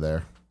blonde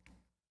there.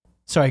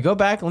 Sorry, go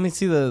back. Let me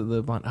see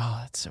the blonde. Oh,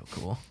 that's so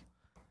cool.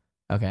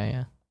 Okay,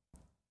 yeah.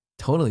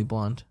 Totally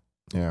blonde.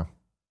 Yeah.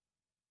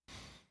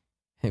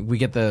 Hey, we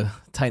get the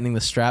tightening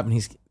the strap, and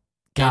he's...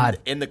 God.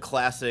 in the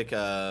classic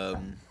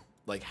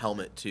like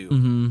helmet too.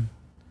 Mm-hmm.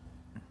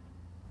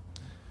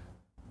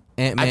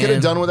 Ant-Man I could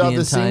have done without being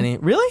this scene. tiny.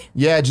 Really?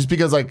 Yeah, just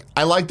because like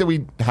I like that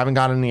we haven't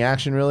gotten any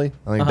action really.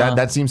 Like Uh-huh.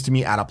 that seems to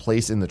me out of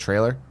place in the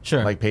trailer.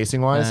 Sure. Like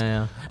pacing wise.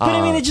 Yeah. But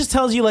I mean, it just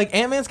tells you like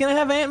Ant-Man's gonna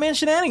have Ant-Man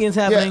shenanigans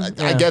happening.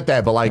 I get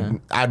that, but like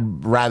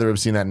I'd rather have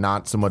seen that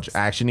not so much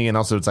actiony, and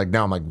also it's like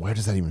now I'm like, where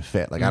does that even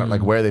fit? Like I don't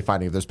like where are they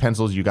finding? If there's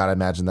pencils, you gotta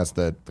imagine that's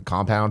the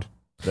compound.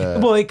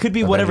 Well, it could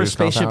be whatever Avengers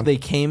spaceship compound. they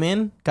came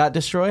in got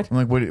destroyed. I'm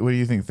like, what do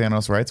you think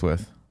Thanos writes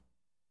with?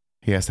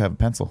 He has to have a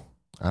pencil.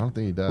 I don't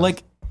think he does.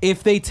 Like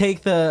if they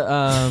take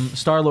the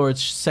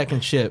Star-Lord's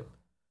second ship,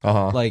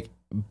 like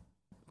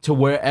to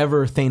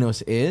wherever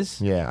Thanos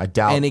is, yeah, I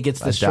doubt. and it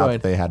gets I doubt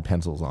destroyed. they had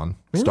pencils on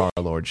Star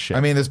Lord's ship.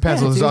 I mean, this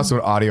pencil Yeah, is dude. also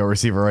an audio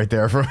receiver right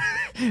there. For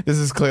this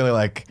is clearly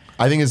like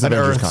I think it's the an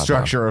Avengers Earth compound.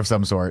 structure of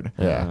some sort.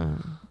 Yeah.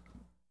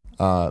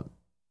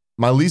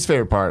 My least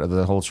favorite part of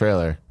the whole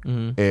trailer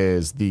Mm-hmm.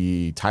 is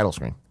the title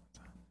screen.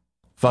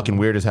 Fucking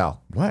weird as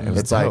hell. What? It was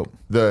It's like dope.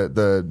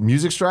 the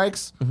music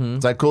strikes.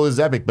 It's like cool, this is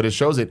epic, but it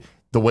shows it.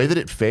 The way that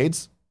it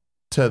fades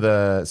to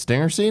the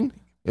stinger scene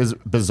is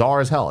bizarre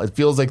as hell. It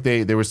feels like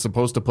they were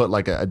supposed to put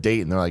like a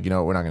date, and they're like,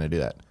 we're not going to do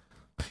that.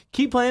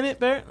 Keep playing it,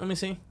 Barrett. Let me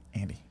see.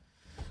 Andy.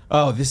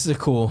 Oh, this is a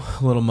cool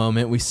little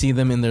moment. We see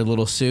them in their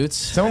little suits.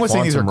 Someone was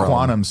saying these are Quantum realm.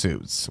 quantum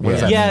suits. What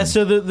does that Yeah, mean?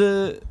 so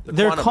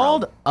they're quantum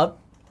called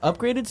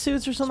upgraded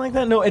suits or something like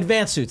that. No,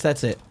 advanced suits.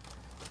 That's it.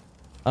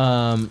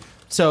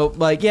 So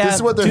like, yeah, This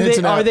is what they're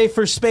hinting are at. they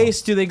for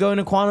space? Do they go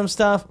into quantum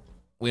stuff?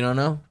 We don't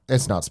know.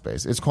 It's not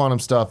space. It's quantum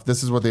stuff.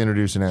 This is what they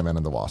introduced in Ant-Man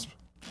and the Wasp.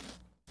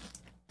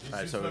 All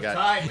right, so we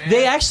got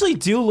They actually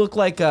do look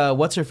like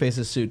what's her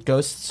face's suit,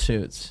 Ghost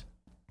suits,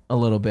 a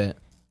little bit.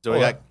 so we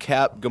got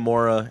Cap,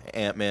 Gamora,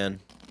 Ant-Man,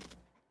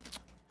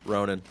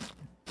 Ronan.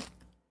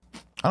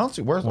 I don't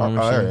see. Where's War there it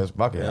Machine. is.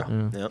 Fuck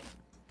yeah. Yep.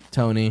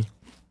 Tony.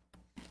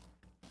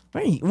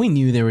 We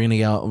knew they were gonna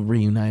get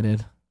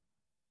reunited.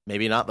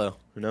 Maybe not though.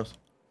 Who knows?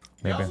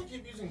 They also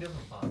keep using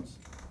different fonts.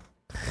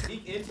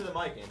 Speak into the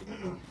mic,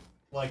 Andy.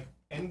 Like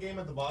Endgame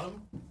at the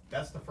bottom.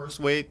 That's the first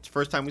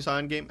time we saw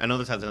Endgame. I know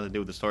this has nothing to do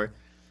with the story,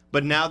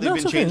 but now they've No, been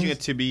it's okay. changing it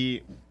to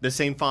be the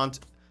same font,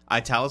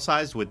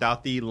 italicized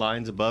without the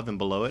lines above and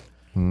below it.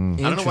 I don't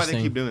know why they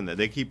Interesting. keep doing that.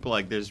 They keep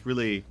like they're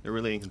really It's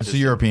the inconsistent.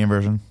 European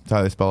version. That's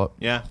how they spell it.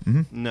 Yeah.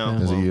 No.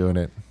 There's well, a U in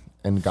it.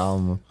 And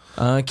Gam.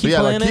 Keep Yeah,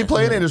 playing like, keep it.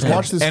 playing it. Just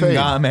watch this fade.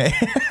 Engame.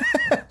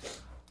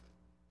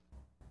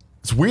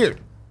 It's weird.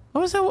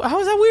 How is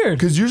that weird?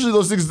 Because usually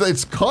those things,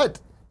 it's cut.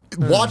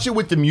 Watch it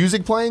with the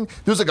music playing.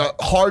 There's like a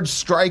hard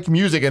strike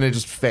music and it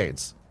just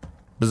fades.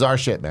 Bizarre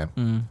shit,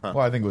 man. Well,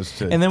 I think it was.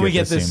 To And then we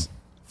get this scene.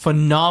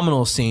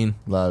 phenomenal scene.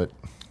 Love it.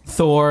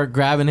 Thor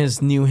grabbing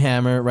his new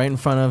hammer right in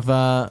front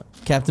of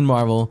Captain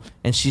Marvel,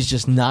 and she's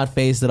just not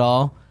phased at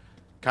all.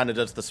 Kind of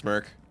does the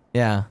smirk.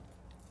 Yeah.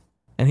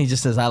 And he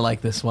just says, I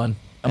like this one.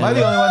 Am I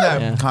the only one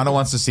that Yeah. kind of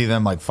wants to see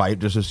them like fight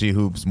just to see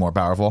who's more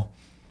powerful?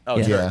 Oh,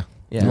 Yeah. sure. Yeah.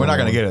 Yeah. We're not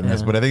gonna get it in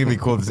this, but I think it'd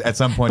be cool at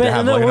some point to But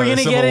have no, like we're another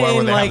gonna Civil get it War where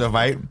in they like have to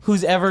fight.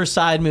 whose ever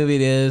side movie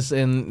it is,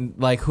 and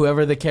like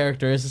whoever the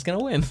character is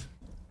gonna win.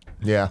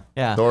 Yeah.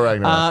 Yeah. Thor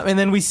Ragnarok. And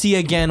then we see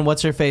again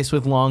what's her face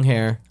with long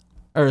hair,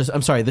 or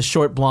I'm sorry, the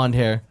short blonde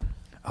hair.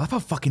 I love how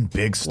fucking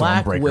big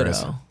Black Stormbreaker Widow.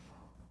 is.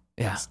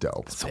 Yeah. It's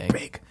dope. So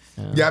big.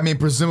 Yeah, I mean,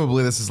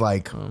 presumably this is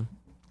like,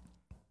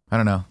 I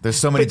don't know. There's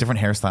so many different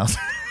hairstyles.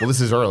 Well, this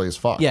is early as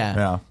fuck.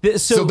 Yeah. Yeah.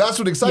 So that's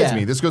what excites yeah.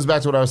 me. This goes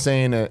back to what I was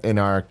saying in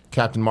our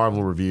Captain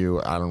Marvel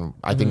review.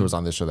 I think it was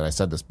on this show that I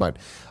said this, but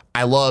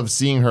I love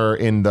seeing her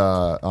in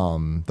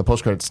the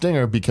post-credit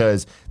stinger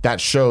because that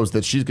shows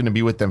that she's going to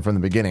be with them from the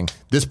beginning.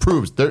 This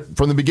proves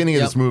from the beginning of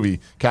Yep. this movie,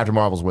 Captain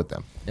Marvel's with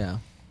them. Yeah.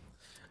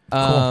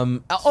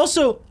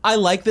 Also, I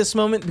like this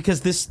moment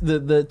because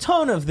the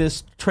tone of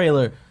this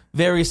trailer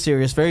very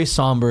serious, very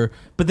somber.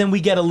 But then we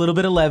get a little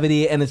bit of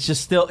levity, and it's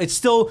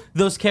still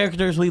those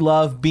characters we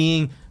love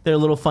being their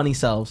little funny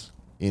selves.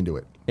 Into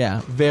it.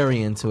 Yeah,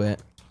 very into it.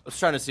 I was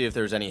trying to see if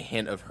there's any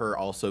hint of her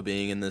also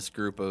being in this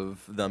group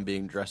of them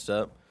being dressed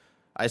up.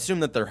 I assume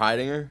that they're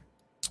hiding her.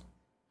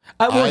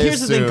 Well, I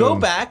here's the thing. Go assume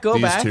back.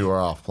 These two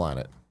are off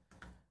planet.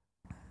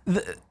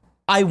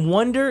 I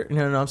wonder.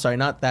 No, I'm sorry,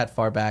 not that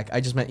far back.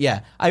 I just meant,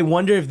 yeah. I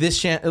wonder if this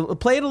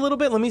play it a little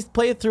bit. Let me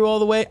play it through all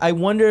the way. I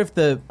wonder if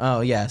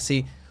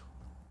see,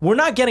 we're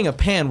not getting a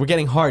pan. We're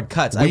getting hard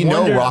cuts. We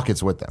know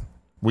Rocket's with them.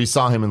 We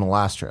saw him in the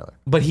last trailer.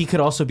 but he could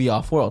also be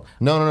off-world.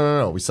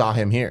 No. We saw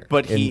him here.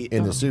 But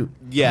in the suit.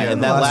 Yeah, in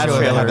the that last trailer,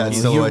 trailer. had that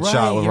he's- silhouette You're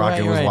shot right, where you're Rocket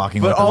right, you're was right.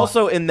 walking. But with them.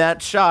 also in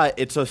that shot,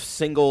 it's a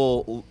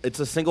single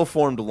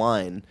formed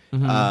line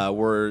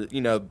where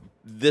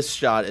this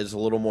shot is a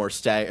little more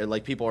staggered.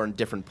 Like people are in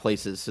different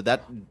places, so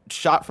that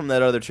shot from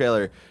that other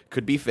trailer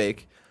could be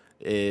fake.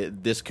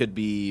 This could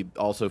be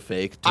also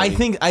fake. I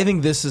think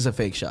this is a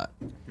fake shot.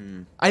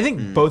 I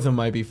think both of them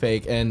might be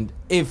fake, and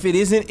if it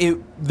isn't,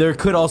 there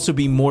could also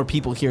be more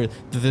people here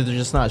that they're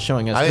just not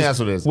showing us. I think that's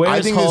what it is. Where's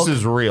I think Hulk? this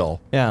is real.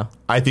 Yeah.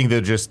 I think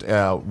they're just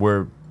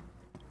we're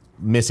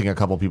missing a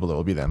couple people that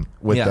will be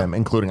with Yeah. them,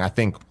 including I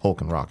think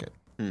Hulk and Rocket.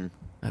 That'd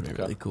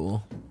be really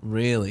cool.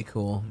 Really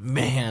cool,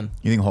 man.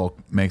 You think Hulk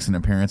makes an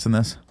appearance in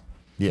this?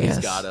 Yeah. Yes.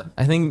 gotta.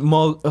 I think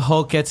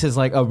Hulk gets his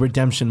like a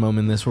redemption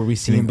moment in this, where we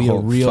see him be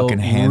Hulk a real, fucking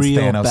hands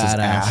real Thanos' badass.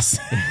 ass.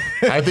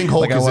 I think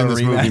Hulk Like, I is in want a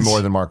this movie rematch.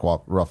 more than Mark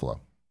Ruffalo.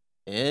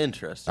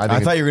 Interesting. I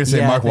thought you were going to say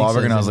Yeah, I Mark think so,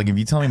 Wahlberg, and I was too. like, if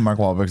you tell me Mark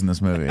Wahlberg's in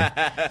this movie,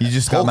 you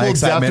just got Hulk my will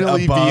excitement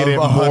definitely above be in it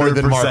more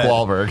than Mark 100%.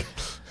 Wahlberg.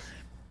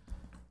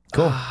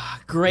 Cool.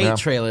 Great Yeah.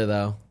 trailer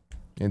though.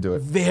 Into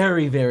it.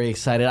 Very, very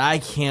excited. I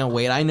can't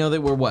wait. I know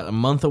that we're a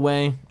month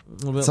away. A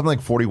little bit. Something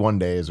like 41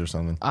 days or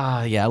something.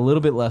 Yeah, a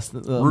little bit less.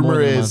 More Rumor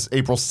than a is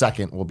April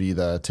 2nd will be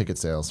the ticket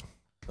sales.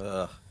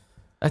 Ugh.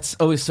 that's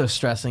always so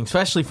stressing,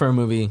 especially for a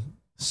movie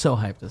so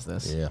hyped as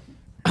this. Yeah.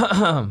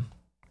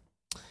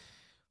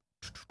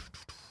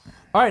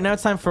 All right, now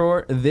it's time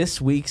for this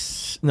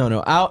week's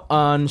out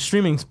on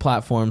streaming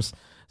platforms.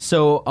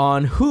 So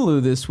on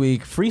Hulu this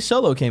week, Free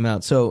Solo came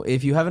out. So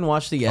if you haven't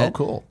watched it yet, Oh,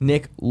 cool.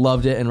 Nick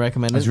loved it and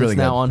recommended It's it. really It's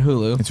now good. on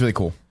Hulu. It's really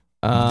cool.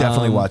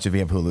 Definitely watch if you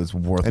have Hulu. It's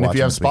worth And watching. if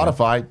you have this weekend.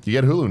 Spotify, you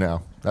get Hulu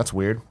now. That's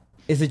weird.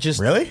 Is it just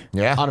Really?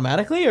 Yeah.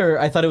 automatically, or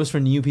I thought it was for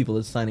new people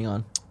that's signing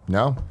on?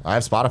 No, I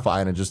have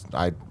Spotify, and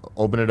I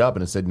opened it up,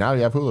 and it said, now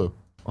you have Hulu.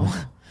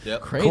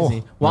 Yep. Crazy.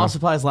 Cool. While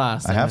supplies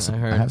last. I have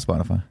heard.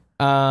 Spotify.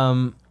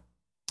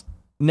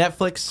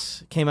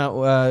 Netflix came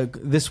out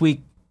this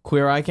week.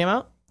 Queer Eye came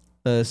out,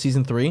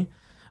 season 3.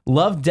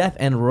 Love, Death,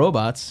 and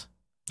Robots.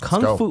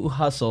 Kung go. Fu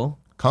Hustle.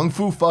 Kung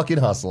Fu fucking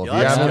hustle. If you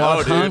Let's haven't go,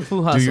 watched Kung it,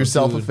 Fu Hustle. do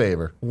yourself a dude.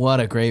 favor. What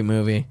a great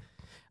movie.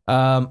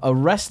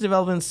 Arrested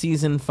Development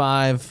season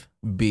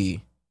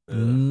 5B.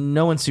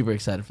 No one's super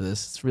excited for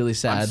this. It's really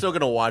sad. I'm still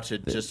gonna watch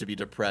it just to be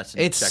depressed.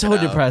 And It's check so it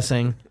out.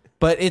 depressing,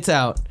 but it's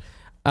out.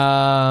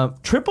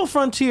 Triple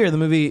Frontier, the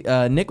movie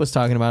Nick was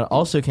talking about,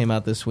 also came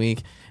out this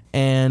week.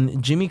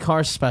 And Jimmy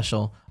Carr's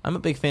special. I'm a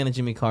big fan of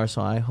Jimmy Carr,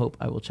 so I hope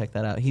I will check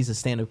that out. He's a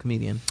stand-up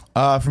comedian.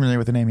 Familiar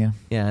with the name, yeah.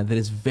 Yeah, that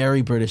is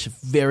very British,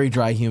 very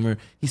dry humor.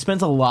 He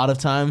spends a lot of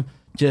time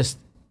just,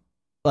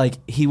 like,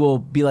 he will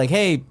be like,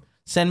 hey,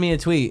 send me a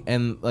tweet,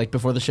 and, like,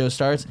 before the show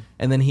starts,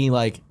 and then he,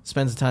 like,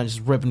 spends the time just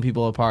ripping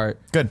people apart.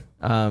 Good.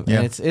 And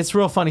it's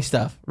real funny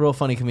stuff. Real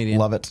funny comedian.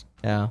 Love it.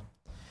 Yeah.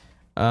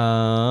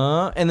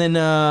 And then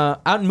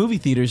out in movie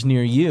theaters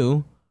near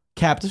you,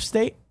 Captive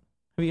State.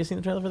 Have you guys seen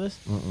the trailer for this?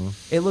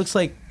 It looks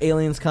like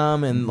aliens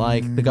come and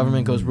like the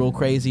government goes real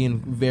crazy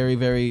and very,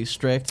 very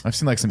strict. I've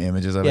seen like some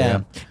images of it.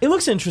 Yeah. Yeah. It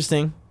looks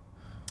interesting.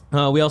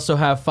 We also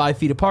have 5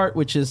 Feet Apart,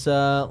 which is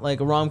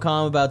like a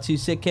rom-com about 2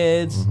 sick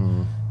kids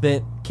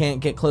that can't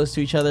get close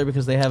to each other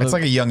because they have It's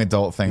like a young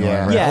adult thing.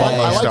 Yeah, right? Yeah, I yeah,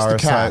 like the Star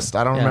cast.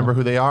 I don't Yeah. remember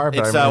who they are, but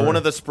It's I remember one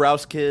of the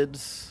Sprouse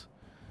kids.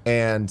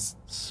 and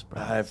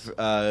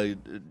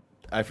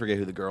I forget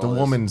who the girl the is.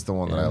 woman's the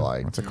one that I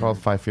like. What's it called?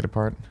 5 Feet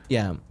Apart.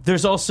 Yeah.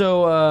 There's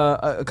also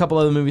a couple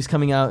other movies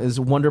coming out. Is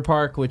Wonder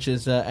Park, which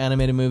is an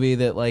animated movie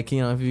that, like, you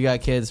know, if you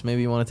got kids,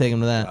 maybe you want to take them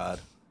to that. God.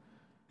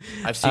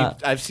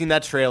 I've seen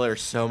that trailer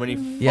so many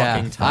fucking Yeah,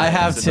 times. I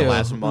have in too. the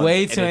last month,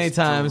 Way and too many it's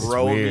times.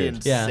 Drove me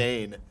Weird. Yeah.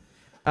 insane.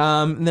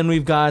 And then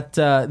we've got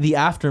The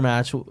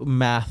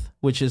Aftermath,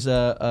 which is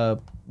a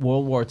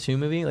World War II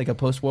movie, like a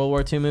post-World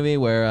War II movie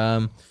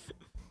where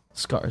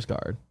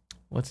Skarsgård,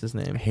 what's his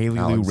name? Haley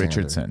Lou Alexander.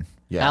 Richardson.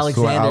 Yes. Alex-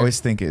 Who I Alexander. always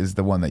think is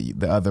the one that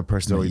the other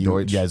person. Zoe that you,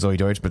 Deutsch. Yeah, Zoe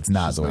Deutsch, but it's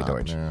not She's Zoe not,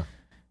 Deutsch. yeah.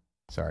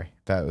 Sorry,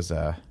 that's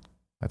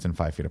in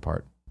 5 Feet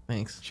Apart.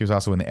 Thanks. She was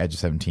also in The Edge of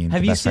 17.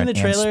 Have The you Best seen the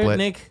Friend, and trailer, Split.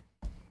 Nick?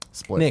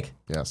 Split. Nick,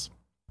 Yes.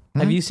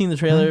 have you seen the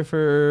trailer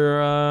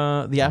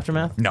for The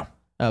Aftermath? No.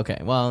 Okay,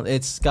 well,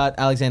 it's got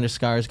Alexander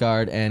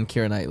Skarsgård and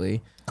Keira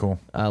Knightley Cool.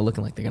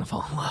 looking like they're gonna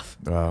fall in love.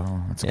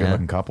 Oh, that's a Yeah. good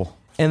looking couple.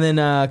 And then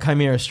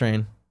Chimera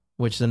Strain,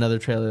 which is another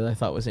trailer that I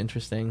thought was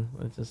interesting.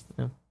 It's just,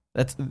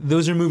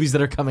 those are movies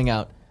that are coming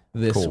out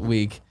this Cool.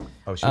 week.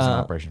 Oh, she was in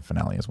Operation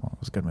Finale as well. It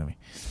was a good movie.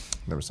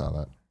 Never saw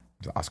that. It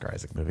was an Oscar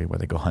Isaac movie where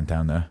they go hunt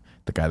down the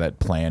guy that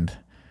planned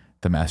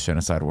the mass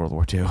genocide of World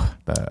War II.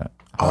 The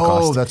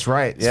Holocaust. Oh, that's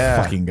right. It's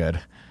Yeah. fucking good.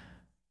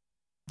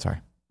 Sorry.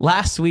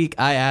 Last week,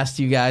 I asked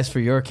you guys for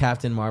your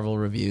Captain Marvel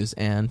reviews,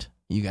 and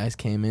you guys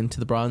came into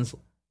the bronze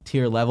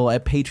tier level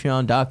at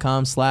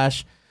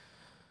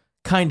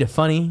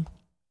patreon.com/kindafunny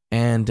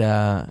and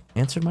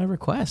answered my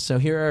request. So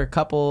here are a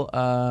couple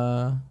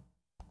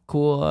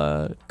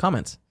cool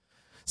comments.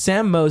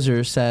 Sam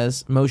Mosher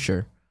says,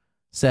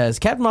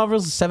 Captain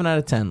Marvel's a 7 out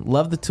of 10.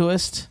 Love the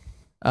twist.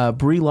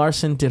 Brie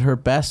Larson did her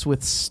best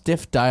with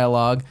stiff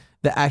dialogue.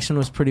 The action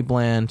was pretty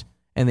bland,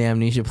 and the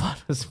amnesia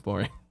plot was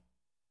boring.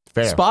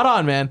 Fair. Spot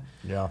on, man.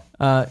 Yeah.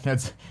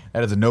 That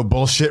is a no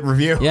bullshit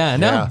review. Yeah,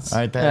 no. Yeah.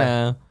 Right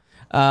there.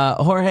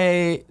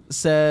 Jorge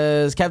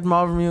says, Captain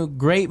Marvel review,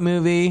 great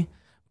movie,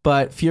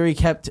 but Fury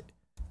kept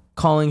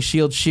calling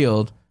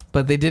Shield,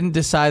 but they didn't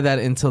decide that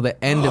until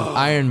the end of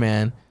Iron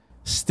Man.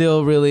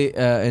 Still really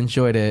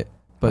enjoyed it,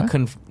 but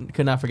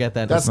could not forget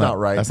that. That's not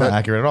right. That's not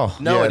accurate at all.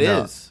 No, Yeah, it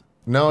no. is.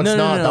 No, it's No,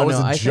 not. That was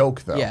I a think-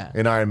 joke, though. yeah.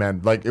 In Iron Man,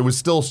 like it was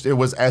SHIELD, Yeah,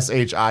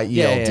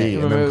 yeah. and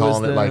Remember, then it was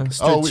calling it the like,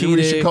 oh, we should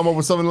strategic- come up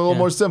with something a little Yeah.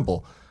 more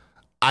simple.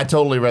 I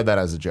totally read that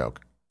as a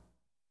joke.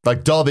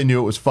 Like, duh, they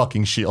knew it was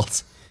fucking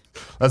SHIELD.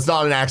 That's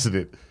not an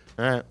accident.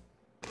 All right.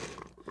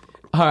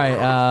 All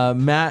right,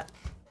 Matt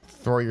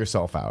Throw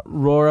yourself out.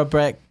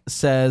 Rorabreck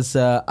says,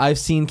 I've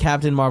seen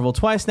Captain Marvel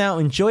twice now,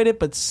 enjoyed it,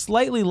 but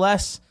slightly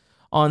less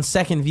on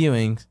second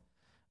viewing.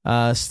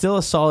 Still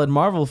a solid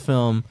Marvel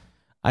film.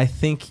 I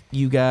think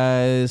you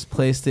guys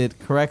placed it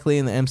correctly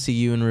in the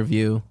MCU in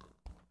review.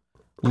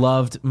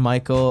 Loved Ben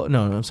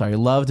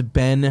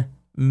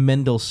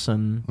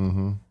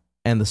Mendelsohn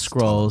and the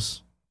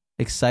Skrulls.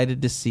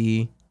 Excited to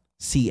see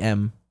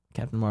CM,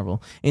 Captain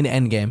Marvel, in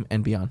Endgame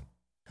and beyond.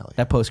 Hell yeah.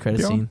 That post-credit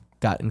Beyond. scene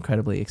got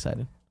incredibly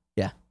excited.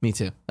 Yeah, me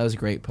too. That was a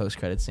great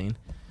post-credit scene.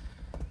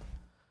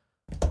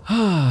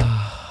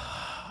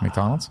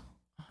 McDonald's?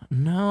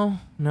 No,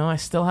 I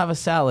still have a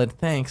salad.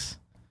 Thanks.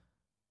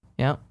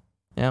 Yep.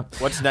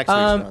 What's next week's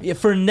one? Yeah,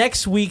 for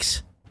next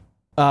week's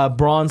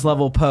bronze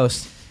level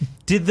post,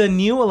 did the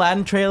new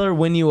Aladdin trailer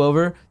win you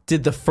over?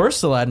 Did the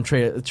first Aladdin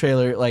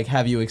trailer like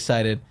have you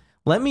excited?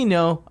 Let me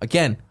know.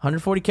 Again,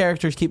 140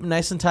 characters, keep it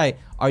nice and tight.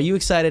 Are you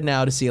excited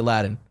now to see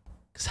Aladdin?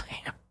 Because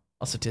I am.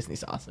 Also,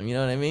 Disney's awesome. You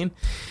know what I mean?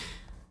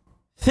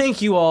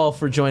 thank you all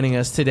for joining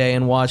us today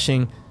and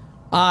watching.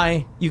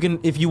 You can,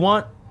 if you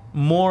want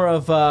more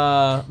of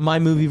my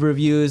movie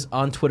reviews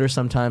on Twitter,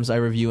 sometimes I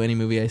review any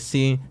movie I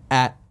see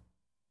at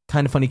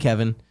Kinda Funny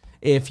Kevin.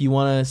 If you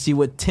want to see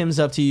what Tim's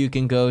up to, you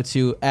can go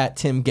to at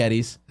Tim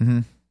Geddes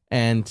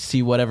and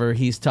see whatever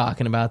he's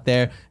talking about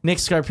there. Nick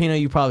Scarpino,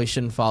 you probably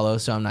shouldn't follow,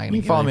 so I'm not going to.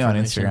 You can follow me on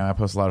Instagram. I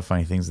post a lot of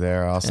funny things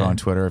there. Also on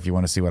Twitter, if you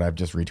want to see what I've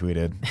just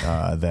retweeted,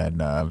 then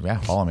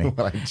follow me.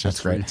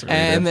 That's great.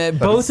 And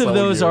both of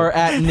those are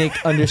at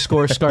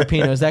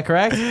Nick_Scarpino. Is that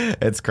correct?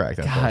 It's correct.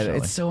 God,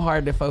 it's so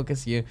hard to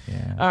focus you.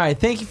 Yeah. All right,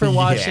 thank you for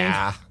watching.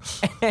 Yeah.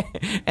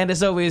 And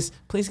as always,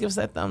 please give us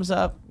that thumbs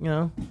up.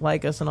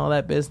 Like us and all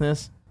that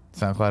business.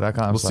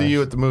 SoundCloud.com. We'll see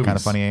you at the movies. Kinda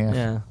Funny AF.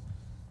 Yeah.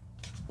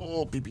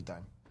 Oh, pee-pee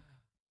time.